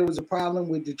sorry if there was a problem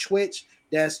with the Twitch.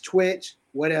 That's Twitch,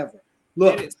 whatever.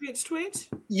 Look, Twitch?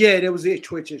 Yeah, there was a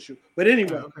Twitch issue. But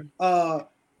anyway,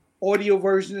 audio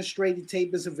version of Straight to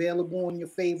Tape is available on your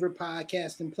favorite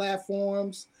podcasting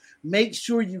platforms. Make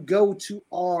sure you go to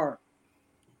our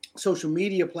social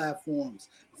media platforms,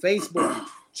 Facebook,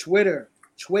 Twitter,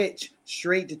 Twitch,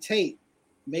 Straight to Tape.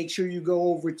 Make sure you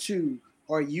go over to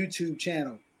our YouTube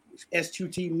channel,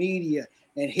 S2T Media,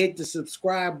 and hit the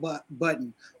subscribe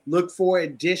button. Look for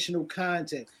additional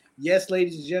content. Yes,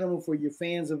 ladies and gentlemen, for your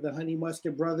fans of the Honey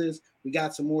Mustard Brothers, we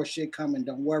got some more shit coming.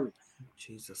 Don't worry.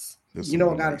 Jesus. You know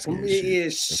what I got to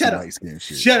shut up.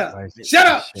 Shut up. Shut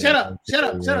up. Shut up. Shut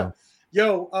up. Shut up.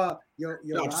 Yo,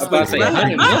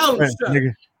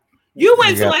 you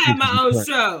wait till I have my own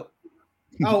show.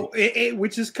 Oh,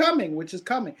 which is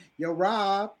coming. Yo,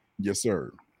 Rob. Yes,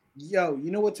 sir. Yo, you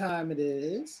know what time it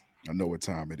is? I know what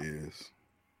time it is.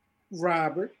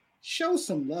 Robert, show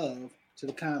some love to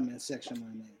the comment section, my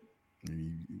man.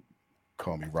 You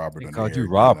call me Robert. They called you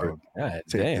Robert. God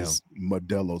take damn. this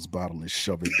Modelo's bottle and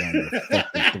shove it down your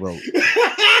fucking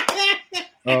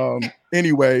throat.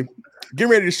 Anyway, get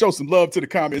ready to show some love to the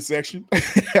comment section.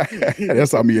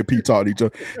 That's how me and Pete talk to each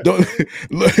other.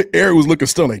 Eric was looking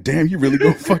stunned, like, damn, you really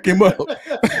gonna fuck him up.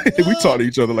 We talk to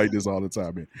each other like this all the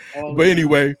time, man. But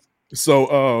anyway,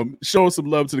 so show some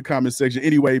love to the comment section.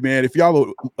 Anyway, man, if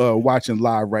y'all are watching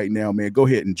live right now, man, go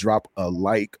ahead and drop a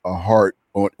like, a heart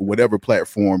on whatever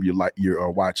platform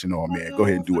you're watching on, man. Go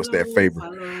ahead and do us that favor.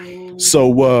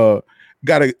 So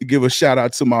gotta give a shout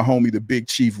out to my homie, the Big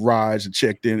Chief Raj, that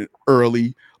checked in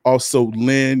early. Also,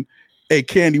 Lynn. Hey,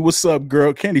 Candy, what's up,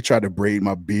 girl? Candy tried to braid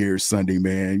my beard Sunday,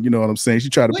 man. You know what I'm saying? She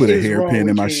tried to put a hairpin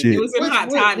in my shit. It was in hot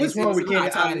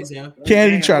toddies.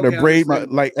 Candy tried to braid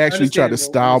my, actually tried to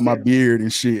style my beard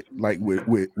and shit, like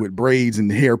with braids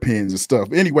and hairpins and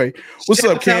stuff. Anyway, what's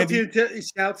up, Candy?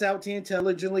 Shouts out to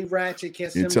Intelligently Ratchet.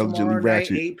 Catch them tomorrow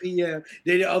night, 8 p.m.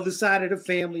 They're the other side of the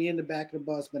family in the back of the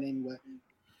bus, but anyway.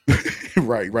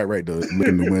 right. Look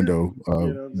in the window,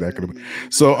 back of the.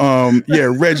 So,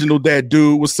 yeah, Reginald, that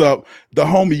dude, what's up? The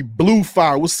homie Blue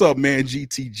Fire, what's up, man?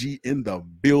 GTG in the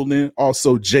building.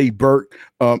 Also, Jay Burke.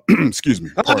 Excuse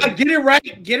me. Get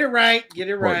it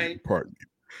right. Pardon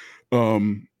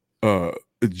me.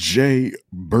 Jay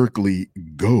Berkeley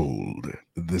Gold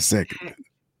the second.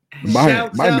 My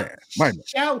man.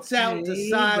 Shouts out to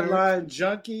Sideline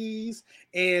Junkies,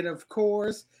 and of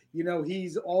course, you know,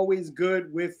 he's always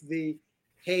good with the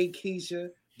hey Keisha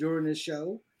during the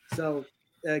show. So,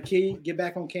 Key, get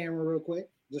back on camera real quick.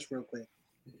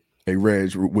 Hey,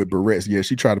 Reg, with barrettes. Yeah,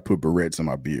 she tried to put barrettes in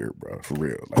my beard, bro. For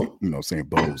real. Like, you know, saying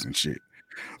bows and shit.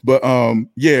 But,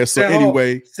 yeah, so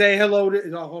anyway. Say hello to,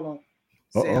 hold on.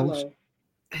 Say hello.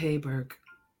 Hey, Burke.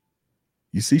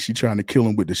 You see, she trying to kill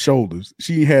him with the shoulders.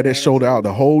 She had that shoulder out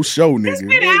the whole show, nigga.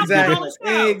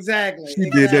 Exactly. She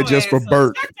did that just for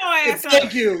Burke.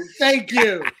 Thank you.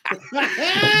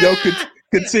 Yo,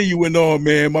 continuing on,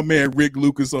 man. My man Rick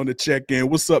Lucas on the check-in.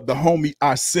 What's up? The homie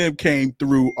Asim came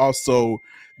through. Also,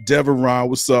 Deveron,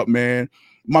 what's up, man?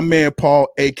 My man Paul,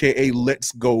 aka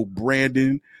Let's Go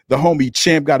Brandon. The homie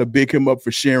Champ, got to big him up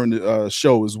for sharing the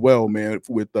show as well, man,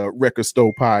 with Record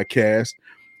Store Podcast.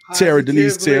 Tara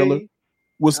Denise Taylor.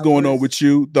 What's going on with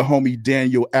you? The homie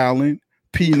Daniel Allen,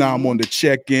 Phenom on the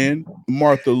check-in.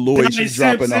 Martha Lloyd, she's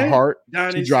dropping a heart.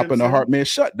 She's dropping a heart, man.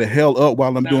 Shut the hell up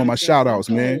while I'm doing my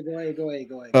shout-outs, man. Go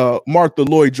ahead. Martha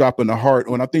Lloyd dropping a heart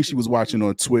on, I think she was watching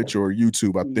on Twitch or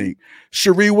YouTube, I think.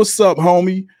 Cherie, what's up,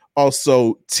 homie?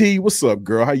 Also, T, what's up,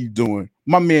 girl? How you doing?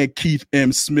 My man Keith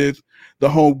M. Smith. the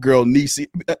homegirl Niecy.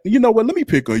 You know what? Let me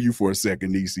pick on you for a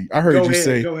second, Niecy. I heard you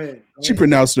say she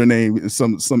pronounced her name in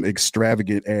some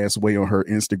extravagant ass way on her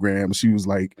Instagram. She was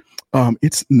like,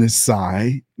 it's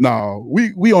Nisai. No,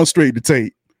 we on Straight to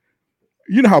Tape.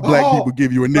 You know how black people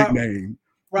give you a nickname.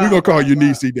 We're gonna call you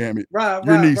Niecy, damn it. Rob.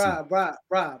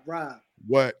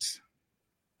 What?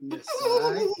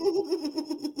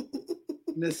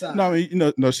 Nisai. No, I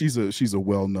mean, no, she's a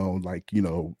well-known, like,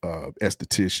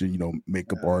 esthetician,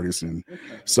 makeup artist and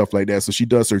stuff like that. So she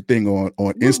does her thing on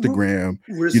Instagram.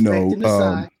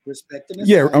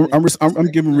 I'm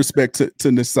giving respect to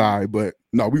Nisai, but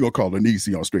no, we're gonna call her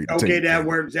Niecy on Straight to Tape. Okay, that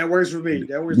works. That works for me.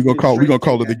 We're gonna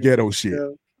call her the ghetto shit. Yeah.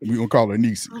 We're gonna call her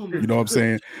Niecy. You know what I'm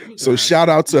saying? So shout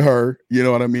out to her. You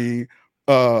know what I mean?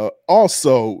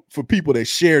 Also, for people that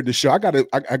shared the show, I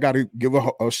gotta give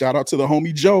a shout out to the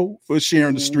homie Joe for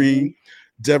sharing the stream.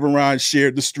 Deveron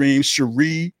shared the stream.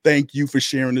 Cherie, thank you for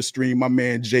sharing the stream. My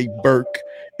man Jay Burke,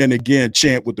 and again,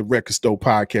 Champ with the Record Store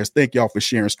podcast. Thank y'all for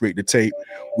sharing Straight to Tape.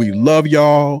 We love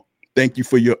y'all. Thank you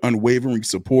for your unwavering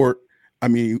support. I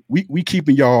mean, we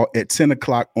keeping y'all at 10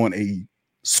 o'clock on a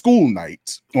school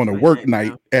night, on a work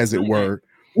night, as it were.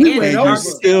 You're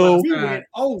still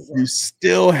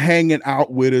hanging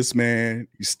out with us, man.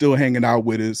 You're still hanging out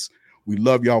with us. We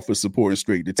love y'all for supporting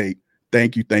Straight to Tape.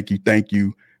 Thank you.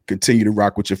 Continue to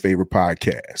rock with your favorite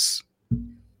podcasts.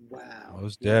 Wow.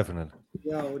 Most definitely.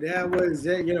 Yo, that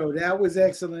was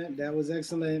excellent. That was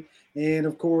excellent. And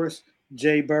of course,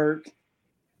 Jay Burke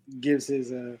gives his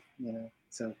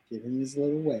so give him his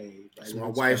little wave. That's my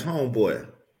wife's homeboy.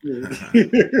 Yeah.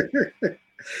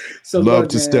 So love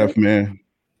to Steph, man.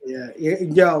 Yeah.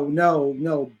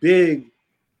 No. Big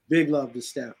love to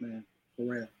Steph, man. For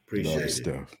real. Appreciate it.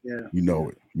 Steph. Yeah. You know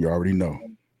it. You already know.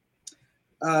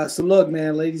 So look,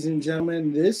 man, ladies and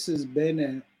gentlemen, this has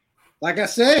been like I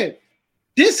said,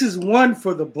 this is one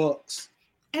for the books.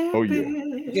 Oh yeah.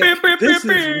 This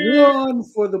is one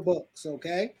for the books,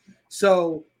 okay?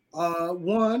 So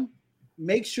one,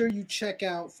 make sure you check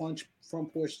out Front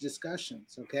Porch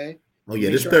Discussions, okay? Oh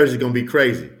yeah, this Thursday is gonna be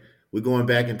crazy. We're going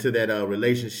back into that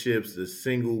relationships, the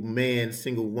single man,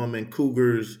 single woman,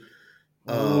 cougars.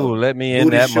 Let me in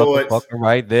that motherfucker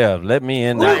right there. Let me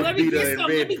in that. Let me get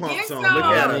some of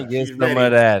that.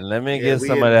 Let me get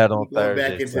some of that on Thursday.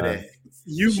 Back into that.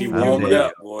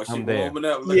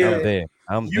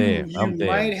 I'm there. You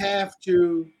might have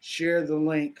to share the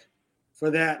link for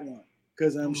that one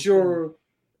because I'm sure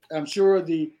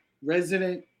the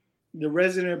resident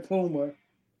Puma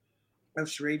of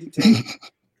Straight to Tape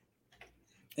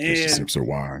and sips her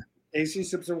wine. AC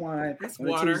sips her wine on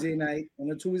water. A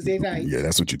Tuesday night. Yeah,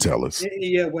 that's what you tell us.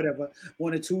 Yeah, whatever.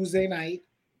 On a Tuesday night,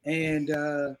 and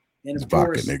it's of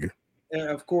vodka, course, nigga.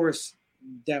 Of course,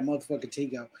 that motherfucker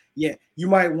Tigo. Yeah, you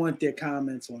might want their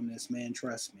comments on this, man.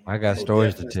 Trust me. I got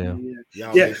stories to tell.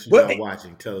 Y'all y'all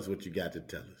watching. Tell us what you got to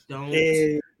tell us.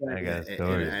 I got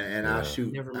stories. And I'll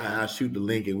shoot the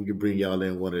link, and we can bring y'all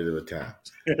in one at a time.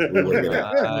 We'll work it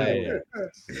out.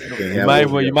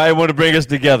 You might want to bring us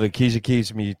together. Keisha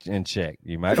keeps me in check.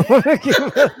 You might want to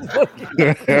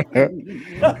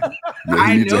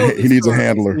he needs a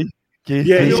handler.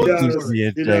 Keisha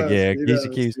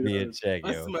keeps me in check.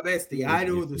 That's my bestie. I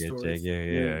know the story.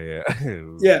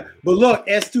 Yeah. But look,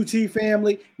 S2T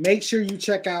family, make sure you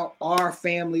check out our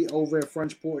family over at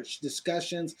Front Porch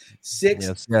Discussions,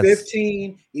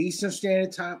 6:15 Eastern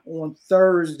Standard Time on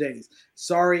Thursdays.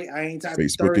 Sorry, I ain't typing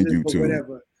Facebook Thursdays, and but YouTube.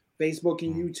 whatever. Facebook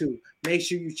and YouTube. Make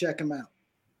sure you check them out.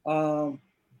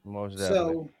 Most so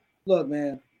definitely. look,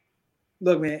 man.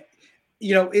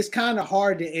 It's kind of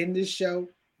hard to end this show.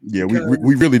 Yeah,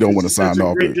 we really don't want to sign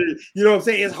off. You know what I'm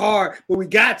saying? It's hard, but we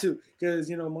got to because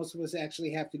most of us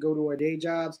actually have to go to our day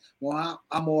jobs. Well,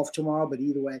 I'm off tomorrow, but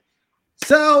either way.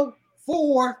 So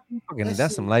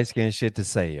that's some light skin shit to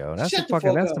say, yo. That's some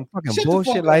fucking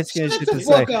bullshit light skin shit to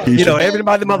say.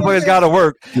 Everybody motherfuckers gotta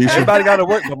work. Everybody gotta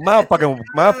work, but my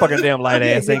fucking damn light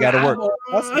ass ain't gotta work.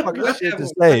 That's some fucking shit to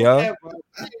say, yo.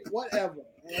 Whatever.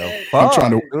 I'm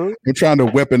trying to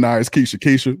weaponize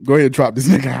Keisha. Go ahead and drop this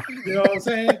nigga. You know what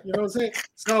I'm saying?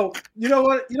 So you know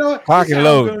what? Pocket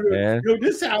load, man.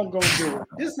 This is how I'm gonna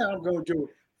do it.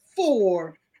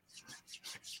 For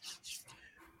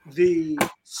the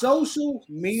social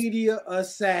media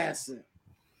assassin.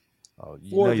 Oh,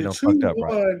 you don't fucked up,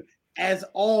 right? As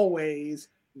always,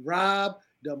 Rob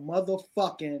the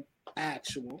motherfucking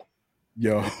actual.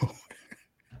 Yo.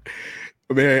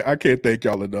 Man, I can't thank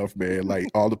y'all enough, man. Like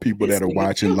all the people that are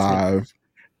watching live,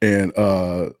 and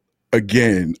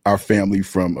again, our family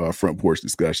from Front Porch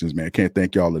Discussions, man. Can't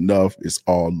thank y'all enough. It's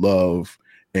all love,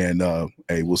 and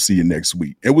hey, we'll see you next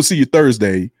week, and we'll see you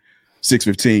Thursday,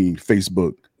 6:15,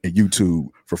 Facebook and YouTube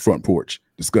for Front Porch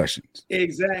Discussions.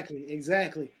 Exactly.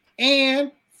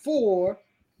 And for,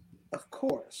 of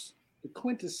course, the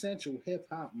quintessential hip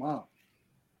hop mom,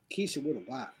 Keisha with a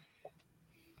Y.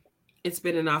 It's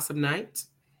been an awesome night.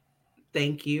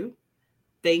 Thank you.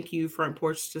 Thank you, Front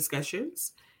Porch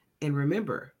Discussions. And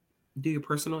remember, do your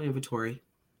personal inventory.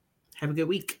 Have a good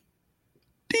week.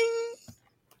 Ding.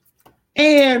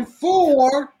 And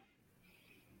for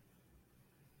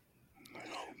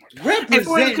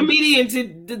the comedian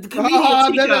Chico. Go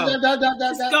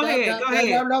ahead.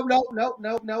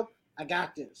 No. I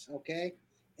got this. Okay.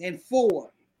 And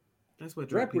for that's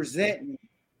what representing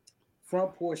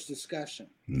Front Porch Discussion.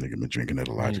 Nigga been drinking that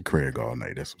Elijah Craig all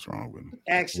night. That's what's wrong with him.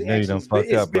 Actually,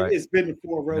 it's been the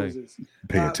Four Roses.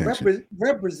 Pay attention.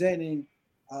 Representing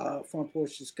Front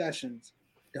Porch Discussions,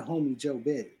 the homie Joe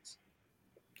Biggs.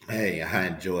 Hey, I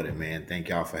enjoyed it, man. Thank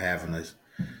y'all for having us.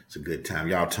 It's a good time.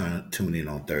 Y'all tune in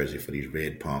on Thursday for these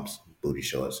red pumps, booty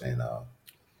shorts, and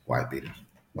white beaters.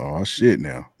 Oh shit!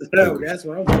 Now, no, that's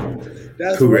what I'm talking.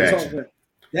 That's what I'm talking about.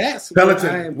 That's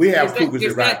Peloton. We have Cougars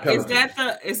that ride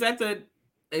Peloton. Is that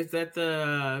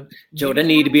the Joe? That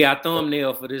need to be our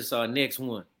thumbnail for this next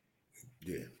one.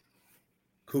 Yeah,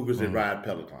 Cougars that ride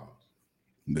Pelotons.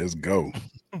 Let's go.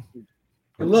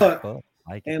 Look,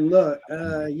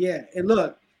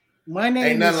 my name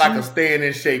ain't nothing like a staying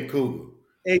in shape cougar.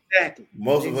 Exactly.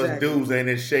 Most of us dudes ain't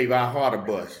in shape. Our heart a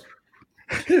bust.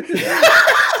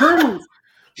 True.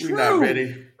 We're not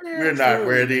ready. We're not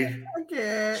ready.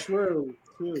 Okay. True.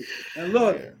 And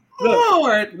look.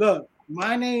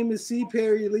 My name is C.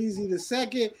 Perry Leasy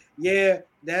II. Yeah,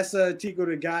 that's Tico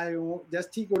the guy. That's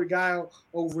Tico the guy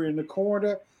over in the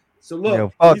corner. So look,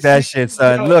 yo, fuck that shit,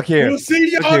 son. Look here. We'll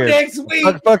see y'all next week.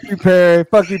 Fuck you, Perry.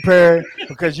 Fuck you, Perry.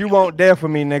 Because you weren't there for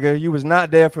me, nigga. You was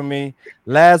not there for me.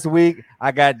 Last week,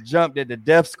 I got jumped at the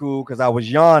deaf school because I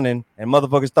was yawning and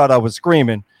motherfuckers thought I was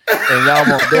screaming. And y'all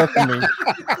weren't there for me.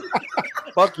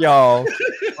 Fuck y'all.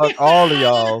 Fuck all of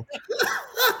y'all.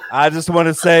 I just want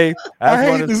to say, I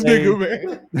just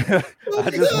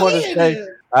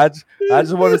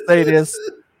want to say this,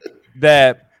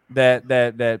 that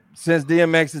since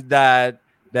DMX has died,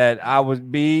 that I was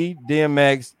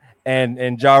DMX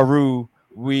and Ja Rule,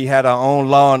 we had our own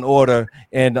Law and Order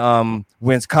in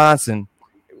Wisconsin.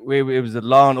 It was a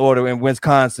Law and Order in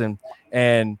Wisconsin,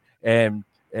 and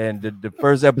the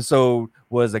first episode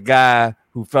was a guy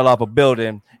who fell off a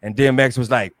building, and DMX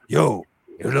was like, "Yo,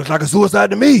 it looks like a suicide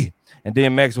to me." And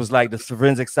DMX was like the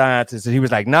forensic scientist, and he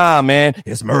was like, "Nah, man,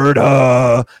 it's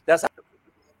murder." That's how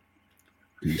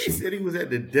he said he was at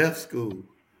the deaf school.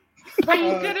 Why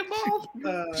you get him off?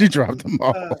 She dropped him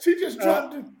off. She just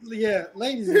dropped him. Yeah,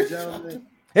 ladies and gentlemen.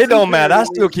 It don't matter. I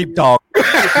still keep talking.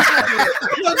 Let's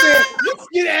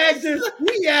get actors.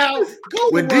 We out. Go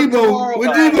when Debo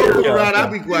around, I'll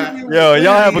be quiet.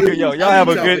 Y'all have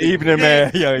a good evening,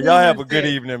 man. Y'all have a good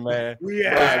evening, man.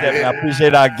 Yeah. I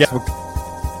appreciate our guests.